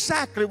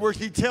exactly where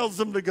he tells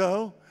them to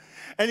go.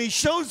 And he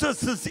shows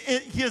us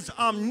his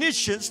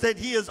omniscience, that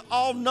he is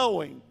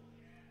all-knowing.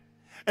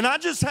 And I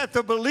just have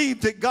to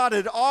believe that God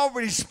had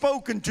already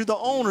spoken to the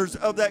owners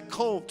of that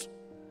colt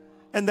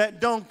and that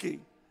donkey.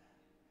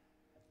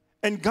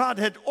 And God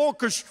had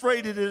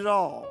orchestrated it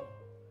all.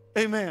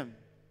 Amen.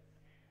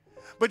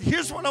 But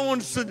here's what I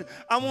want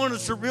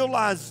us to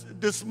realize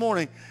this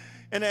morning.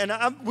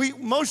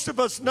 Most of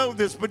us know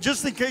this, but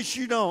just in case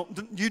you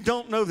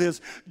don't know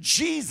this,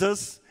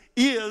 Jesus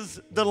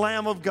is the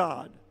Lamb of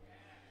God.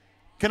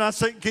 Can I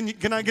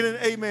get an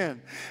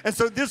amen? And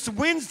so this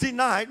Wednesday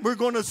night, we're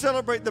going to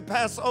celebrate the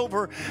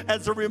Passover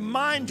as a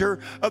reminder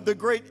of the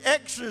great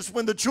Exodus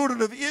when the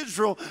children of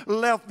Israel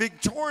left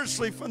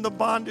victoriously from the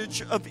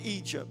bondage of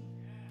Egypt.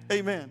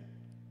 Amen.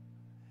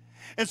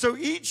 And so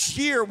each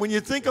year, when you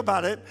think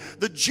about it,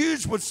 the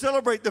Jews would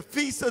celebrate the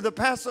feast of the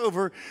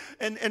Passover,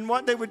 and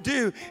what they would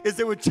do is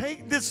they would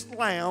take this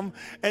lamb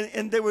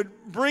and they would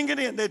bring it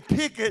in. They'd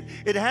pick it.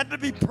 It had to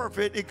be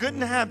perfect. It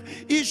couldn't have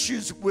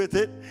issues with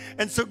it.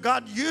 And so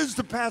God used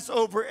the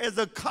Passover as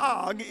a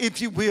cog, if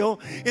you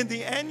will, in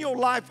the annual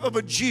life of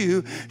a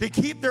Jew to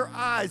keep their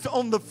eyes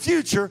on the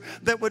future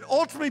that would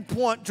ultimately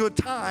point to a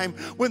time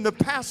when the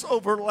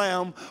Passover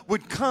lamb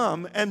would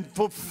come and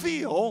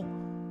fulfill,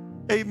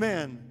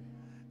 amen,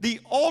 the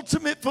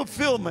ultimate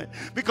fulfillment.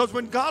 Because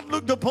when God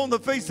looked upon the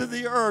face of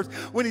the earth,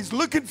 when he's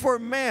looking for a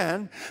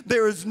man,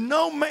 there is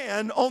no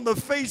man on the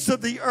face of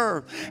the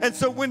earth. And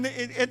so when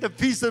at the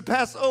feast of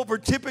Passover,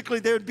 typically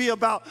there would be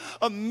about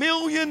 1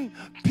 million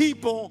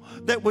people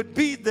that would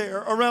be there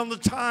around the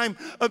time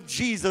of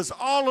Jesus.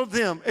 All of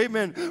them,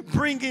 amen,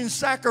 bringing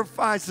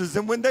sacrifices.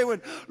 And when they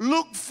would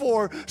look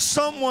for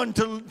someone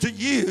to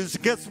use,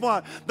 guess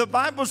what? The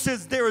Bible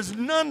says there is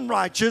none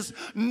righteous,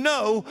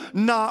 no,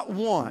 not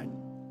one.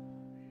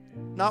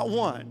 Not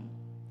one.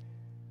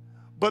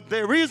 But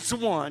there is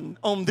one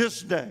on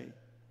this day.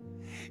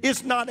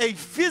 It's not a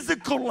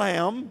physical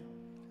lamb,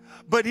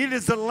 but it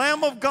is the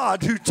Lamb of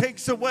God who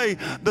takes away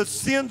the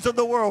sins of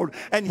the world.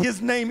 And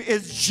his name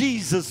is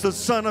Jesus, the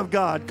Son of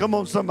God. Come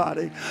on,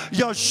 somebody.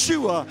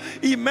 Yeshua,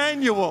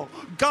 Emmanuel,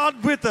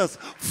 God with us,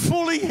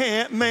 fully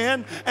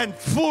man and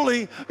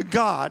fully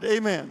God.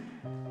 Amen.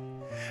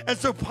 And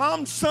so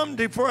Palm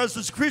Sunday for us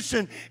as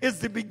Christians is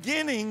the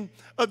beginning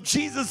of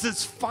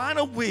Jesus'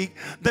 final week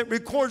that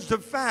records the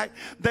fact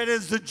that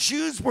as the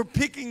Jews were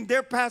picking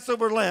their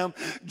Passover lamb,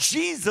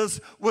 Jesus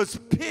was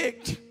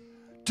picked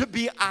to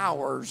be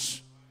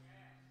ours.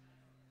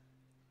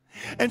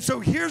 And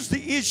so here's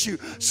the issue.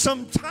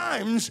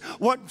 Sometimes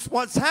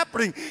what's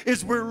happening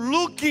is we're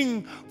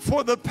looking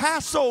for the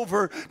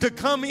Passover to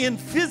come in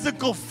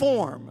physical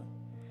form.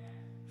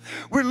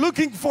 We're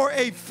looking for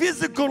a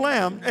physical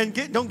lamb, and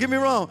don't get me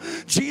wrong,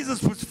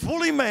 Jesus was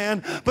fully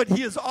man, but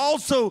he is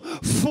also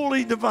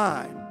fully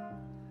divine.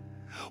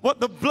 What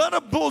the blood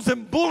of bulls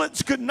and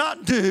bullets could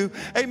not do,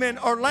 amen,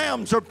 or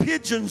lambs or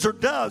pigeons or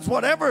doves,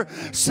 whatever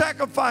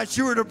sacrifice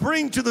you were to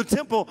bring to the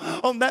temple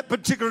on that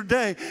particular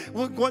day,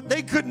 what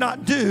they could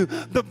not do,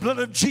 the blood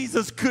of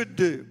Jesus could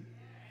do.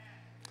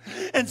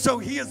 And so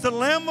he is the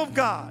Lamb of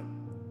God.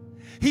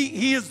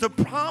 He is the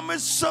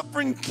promised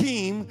suffering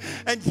king,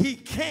 and he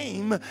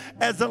came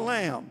as a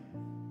lamb.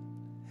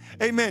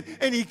 Amen.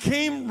 And he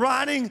came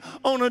riding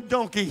on a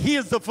donkey. He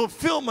is the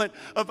fulfillment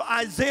of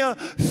Isaiah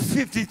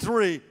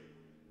 53.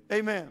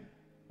 Amen.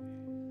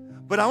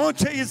 But I want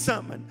to tell you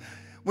something.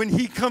 When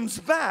he comes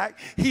back,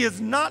 he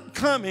is not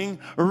coming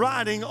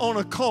riding on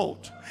a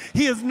colt.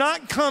 He is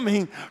not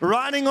coming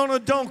riding on a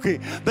donkey.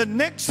 The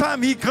next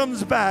time he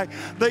comes back,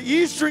 the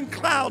eastern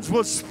clouds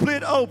will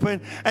split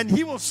open, and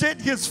he will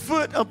set his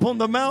foot upon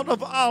the Mount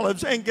of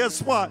Olives. And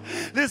guess what?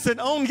 Listen,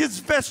 on his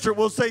vesture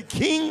will say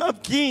King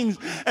of Kings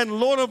and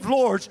Lord of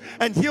Lords,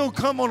 and he'll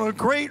come on a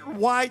great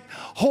white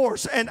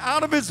horse, and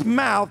out of his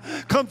mouth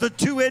comes a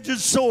two-edged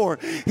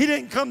sword. He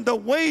didn't come to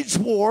wage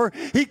war.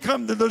 He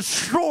come to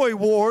destroy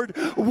war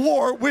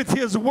with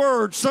his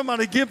word.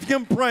 Somebody give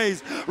him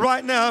praise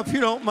right now if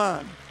you don't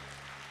mind.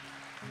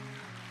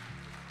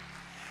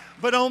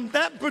 But on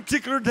that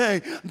particular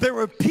day, there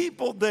were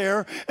people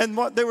there, and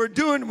what they were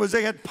doing was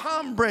they had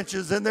palm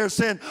branches, and they're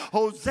saying,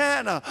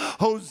 Hosanna,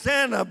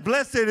 Hosanna,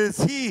 blessed is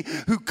he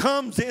who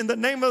comes in the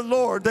name of the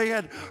Lord. They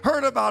had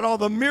heard about all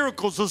the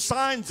miracles, the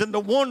signs, and the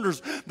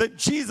wonders that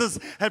Jesus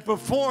had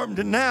performed,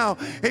 and now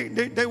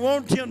they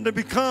want him to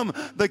become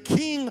the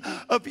King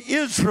of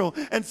Israel.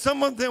 And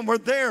some of them were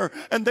there,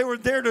 and they were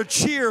there to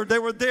cheer, they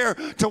were there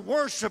to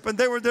worship, and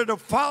they were there to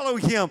follow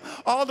him.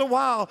 All the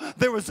while,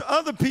 there was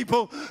other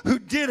people who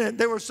didn't.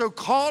 They were so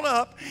caught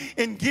up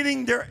in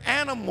getting their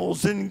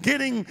animals and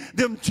getting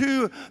them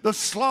to the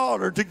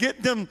slaughter, to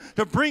get them,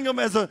 to bring them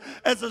as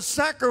a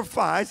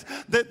sacrifice,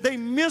 that they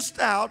missed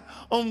out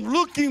on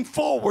looking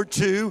forward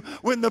to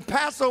when the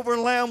Passover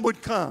lamb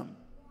would come.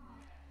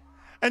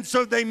 And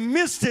so they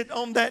missed it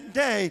on that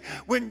day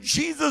when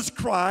Jesus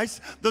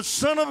Christ, the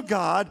Son of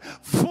God,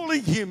 fully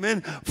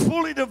human,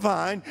 fully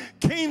divine,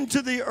 came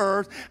to the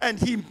earth,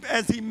 and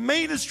as he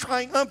made his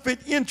triumphant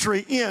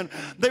entry in,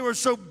 they were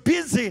so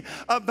busy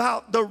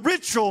about the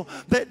ritual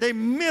that they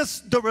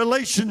missed the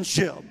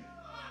relationship.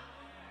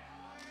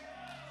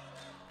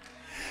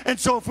 And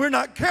so if we're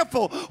not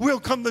careful, we'll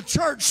come to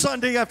church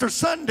Sunday after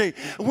Sunday,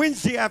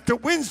 Wednesday after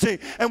Wednesday,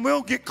 and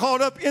we'll get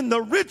caught up in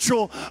the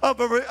ritual of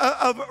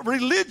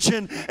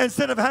religion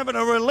instead of having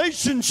a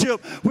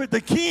relationship with the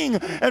King.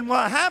 And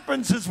what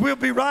happens is we'll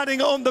be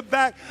riding on the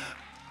back.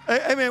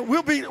 Amen.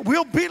 We'll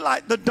be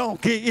like the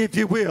donkey, if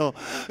you will.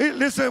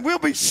 Listen, we'll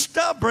be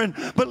stubborn,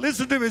 but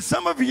listen to me.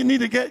 Some of you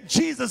need to get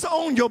Jesus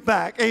on your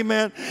back.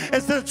 Amen.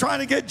 Instead of trying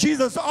to get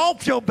Jesus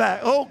off your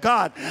back. Oh,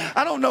 God.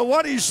 I don't know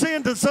what he's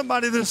saying to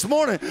somebody this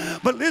morning,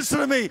 but listen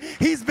to me.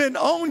 He's been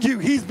on you.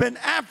 He's been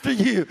after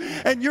you.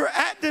 And you're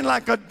acting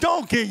like a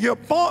donkey. You're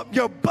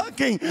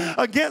bucking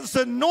against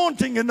the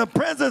anointing in the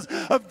presence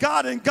of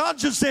God. And God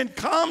just said,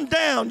 calm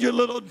down, you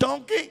little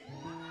donkey.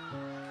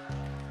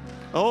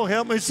 Oh,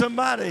 help me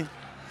somebody.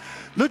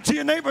 Look to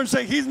your neighbor and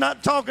say, he's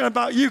not talking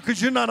about you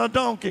because you're not a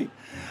donkey.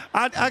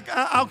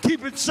 I'll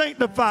keep it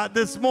sanctified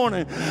this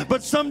morning.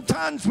 But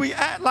sometimes we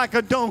act like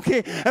a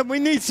donkey, and we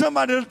need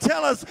somebody to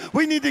tell us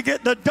we need to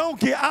get the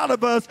donkey out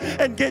of us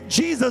and get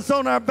Jesus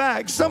on our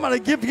back. Somebody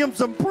give him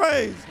some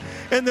praise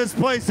in this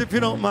place if you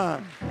don't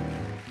mind.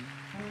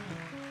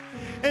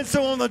 And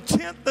so on the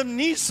 10th of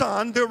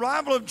Nisan, the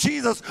arrival of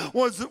Jesus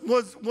was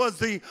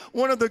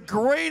one of the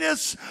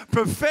greatest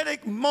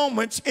prophetic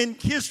moments in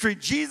history.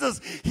 Jesus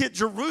hit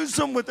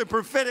Jerusalem with a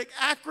prophetic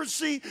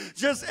accuracy,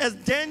 just as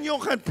Daniel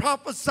had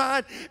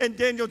prophesied in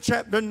Daniel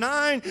chapter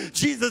 9.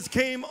 Jesus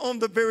came on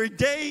the very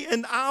day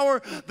and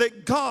hour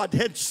that God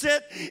had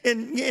set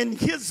in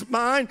his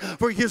mind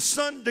for his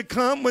son to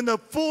come, when the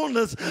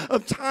fullness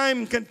of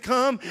time can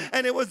come.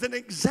 And it was an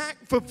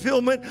exact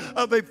fulfillment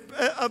of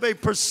a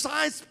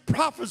precise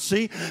prophecy,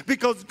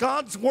 because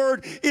God's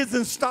word is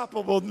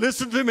unstoppable.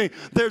 Listen to me.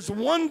 There's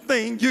one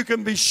thing you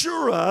can be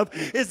sure of,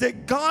 is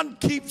that God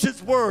keeps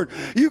his word.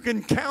 You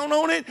can count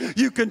on it.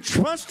 You can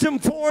trust him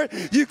for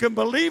it. You can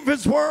believe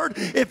his word.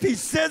 If he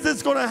says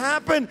it's going to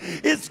happen,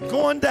 it's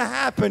going to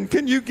happen.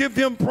 Can you give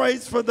him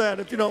praise for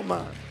that, if you don't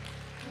mind?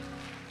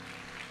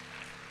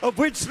 Of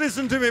which,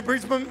 listen to me,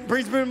 brings me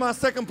to my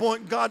second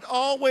point. God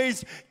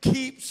always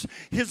keeps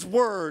his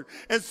word.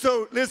 And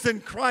so,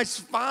 listen, Christ's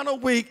final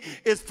week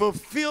is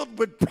fulfilled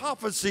with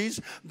prophecies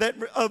that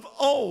of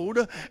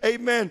old,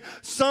 amen,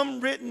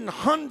 some written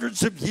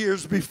hundreds of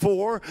years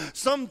before,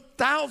 some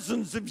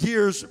thousands of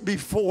years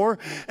before,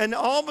 and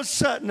all of a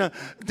sudden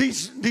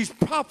these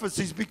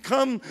prophecies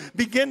begin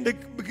to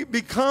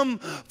become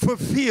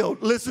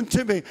fulfilled. Listen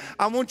to me.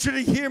 I want you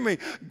to hear me.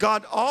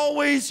 God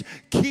always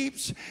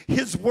keeps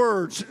his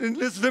words. And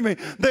listen to me.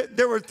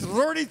 There were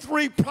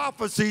 33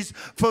 prophecies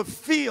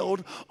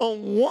fulfilled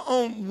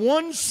on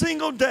one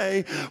single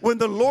day when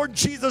the Lord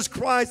Jesus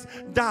Christ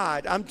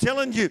died. I'm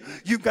telling you,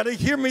 you've got to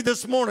hear me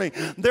this morning.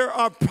 There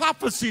are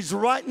prophecies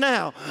right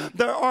now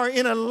that are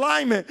in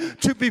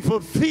alignment to be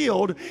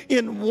fulfilled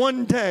in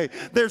one day.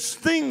 There's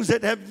things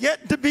that have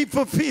yet to be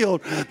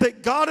fulfilled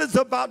that God is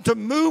about to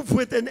move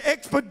with an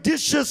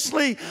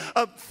expeditiously,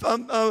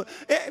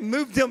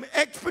 move them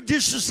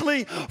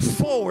expeditiously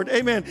forward.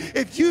 Amen.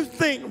 If you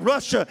think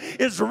Russia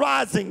is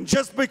rising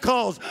just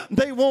because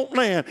they won't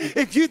land,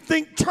 if you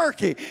think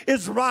Turkey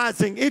is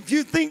rising, if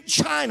you think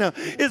China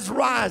is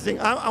rising,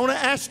 I want to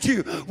ask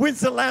you,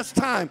 when's the last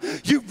time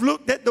you've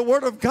looked at the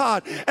Word of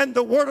God and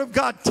the Word of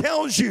God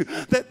tells you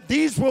that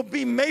these will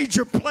be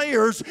major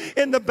players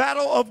in the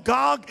battle of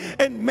Gog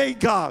and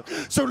Magog?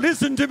 So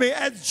listen to me.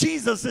 As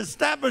Jesus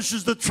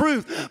establishes the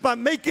truth by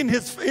making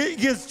his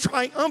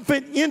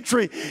triumphant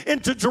entry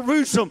into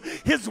Jerusalem,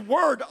 his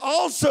word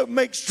also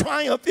makes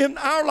triumph in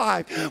our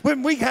life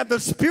when we have the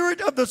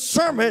spirit of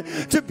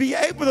discernment to be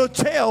able to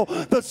tell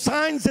the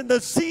signs and the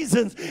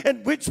seasons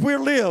in which we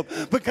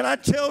live. But can I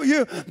tell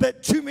you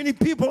that too many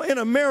people in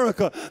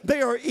America,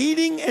 they are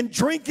eating and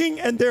drinking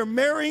and they're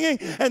marrying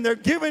and they're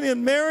giving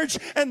in marriage,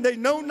 and they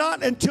know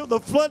not until the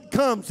flood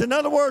comes. In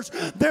other words,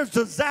 there's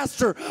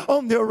disaster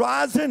on the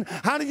horizon.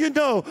 How do you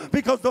know?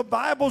 Because the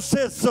Bible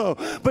says so.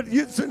 But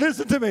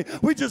listen to me.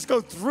 We just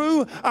go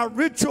through our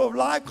ritual of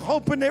life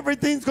hoping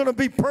everything's going to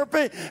be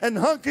perfect and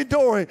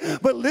hunky-dory.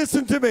 But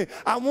listen to me.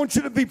 I want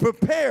you to be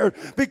prepared,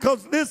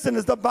 because listen,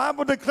 as the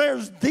Bible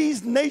declares,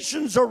 these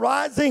nations are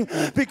rising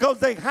because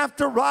they have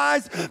to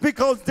rise,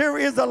 because there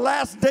is a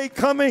last day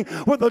coming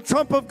where the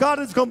trump of God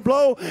is going to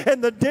blow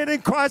and the dead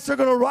in Christ are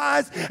going to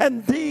rise,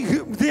 and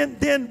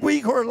then we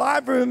who are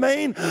alive and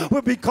remain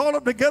will be caught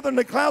up together in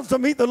the clouds to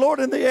meet the Lord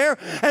in the air,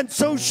 and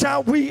so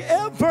shall we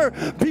ever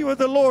be with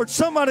the Lord.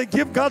 Somebody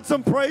give God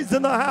some praise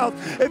in the house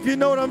if you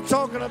know what I'm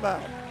talking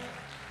about.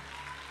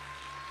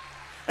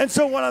 And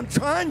so what I'm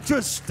trying to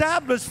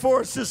establish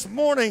for us this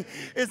morning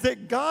is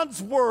that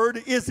God's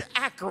word is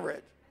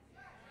accurate.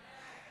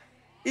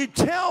 It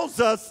tells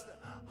us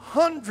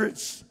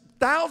hundreds,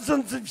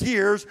 thousands of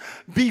years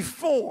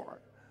before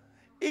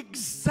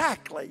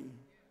exactly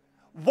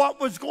what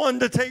was going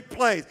to take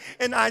place.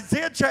 In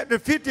Isaiah chapter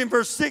 50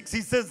 verse 6,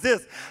 he says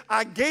this: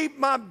 I gave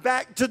my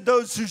back to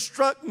those who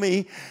struck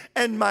me,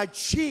 and my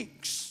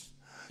cheeks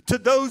to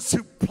those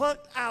who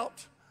plucked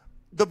out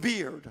the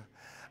beard.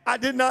 I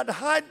did not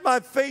hide my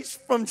face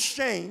from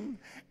shame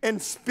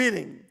and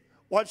spitting.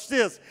 Watch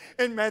this.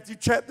 In Matthew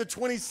chapter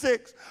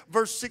 26,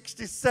 verse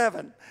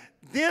 67.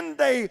 Then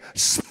they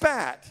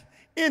spat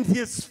in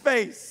his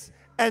face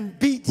and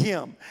beat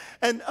him,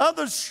 and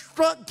others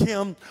struck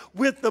him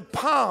with the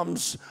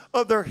palms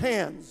of their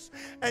hands.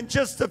 And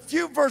just a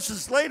few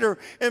verses later,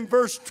 in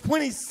verse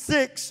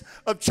 26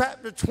 of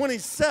chapter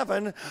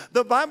 27,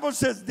 the Bible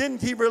says, then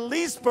he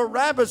released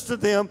Barabbas to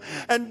them,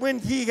 and when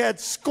he had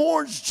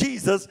scourged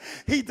Jesus,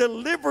 he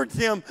delivered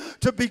him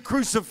to be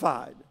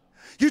crucified.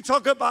 You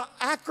talk about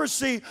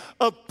accuracy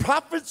of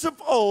prophets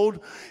of old,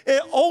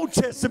 Old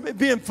Testament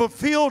being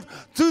fulfilled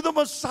through the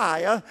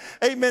Messiah,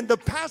 amen, the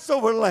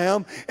Passover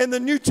lamb in the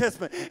New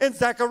Testament. In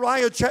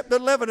Zechariah chapter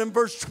 11 and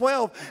verse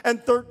 12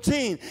 and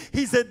 13,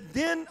 he said,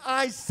 then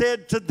I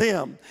said to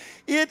them,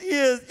 if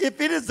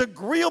it is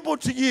agreeable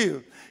to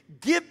you,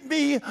 give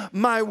me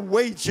my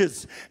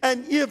wages,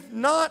 and if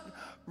not,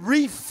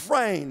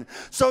 refrain.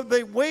 So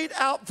they weighed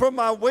out for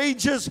my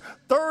wages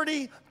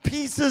 30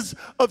 pieces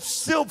of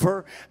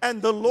silver,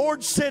 and the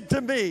Lord said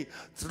to me,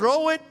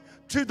 throw it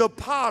to the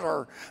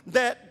potter,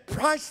 that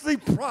pricely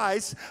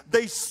price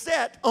they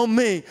set on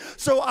me.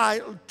 So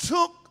I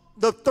took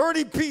the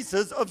 30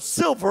 pieces of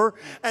silver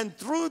and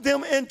threw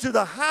them into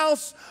the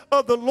house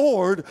of the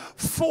Lord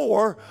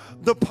for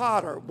the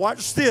potter.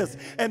 Watch this.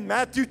 In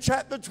Matthew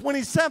chapter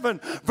 27,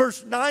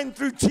 verse 9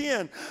 through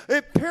 10,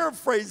 it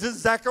paraphrases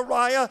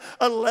Zechariah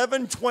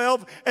 11,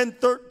 12, and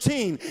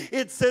 13.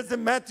 It says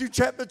in Matthew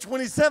chapter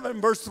 27,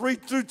 verse 3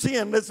 through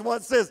 10, this is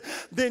what it says.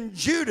 Then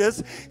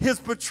Judas, his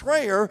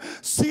betrayer,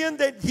 seeing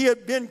that he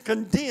had been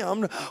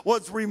condemned,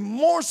 was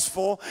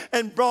remorseful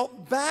and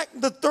brought back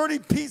the 30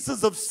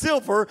 pieces of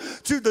silver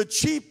to the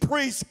chief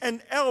priests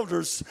and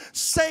elders,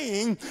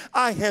 saying,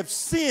 I have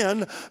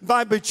sinned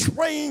by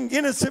betraying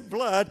innocent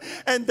blood.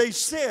 And they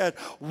said,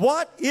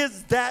 what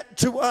is that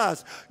to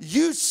us?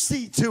 You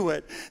see to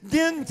it.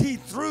 Then he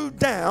threw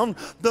down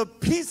the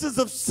pieces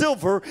of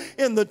silver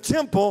in the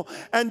temple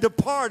and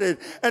departed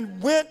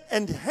and went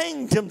and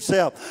hanged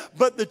himself.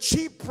 But the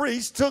chief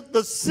priests took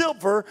the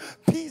silver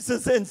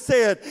pieces and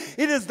said,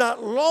 it is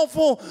not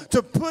lawful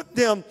to put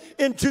them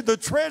into the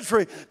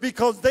treasury,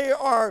 because they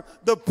are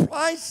the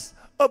price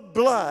of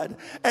blood.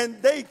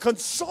 And they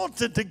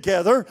consulted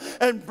together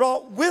and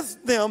brought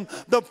with them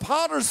the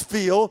potter's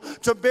field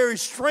to bury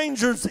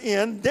strangers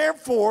in.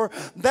 Therefore,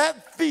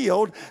 that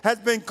field has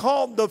been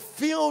called the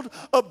field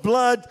of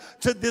blood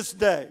to this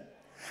day.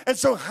 And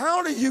so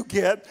how do you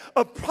get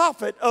a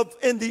prophet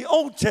in the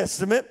Old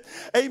Testament,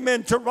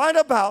 amen, to write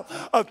about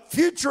a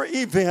future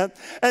event,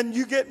 and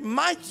you get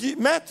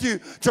Matthew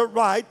to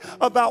write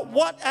about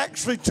what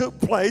actually took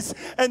place,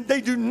 and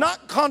they do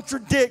not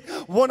contradict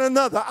one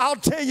another? I'll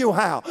tell you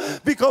how.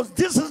 Because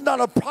this is not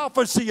a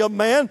prophecy of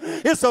man.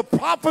 It's a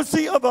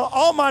prophecy of the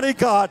Almighty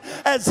God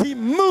as he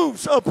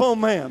moves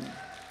upon man.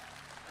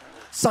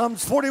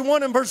 Psalms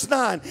 41 and verse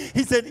 9,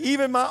 he said,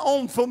 even my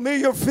own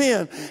familiar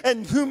friend,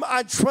 and whom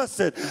I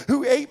trusted,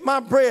 who ate my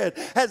bread,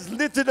 has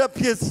lifted up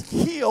his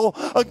heel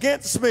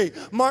against me.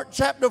 Mark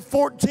chapter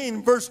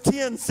 14 verse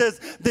 10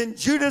 says, then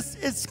Judas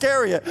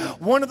Iscariot,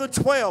 one of the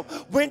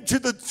 12, went to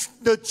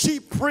the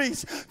chief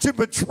priest to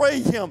betray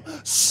him.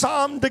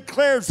 Psalm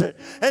declares it.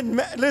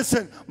 And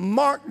listen,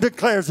 Mark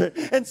declares it.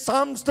 In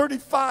Psalms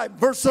 35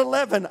 verse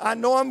 11, I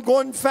know I'm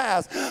going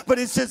fast, but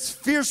it says,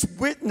 fierce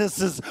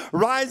witnesses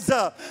rise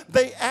up.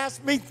 They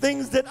ask me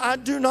things that I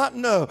do not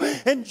know.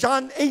 In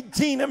John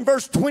 18 and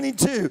verse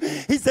 22,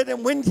 he said,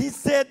 and when he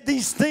said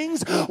these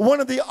things,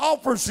 one of the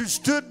officers who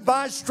stood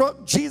by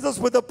struck Jesus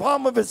with the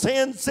palm of his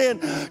hand,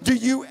 saying, do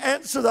you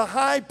answer the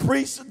high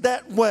priest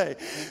that way?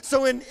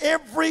 So in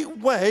every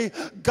way,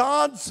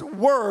 God's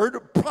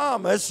word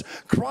promise,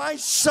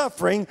 Christ's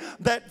suffering,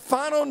 that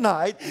final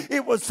night,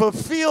 it was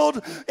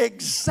fulfilled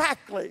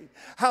exactly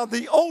how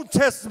the Old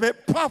Testament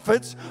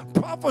prophets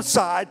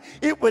prophesied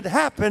it would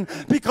happen,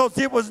 because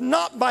it was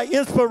not by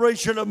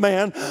inspiration of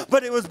man,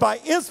 but it was by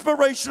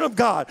inspiration of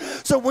God.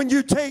 So when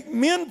you take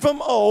men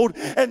from old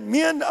and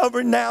men of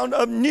renown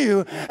of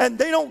new, and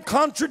they don't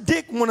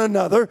contradict one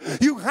another,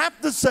 you have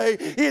to say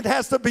it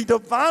has to be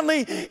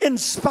divinely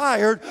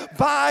inspired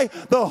by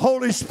the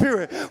Holy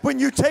Spirit. When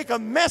you take a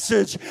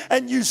message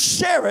and you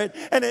share it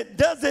and it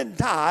doesn't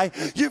die,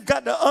 you've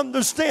got to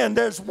understand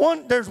there's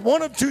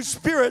one of two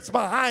spirits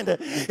behind it.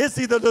 It's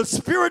either the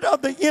spirit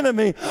of the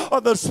enemy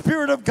or the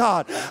spirit of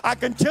God. I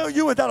can tell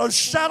you without a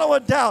shadow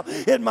of doubt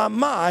in my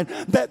mind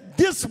that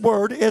this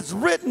word is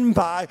written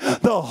by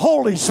the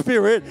Holy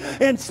Spirit,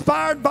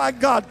 inspired by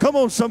God. Come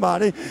on,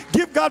 somebody.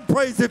 Give God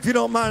praise if you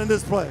don't mind in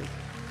this place.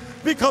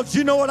 Because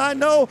you know what I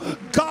know?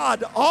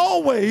 God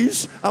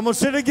always, I'm going to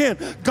say it again,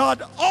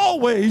 God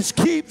always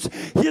keeps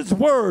his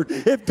word.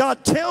 If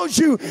God tells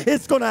you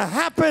it's going to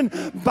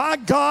happen, by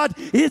God,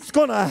 it's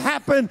going to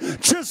happen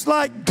just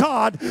like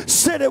God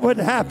said it would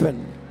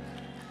happen.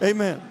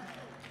 Amen.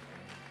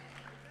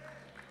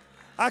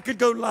 I could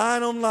go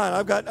line on line.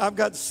 I've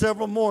got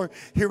several more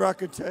here I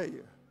could tell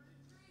you.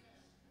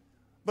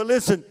 But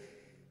listen,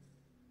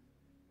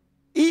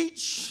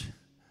 each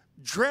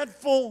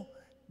dreadful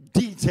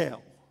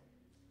detail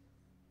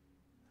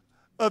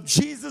of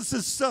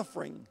Jesus'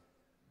 suffering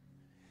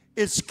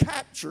is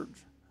captured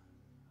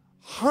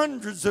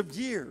hundreds of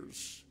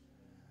years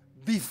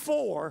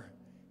before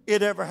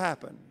it ever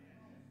happened.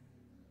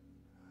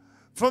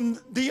 From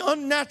the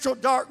unnatural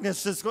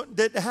darkness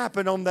that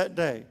happened on that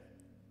day,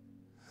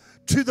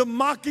 to the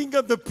mocking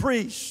of the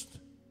priest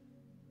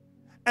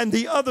and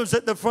the others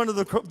at the front of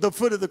the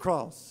foot of the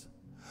cross,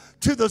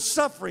 to the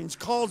sufferings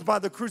caused by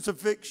the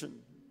crucifixion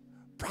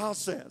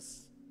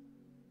process.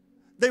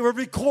 They were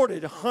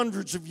recorded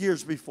hundreds of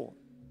years before.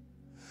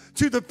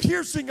 To the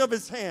piercing of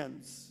his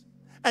hands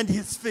and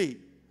his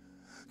feet,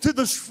 to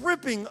the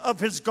stripping of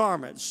his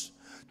garments,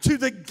 to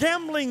the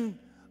gambling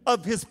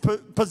of his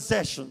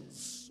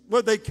possessions,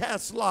 where they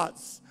cast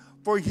lots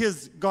for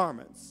his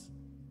garments,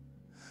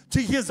 to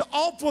his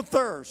awful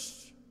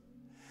thirst.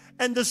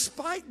 And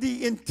despite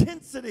the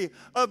intensity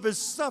of his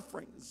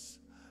sufferings,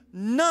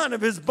 none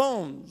of his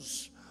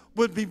bones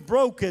would be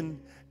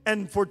broken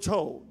and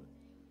foretold.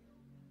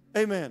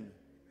 Amen.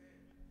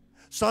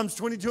 Psalms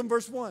 22 and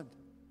verse 1.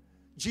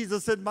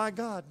 Jesus said, my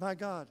God,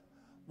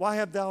 why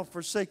have thou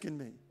forsaken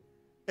me?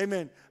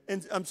 Amen.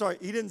 And I'm sorry,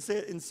 he didn't say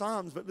it in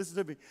Psalms, but listen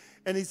to me.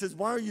 And he says,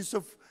 why are you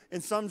so... In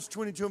Psalms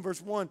 22 and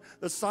verse 1,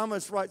 the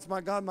psalmist writes, my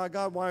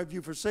God, why have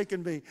you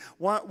forsaken me?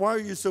 Why are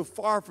you so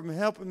far from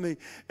helping me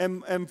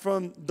and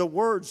from the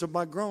words of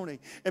my groaning?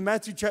 In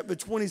Matthew chapter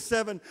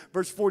 27,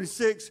 verse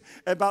 46,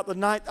 about the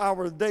ninth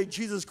hour of the day,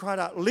 Jesus cried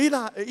out,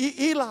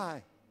 Eli,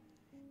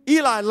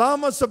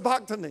 lama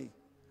sabachthani,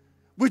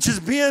 which is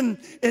being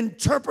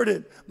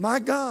interpreted, my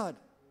God,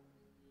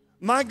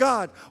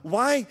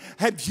 why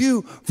have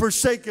you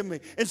forsaken me?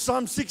 In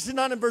Psalm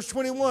 69 and verse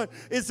 21,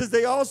 it says,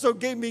 they also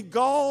gave me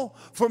gall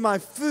for my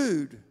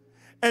food,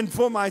 and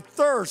for my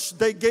thirst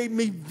they gave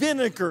me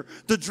vinegar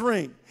to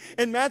drink.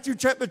 In Matthew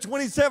chapter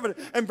 27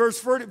 and verse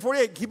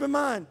 48, keep in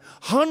mind,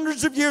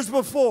 hundreds of years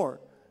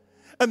before,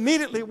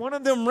 immediately one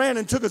of them ran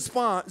and took a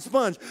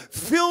sponge,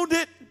 filled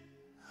it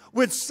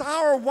with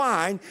sour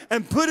wine,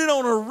 and put it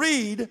on a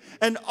reed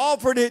and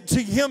offered it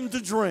to him to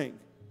drink.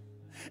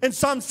 In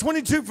Psalms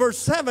 22, verse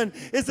 7,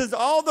 it says,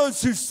 all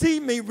those who see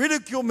me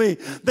ridicule me.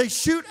 They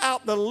shoot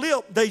out the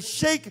lip. They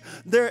shake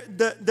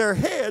their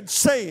heads,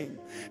 saying.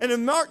 And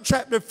in Mark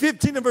chapter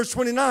 15 and verse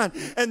 29,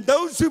 and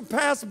those who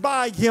passed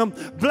by him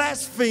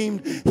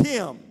blasphemed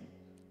him,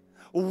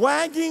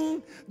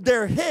 wagging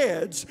their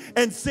heads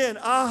and saying,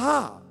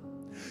 aha,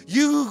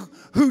 you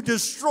who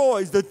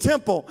destroys the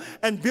temple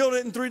and build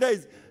it in 3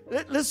 days.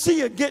 Let's see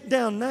you get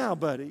down now,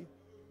 buddy.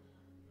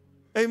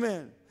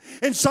 Amen.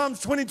 In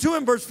Psalms 22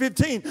 and verse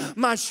 15,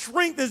 my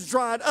strength is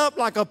dried up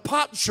like a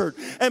potsherd,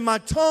 and my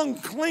tongue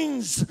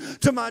clings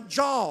to my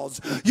jaws.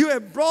 You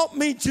have brought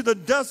me to the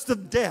dust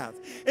of death.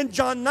 In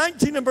John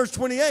 19 and verse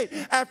 28,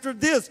 after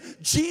this,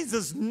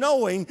 Jesus,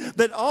 knowing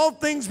that all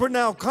things were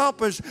now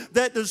accomplished,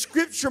 that the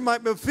scripture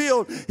might be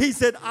fulfilled, he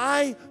said,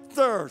 I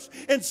thirst.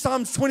 In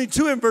Psalms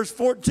 22 and verse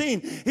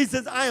 14, he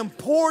says, I am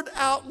poured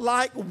out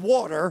like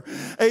water.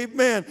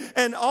 Amen.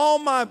 And all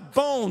my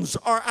bones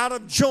are out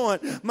of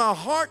joint. My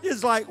heart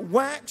is like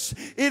wax.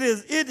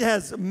 It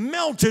has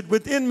melted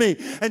within me.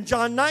 And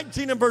John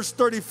 19 and verse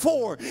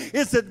 34,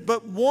 it said,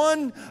 but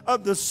one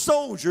of the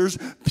soldiers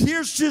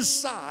pierced his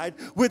side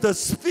with a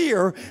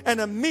spear,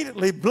 and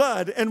immediately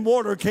blood and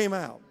water came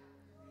out.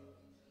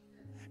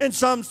 In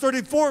Psalms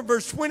 34,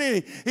 verse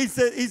 20, he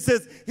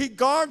says, he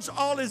guards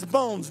all his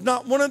bones.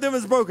 Not one of them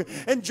is broken.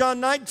 In John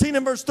 19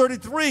 and verse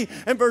 33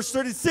 and verse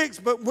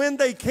 36, but when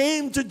they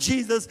came to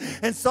Jesus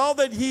and saw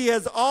that he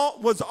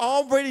was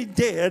already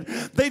dead,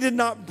 they did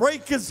not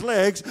break his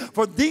legs,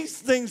 for these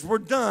things were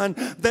done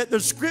that the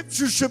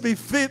scripture should be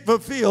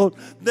fulfilled,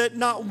 that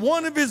not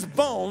one of his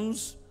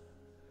bones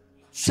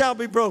shall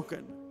be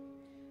broken.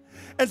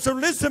 And so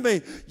listen to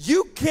me.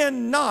 You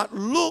cannot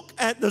look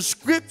at the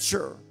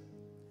scripture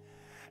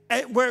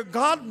where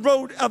God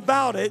wrote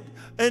about it,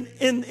 and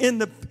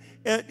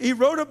he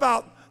wrote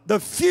about the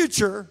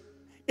future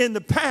in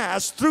the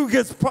past through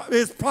his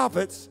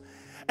prophets,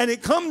 and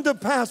it come to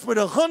pass with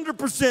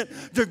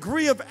 100%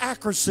 degree of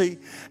accuracy,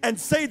 and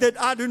say that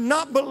I do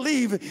not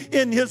believe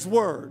in his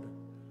word.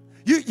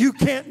 You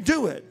can't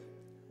do it.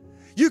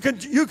 You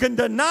can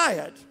deny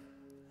it.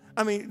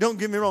 I mean, don't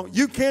get me wrong.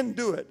 You can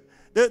do it.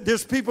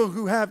 There's people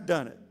who have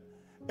done it.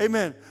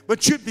 Amen.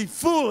 But you'd be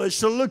foolish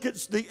to look at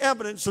the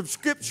evidence of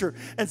Scripture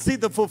and see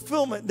the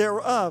fulfillment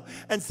thereof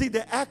and see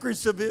the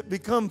accuracy of it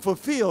become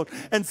fulfilled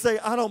and say,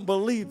 I don't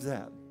believe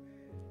that.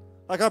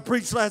 Like I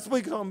preached last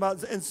week talking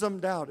about, and some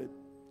doubted.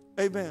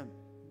 Amen.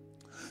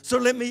 So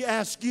let me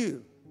ask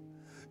you,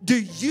 do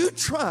you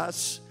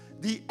trust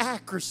the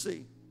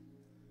accuracy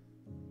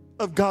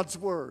of God's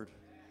word?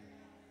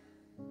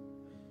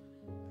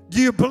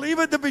 Do you believe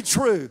it to be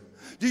true?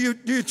 Do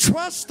you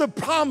trust the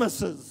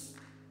promises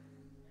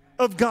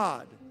of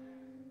God?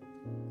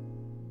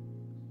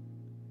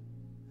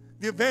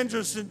 The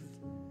evangelist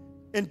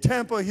in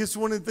Tampa, here's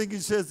one of the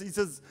things he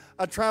says,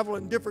 I travel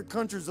in different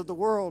countries of the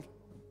world.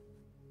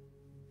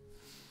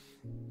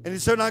 And he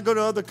said, when I go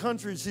to other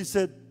countries, he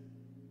said,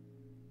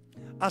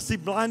 I see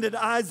blinded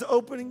eyes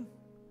opening.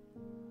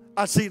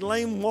 I see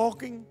lame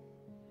walking.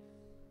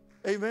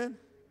 Amen.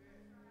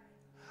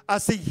 I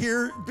see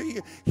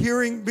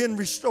hearing being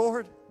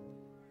restored.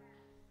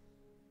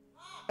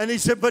 And he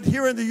said, but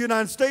here in the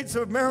United States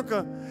of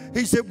America,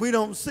 he said, we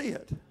don't see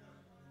it.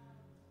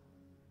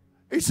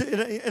 He said,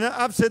 and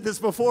I've said this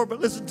before, but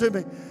listen to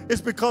me.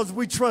 It's because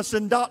we trust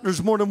in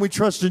doctors more than we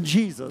trust in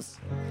Jesus.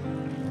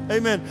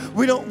 Amen.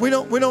 We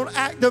don't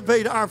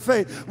activate our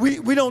faith.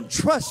 We don't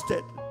trust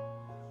it.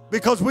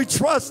 Because we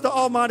trust the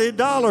almighty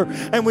dollar,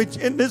 and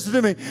listen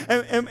to me,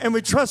 and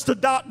we trust the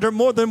doctor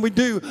more than we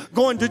do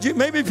going to Jesus.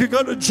 Maybe if you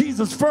go to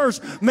Jesus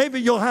first, maybe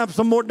you'll have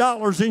some more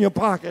dollars in your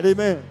pocket.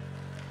 Amen.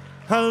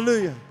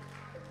 Hallelujah.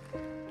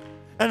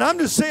 And I'm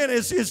just saying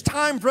it's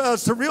time for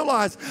us to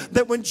realize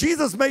that when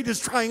Jesus made his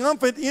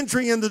triumphant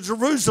entry into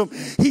Jerusalem,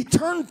 he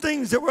turned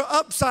things that were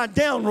upside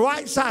down,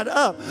 right side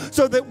up,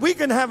 so that we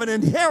can have an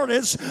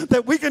inheritance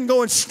that we can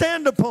go and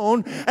stand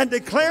upon and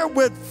declare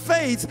with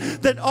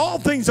faith that all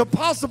things are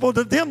possible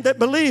to them that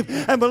believe,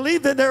 and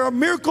believe that there are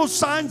miracles,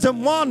 signs,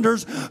 and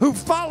wonders who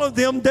follow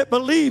them that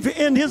believe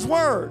in his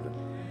word.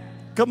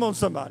 Come on,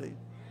 somebody.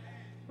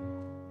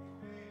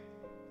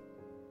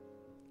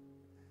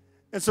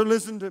 And so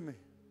listen to me.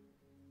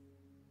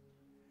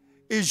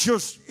 Is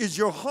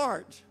your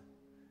heart,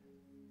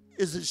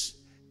 is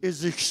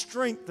it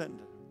strengthened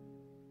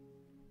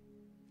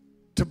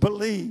to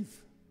believe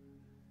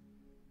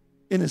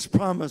in his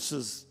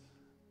promises?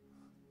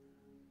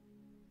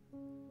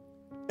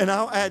 And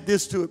I'll add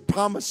this to it,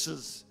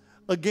 promises.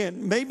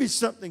 Again, maybe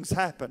something's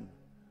happened,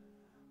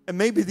 and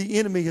maybe the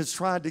enemy has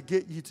tried to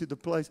get you to the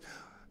place,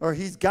 or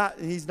he's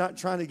not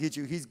trying to get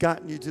you, he's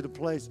gotten you to the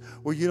place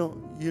where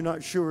you're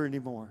not sure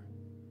anymore.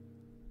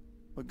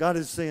 But God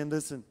is saying,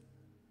 listen,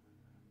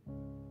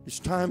 it's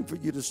time for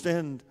you to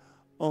stand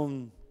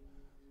on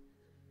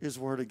his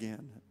word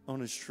again,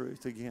 on his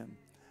truth again.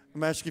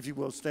 I'm asking if you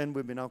will stand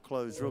with me, and I'll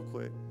close real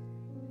quick.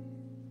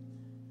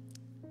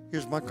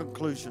 Here's my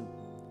conclusion.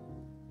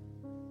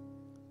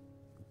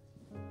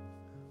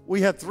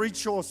 We have three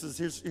choices.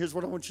 Here's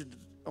what I want you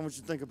to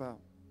think about.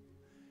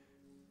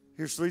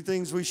 Here's three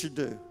things we should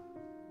do.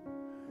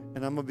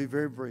 And I'm going to be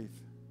very brief.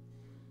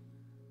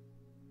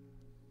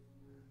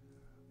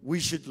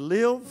 We should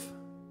live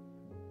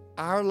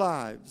our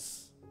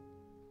lives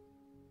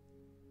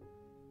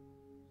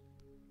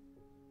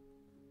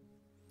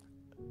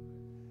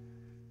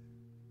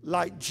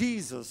like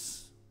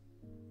Jesus,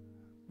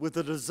 with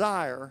a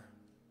desire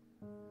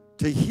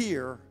to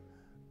hear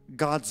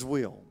God's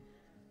will.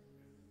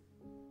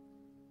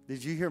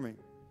 Did you hear me?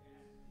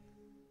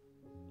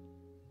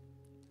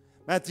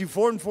 Matthew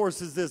 4:4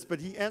 says this, but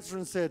he answered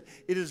and said,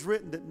 it is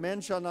written that man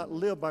shall not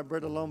live by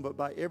bread alone, but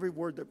by every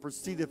word that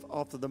proceedeth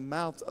off of the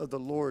mouth of the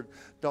Lord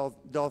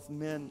doth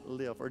men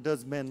live, or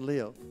does men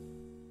live.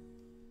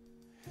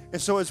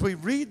 And so as we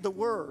read the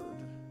word,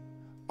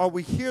 or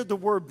we hear the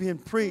word being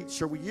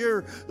preached, or we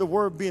hear the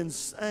word being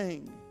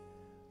sang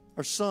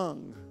or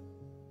sung,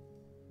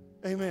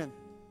 amen,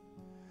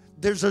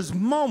 there's those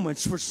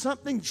moments where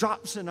something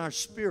drops in our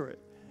spirit,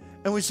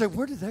 and we say,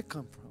 where did that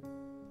come from?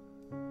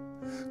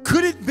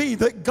 Could it be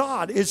that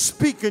God is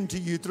speaking to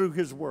you through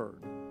his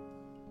word?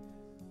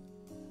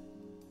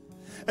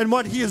 And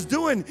what he is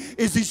doing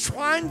is he's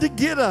trying to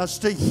get us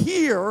to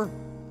hear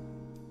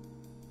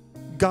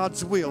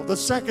God's will. The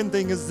second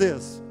thing is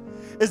this,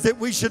 is that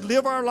we should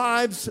live our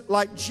lives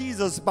like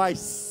Jesus by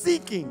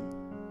seeking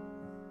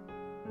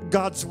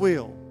God's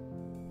will.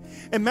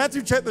 In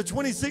Matthew chapter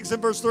 26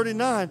 and verse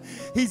 39,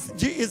 it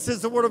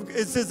says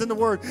in the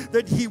word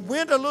that he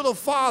went a little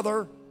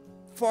farther,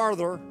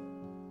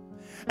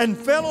 and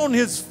fell on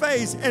his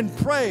face and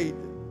prayed,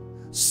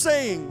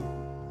 saying,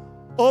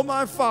 O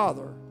my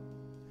Father,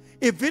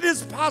 If it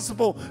is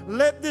possible,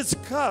 let this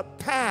cup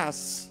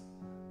pass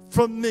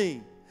from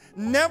me.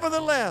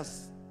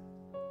 Nevertheless,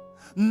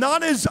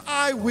 not as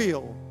I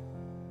will,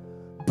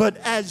 but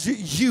as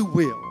you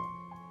will.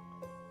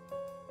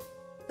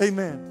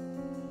 Amen.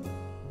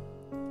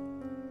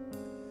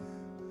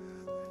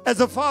 As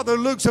a father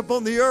looks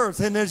upon the earth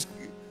and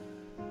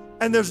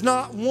there's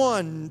not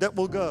one that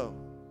will go.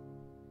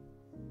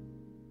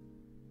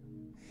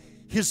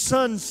 His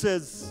son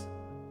says,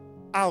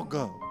 I'll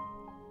go.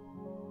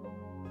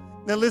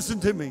 Now listen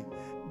to me.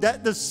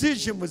 That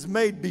decision was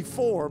made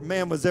before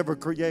man was ever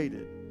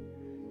created.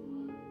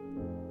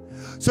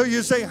 So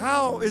you say,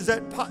 how is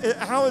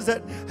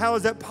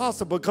that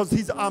possible? Because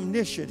he's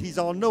omniscient. He's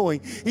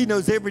all-knowing. He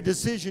knows every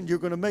decision you're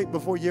going to make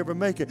before you ever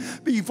make it.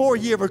 Before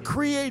he ever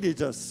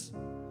created us,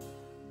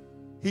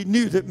 he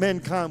knew that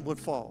mankind would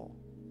fall.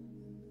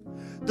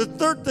 The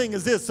third thing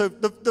is this. So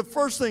the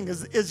first thing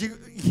is you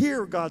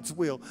hear God's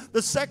will.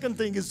 The second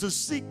thing is to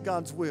seek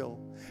God's will.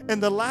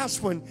 And the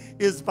last one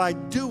is by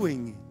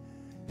doing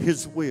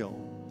his will.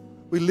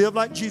 We live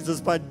like Jesus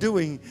by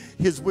doing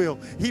his will.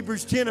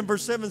 Hebrews 10 and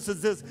verse 7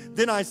 says this.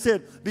 Then I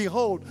said,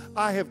 behold,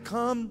 I have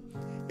come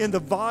in the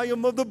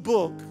volume of the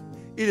book.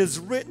 It is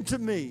written to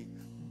me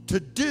to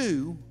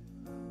do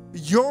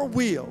your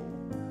will,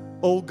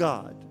 O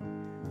God.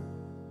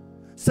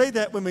 Say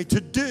that with me. To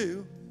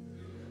do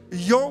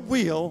your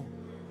will,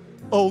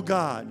 O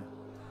God.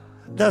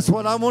 That's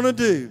what I want to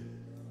do.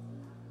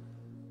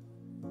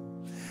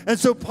 And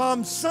so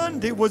Palm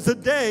Sunday was the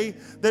day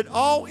that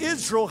all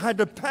Israel had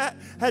to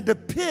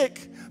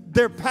pick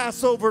their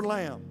Passover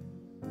lamb.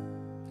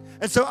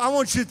 And so I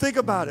want you to think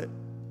about it.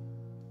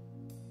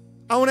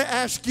 I want to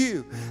ask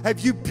you,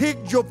 have you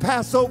picked your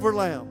Passover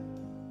lamb?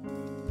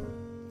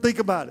 Think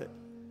about it.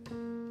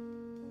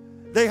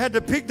 They had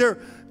to pick their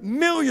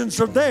millions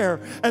from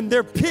there, and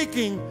they're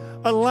picking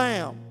a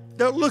lamb.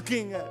 They're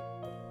looking at it.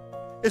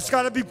 It's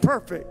got to be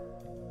perfect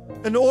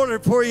in order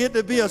for it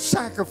to be a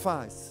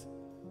sacrifice.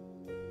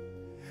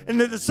 And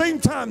at the same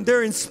time,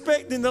 they're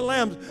inspecting the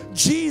lambs.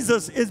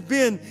 Jesus is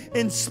being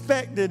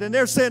inspected. And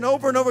they're saying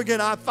over and over again,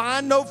 I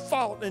find no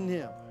fault in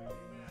him.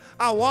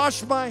 I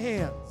wash my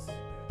hands.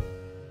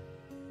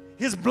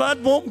 His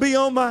blood won't be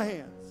on my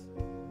hands.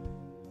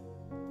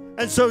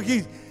 And so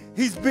he's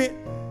been,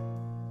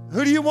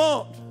 who do you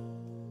want?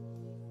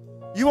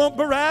 You want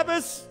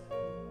Barabbas?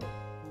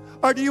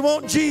 Or do you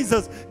want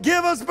Jesus?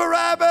 Give us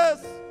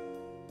Barabbas.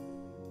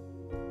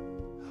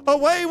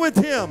 Away with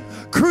him.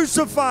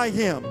 Crucify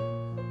him.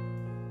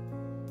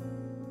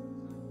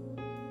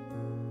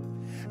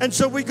 And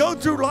so we go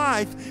through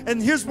life,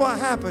 and here's what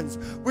happens.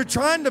 We're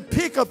trying to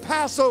pick a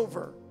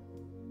Passover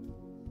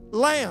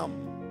lamb.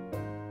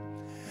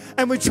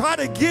 And we try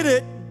to get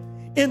it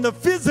in the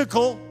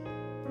physical.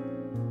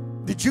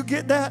 Did you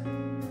get that?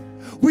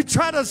 We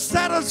try to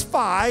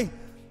satisfy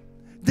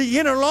the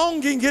inner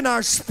longing in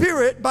our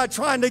spirit by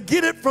trying to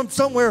get it from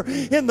somewhere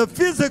in the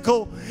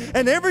physical.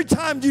 And every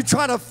time you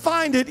try to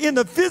find it in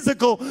the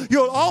physical,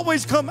 you'll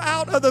always come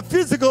out of the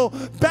physical,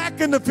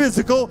 back in the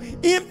physical,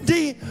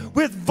 empty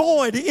with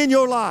void in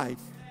your life.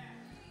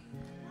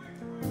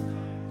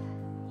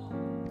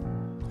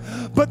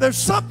 But there's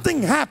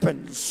something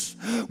happens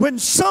when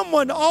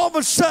someone all of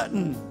a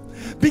sudden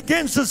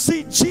begins to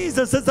see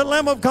Jesus as the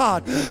Lamb of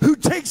God who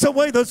takes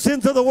away the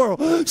sins of the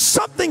world.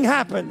 Something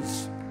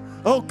happens.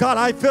 Oh God,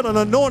 I feel an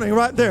anointing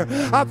right there.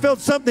 I felt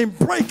something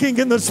breaking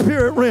in the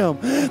spirit realm.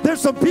 There's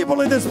some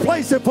people in this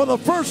place that for the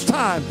first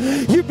time,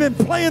 you've been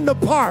playing the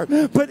part,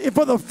 but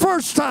for the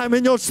first time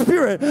in your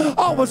spirit,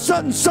 all of a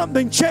sudden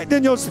something checked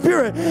in your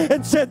spirit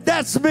and said,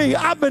 that's me.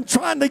 I've been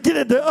trying to get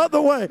it the other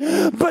way,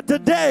 but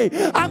today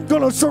I'm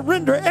going to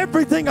surrender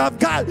everything I've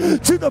got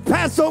to the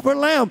Passover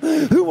Lamb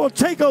who will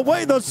take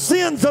away the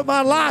sins of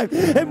my life.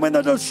 And when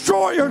the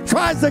destroyer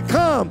tries to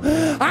come,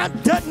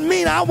 it doesn't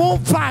mean I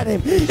won't fight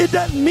him. It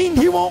doesn't mean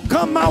he won't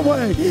come my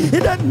way.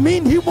 It doesn't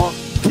mean he won't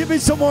give me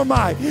some more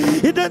might.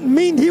 It doesn't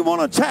mean he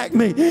won't attack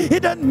me.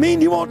 It doesn't mean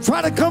he won't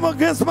try to come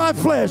against my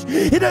flesh.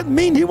 It doesn't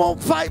mean he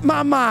won't fight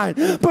my mind.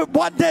 But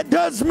what that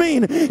does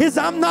mean is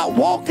I'm not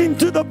walking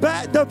through the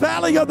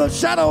valley of the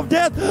shadow of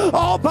death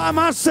all by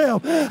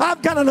myself.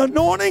 I've got an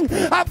anointing.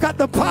 I've got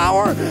the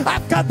power.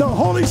 I've got the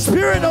Holy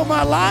Spirit on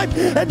my life.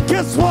 And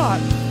guess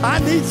what? I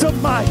need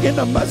some might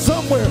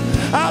somewhere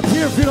out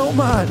here if you don't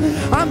mind.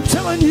 I'm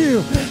telling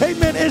you,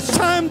 amen, it's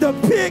time to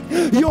pick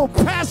your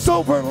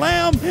Passover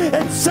lamb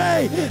and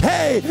say,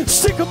 hey,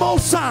 stick him on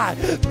side,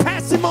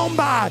 pass him on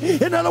by.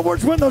 In other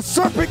words, when the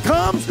serpent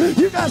comes,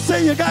 you got to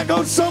say you got to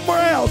go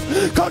somewhere else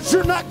because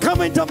you're not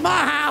coming to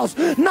my house.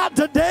 Not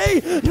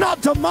today,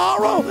 not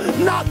tomorrow,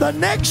 not the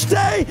next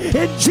day.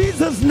 In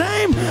Jesus'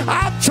 name,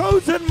 I've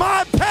chosen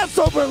my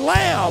Passover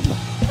lamb.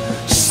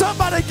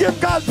 Somebody give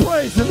God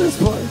praise in this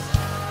place.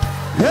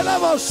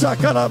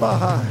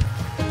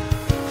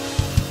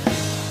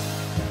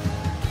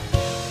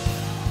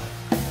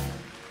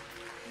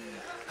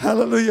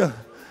 Hallelujah.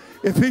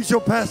 If he's your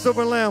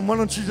Passover lamb, why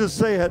don't you just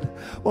say it?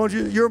 Why don't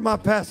you, you're my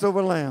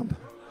Passover lamb.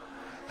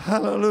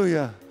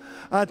 Hallelujah.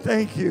 I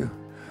thank you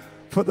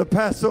for the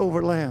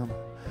Passover lamb.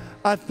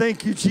 I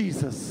thank you,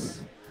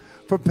 Jesus,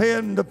 for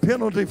paying the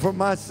penalty for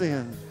my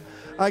sin.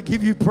 I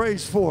give you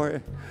praise for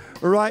it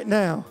right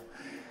now.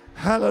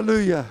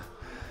 Hallelujah.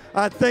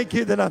 I thank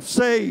you that I'm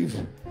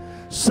saved,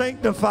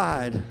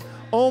 sanctified,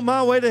 on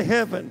my way to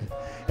heaven.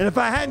 And if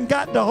I hadn't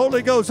got the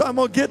Holy Ghost, I'm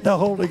going to get the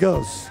Holy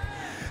Ghost.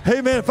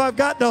 Amen. If I've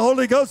got the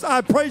Holy Ghost,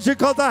 I praise you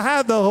because I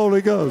have the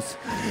Holy Ghost.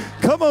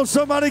 Come on,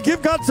 somebody,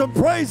 give God some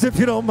praise if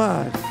you don't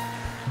mind.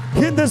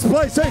 In this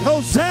place, say,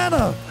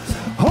 Hosanna,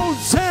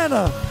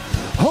 Hosanna,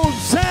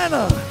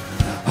 Hosanna,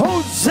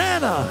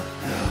 Hosanna,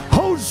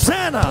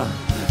 Hosanna.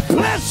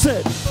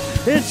 Blessed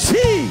is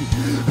he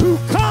who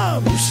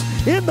comes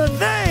in the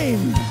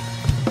name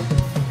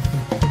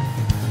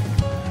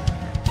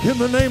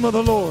of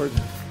the Lord.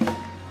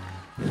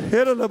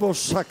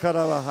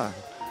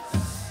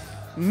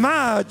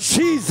 My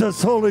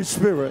Jesus, Holy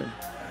Spirit.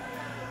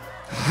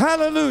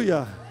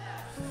 Hallelujah.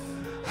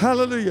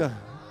 Hallelujah.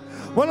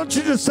 Why don't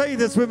you just say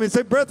this with me?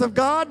 Say, breath of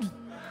God,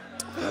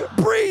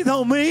 breathe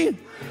on me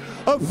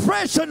a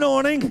fresh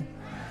anointing,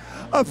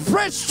 a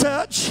fresh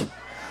touch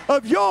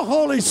of your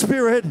Holy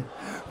Spirit.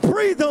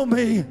 Breathe on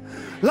me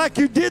like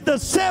you did the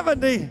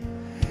 70.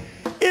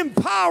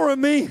 Empower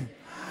me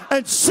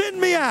and send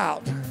me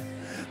out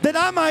that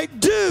I might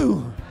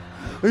do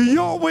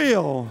your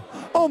will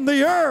on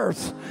the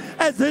earth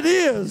as it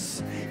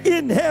is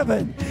in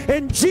heaven.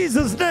 In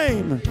Jesus'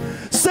 name,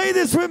 say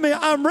this with me.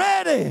 I'm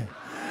ready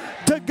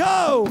to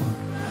go.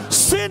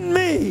 Send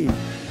me.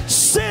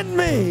 Send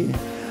me.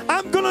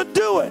 I'm going to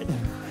do it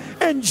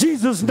in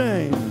Jesus'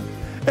 name.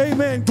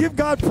 Amen. Give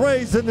God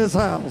praise in this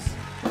house.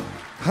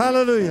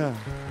 Hallelujah.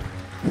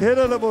 In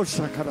the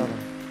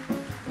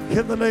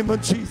name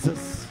of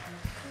Jesus.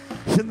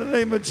 In the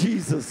name of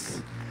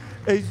Jesus.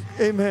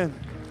 Amen.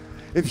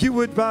 If you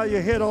would bow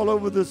your head all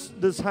over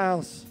this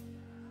house.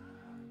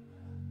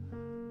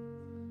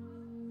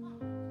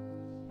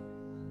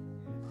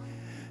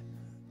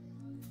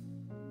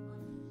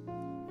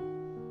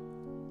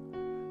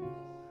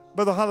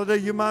 Brother Holiday,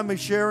 you mind me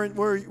sharing?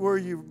 Where are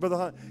you, Brother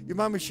Holiday? You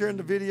mind me sharing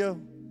the video?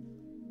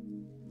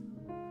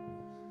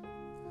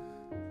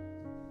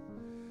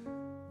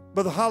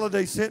 Brother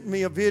Holiday sent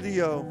me a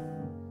video.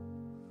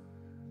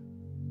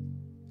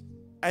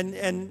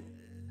 And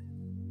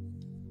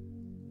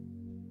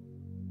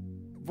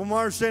from what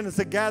I understand, it's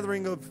a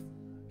gathering of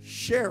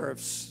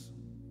sheriffs.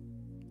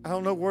 I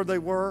don't know where they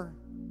were.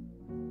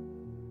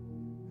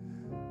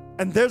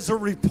 And there's a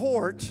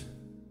report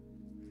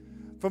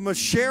from a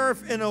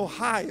sheriff in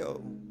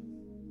Ohio.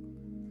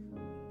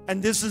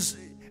 And this is,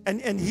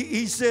 and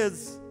he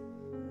says,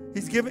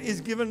 he's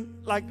given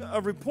like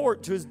a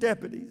report to his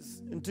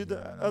deputies and to the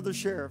other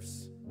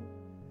sheriffs.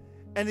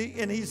 And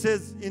he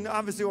says,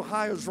 obviously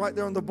Ohio's right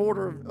there on the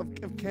border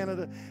of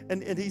Canada.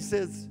 And he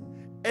says,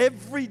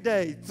 every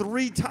day,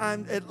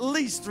 at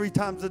least three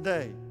times a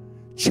day,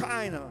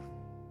 China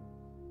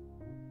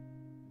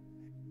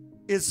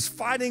is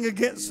fighting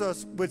against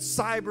us with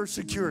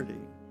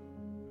cybersecurity.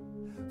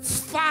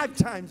 5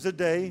 times a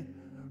day,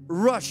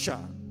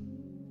 Russia.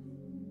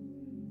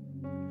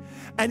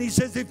 And he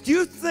says, if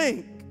you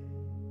think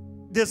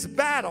this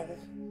battle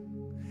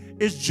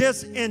is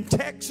just in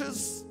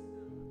Texas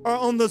or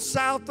on the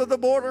south of the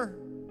border,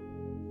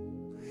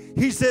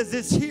 he says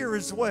it's here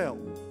as well.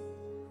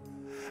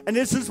 And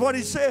this is what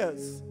he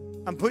says.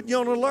 I'm putting you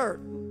on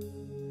alert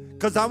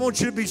because I want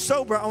you to be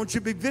sober. I want you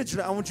to be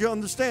vigilant. I want you to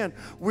understand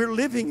we're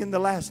living in the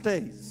last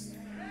days.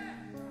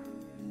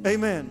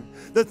 Amen.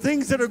 The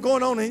things that are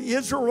going on in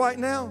Israel right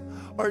now,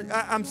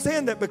 I'm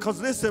saying that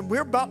because, listen,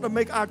 we're about to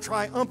make our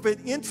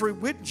triumphant entry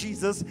with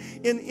Jesus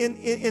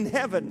in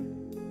heaven.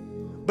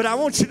 But I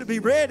want you to be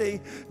ready.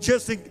 So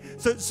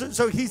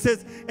he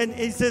says, and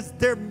he says,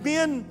 there are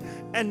men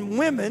and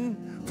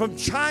women from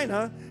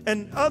China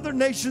and other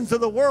nations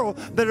of the world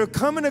that are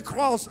coming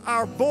across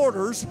our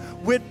borders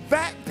with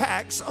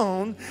backpacks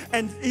on.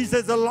 And he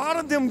says a lot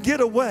of them get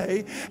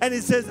away. And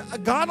he says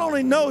God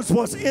only knows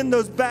what's in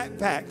those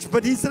backpacks.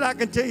 But he said, I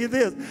can tell you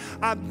this.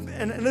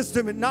 And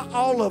listen to me, not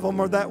all of them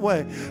are that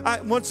way.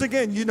 Once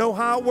again, you know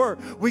how it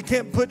works. We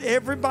can't put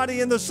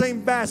everybody in the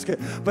same basket.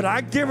 But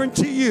I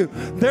guarantee you,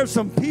 there's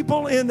some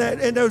people in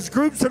those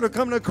groups that are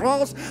coming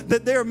across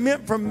that they're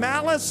meant for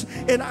malice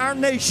in our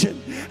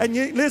nation. And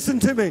you listen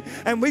to me.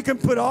 And we can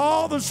put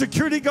all the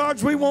security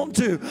guards we want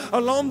to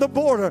along the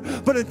border,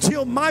 but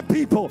until my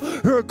people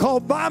who are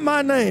called by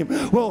my name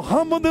will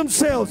humble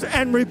themselves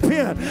and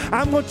repent,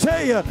 I'm going to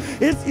tell you,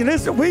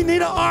 listen, we need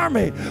an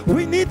army,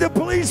 we need the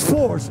police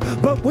force,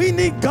 but we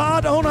need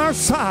God on our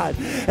side.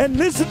 And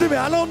listen to me,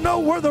 I don't know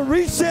where the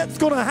reset's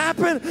going to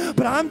happen,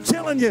 but I'm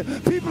telling you,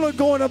 people are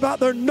going about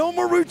their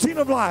normal routine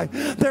of life.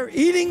 They're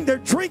eating, they're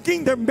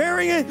drinking, they're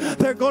marrying,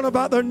 they're going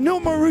about their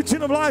normal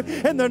routine of life,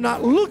 and they're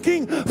not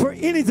looking for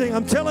anything.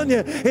 I'm telling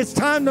you, it's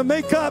time to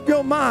make up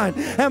your mind.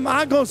 Am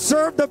I going to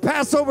serve the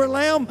Passover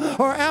lamb,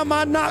 or am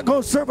I not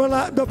going to serve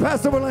the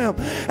Passover lamb?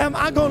 Am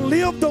I going to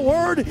live the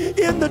word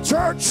in the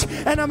church,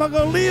 and am I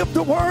going to live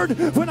the word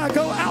when I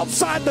go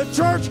outside the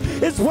church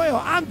as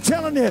well? I'm I'm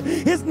telling you,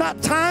 it's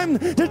not time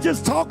to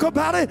just talk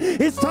about it.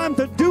 It's time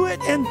to do it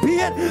and be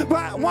it.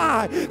 But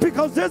why?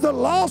 Because there's a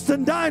lost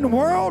and dying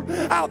world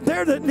out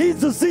there that needs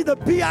to see the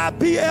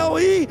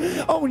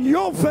Bible on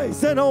your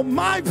face and on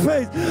my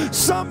face.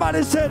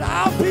 Somebody said,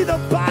 I'll be the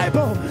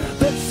Bible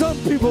that some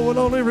people will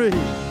only read.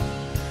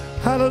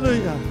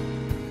 Hallelujah.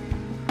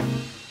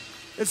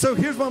 And so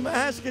here's what I'm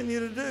asking you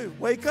to do.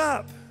 Wake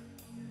up.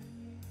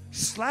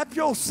 Slap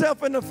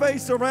yourself in the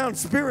face around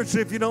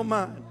spiritually if you don't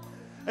mind.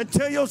 And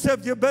tell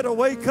yourself you better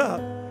wake up.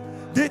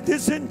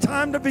 This isn't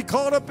time to be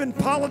caught up in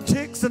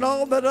politics and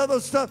all that other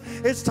stuff.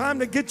 It's time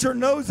to get your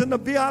nose in the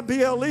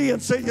Bible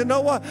and say, you know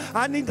what?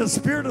 I need the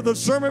spirit of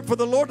discernment for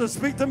the Lord to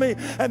speak to me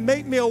and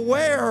make me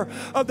aware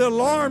of the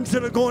alarms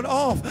that are going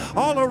off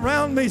all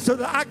around me so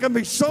that I can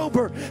be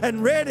sober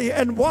and ready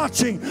and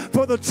watching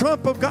for the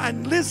trump of God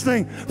and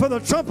listening for the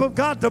trump of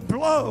God to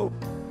blow.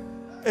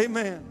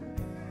 Amen.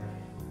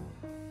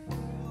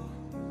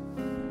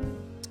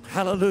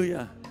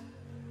 Hallelujah.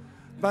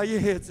 Bow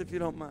your heads if you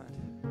don't mind.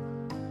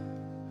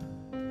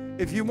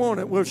 If you want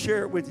it, we'll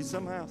share it with you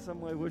somehow, some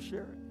way. We'll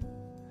share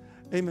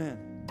it. Amen.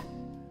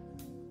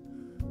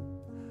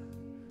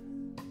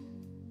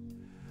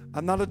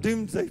 I'm not a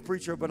doomsday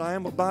preacher, but I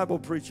am a Bible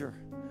preacher.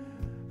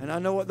 And I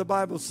know what the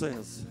Bible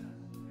says.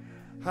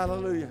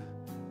 Hallelujah.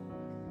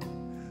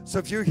 So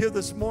if you're here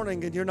this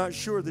morning and you're not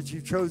sure that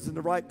you've chosen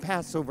the right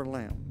Passover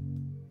lamb,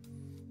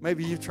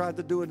 maybe you've tried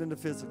to do it in the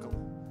physical,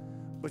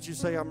 but you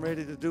say, I'm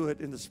ready to do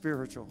it in the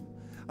spiritual.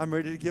 I'm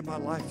ready to give my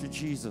life to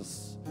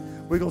Jesus.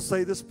 We're going to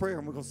say this prayer,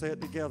 and we're going to say it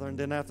together. And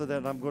then after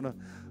that, all I'm going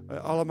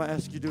to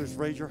ask you to do is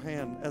raise your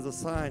hand as a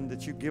sign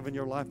that you've given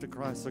your life to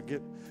Christ. So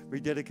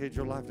rededicate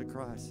your life to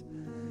Christ.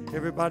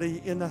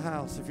 Everybody in the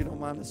house, if you don't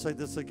mind, let's say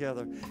this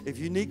together. If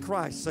you need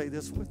Christ, say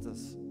this with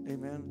us.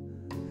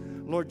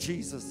 Amen. Lord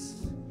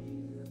Jesus,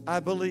 I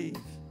believe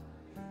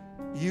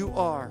you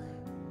are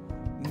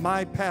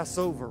my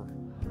Passover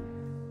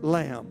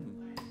lamb.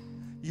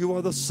 You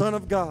are the Son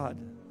of God.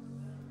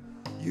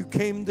 You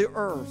came to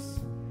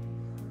earth,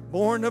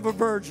 born of a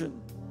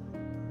virgin,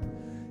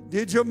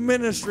 did your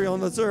ministry on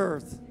this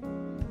earth,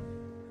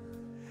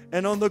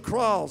 and on the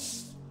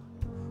cross,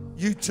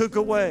 you took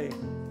away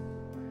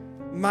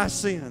my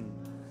sin.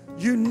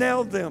 You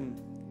nailed them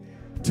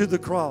to the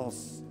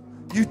cross.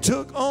 You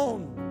took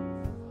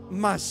on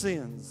my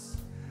sins.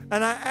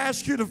 And I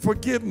ask you to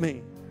forgive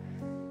me,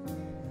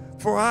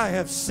 for I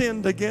have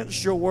sinned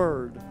against your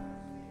word.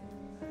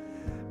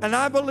 And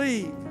I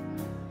believe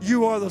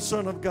you are the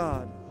Son of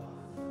God,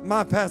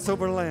 my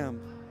Passover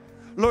lamb.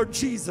 Lord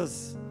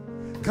Jesus,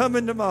 come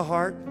into my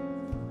heart.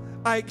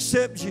 I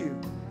accept you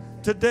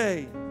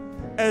today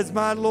as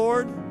my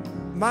Lord,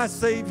 my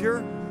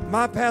Savior,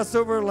 my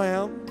Passover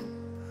lamb,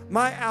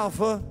 my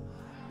Alpha,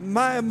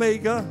 my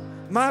Omega,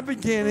 my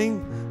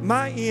beginning,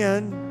 my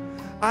end.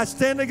 I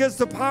stand against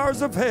the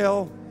powers of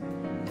hell,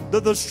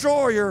 the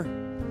destroyer,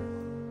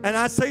 and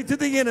I say to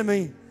the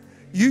enemy,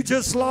 you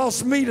just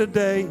lost me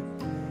today.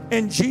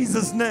 In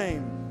Jesus'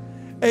 name,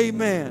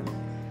 amen.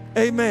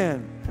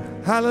 Amen.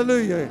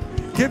 Hallelujah.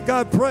 Give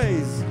God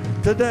praise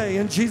today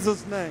in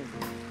Jesus' name.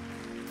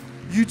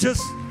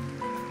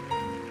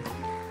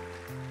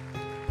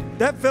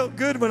 That felt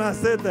good when I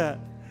said that.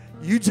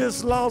 You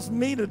just lost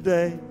me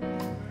today.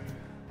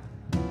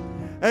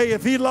 Hey,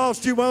 if he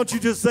lost you, why don't you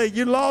just say,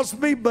 you lost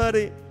me,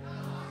 buddy.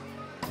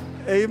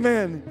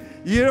 Amen.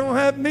 You don't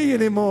have me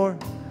anymore.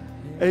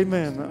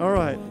 Amen. All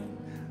right.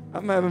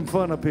 I'm having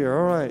fun up here.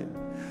 All right.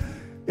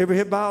 Every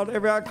head bowed,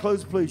 every eye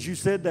closed, please. You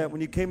said that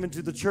when you came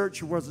into the church,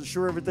 you wasn't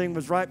sure everything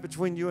was right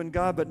between you and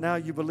God, but now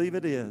you believe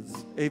it is.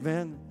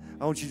 Amen.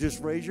 I want you to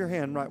just raise your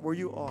hand right where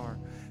you are.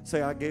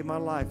 Say, I gave my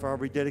life, or I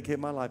rededicate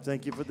my life.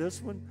 Thank you for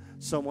this one.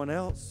 Someone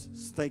else.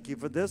 Thank you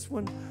for this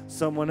one.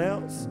 Someone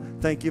else.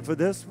 Thank you for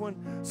this one.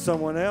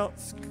 Someone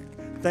else.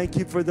 Thank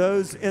you for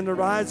those in the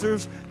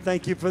risers.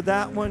 Thank you for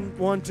that one.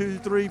 1, 2,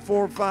 3,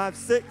 4, 5,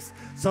 6.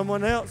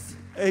 Someone else.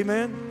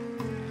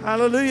 Amen.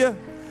 Hallelujah.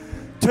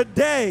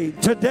 Today,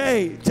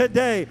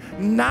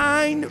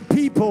 9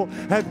 people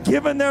have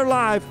given their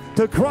life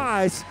to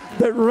Christ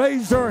that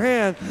raised their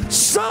hand.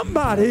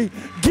 Somebody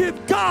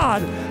give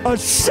God a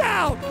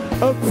shout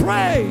of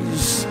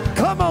praise.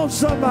 Come on,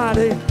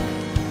 somebody.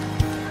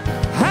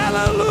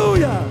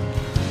 Hallelujah.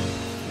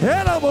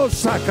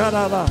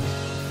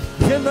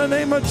 In the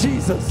name of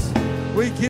Jesus, we give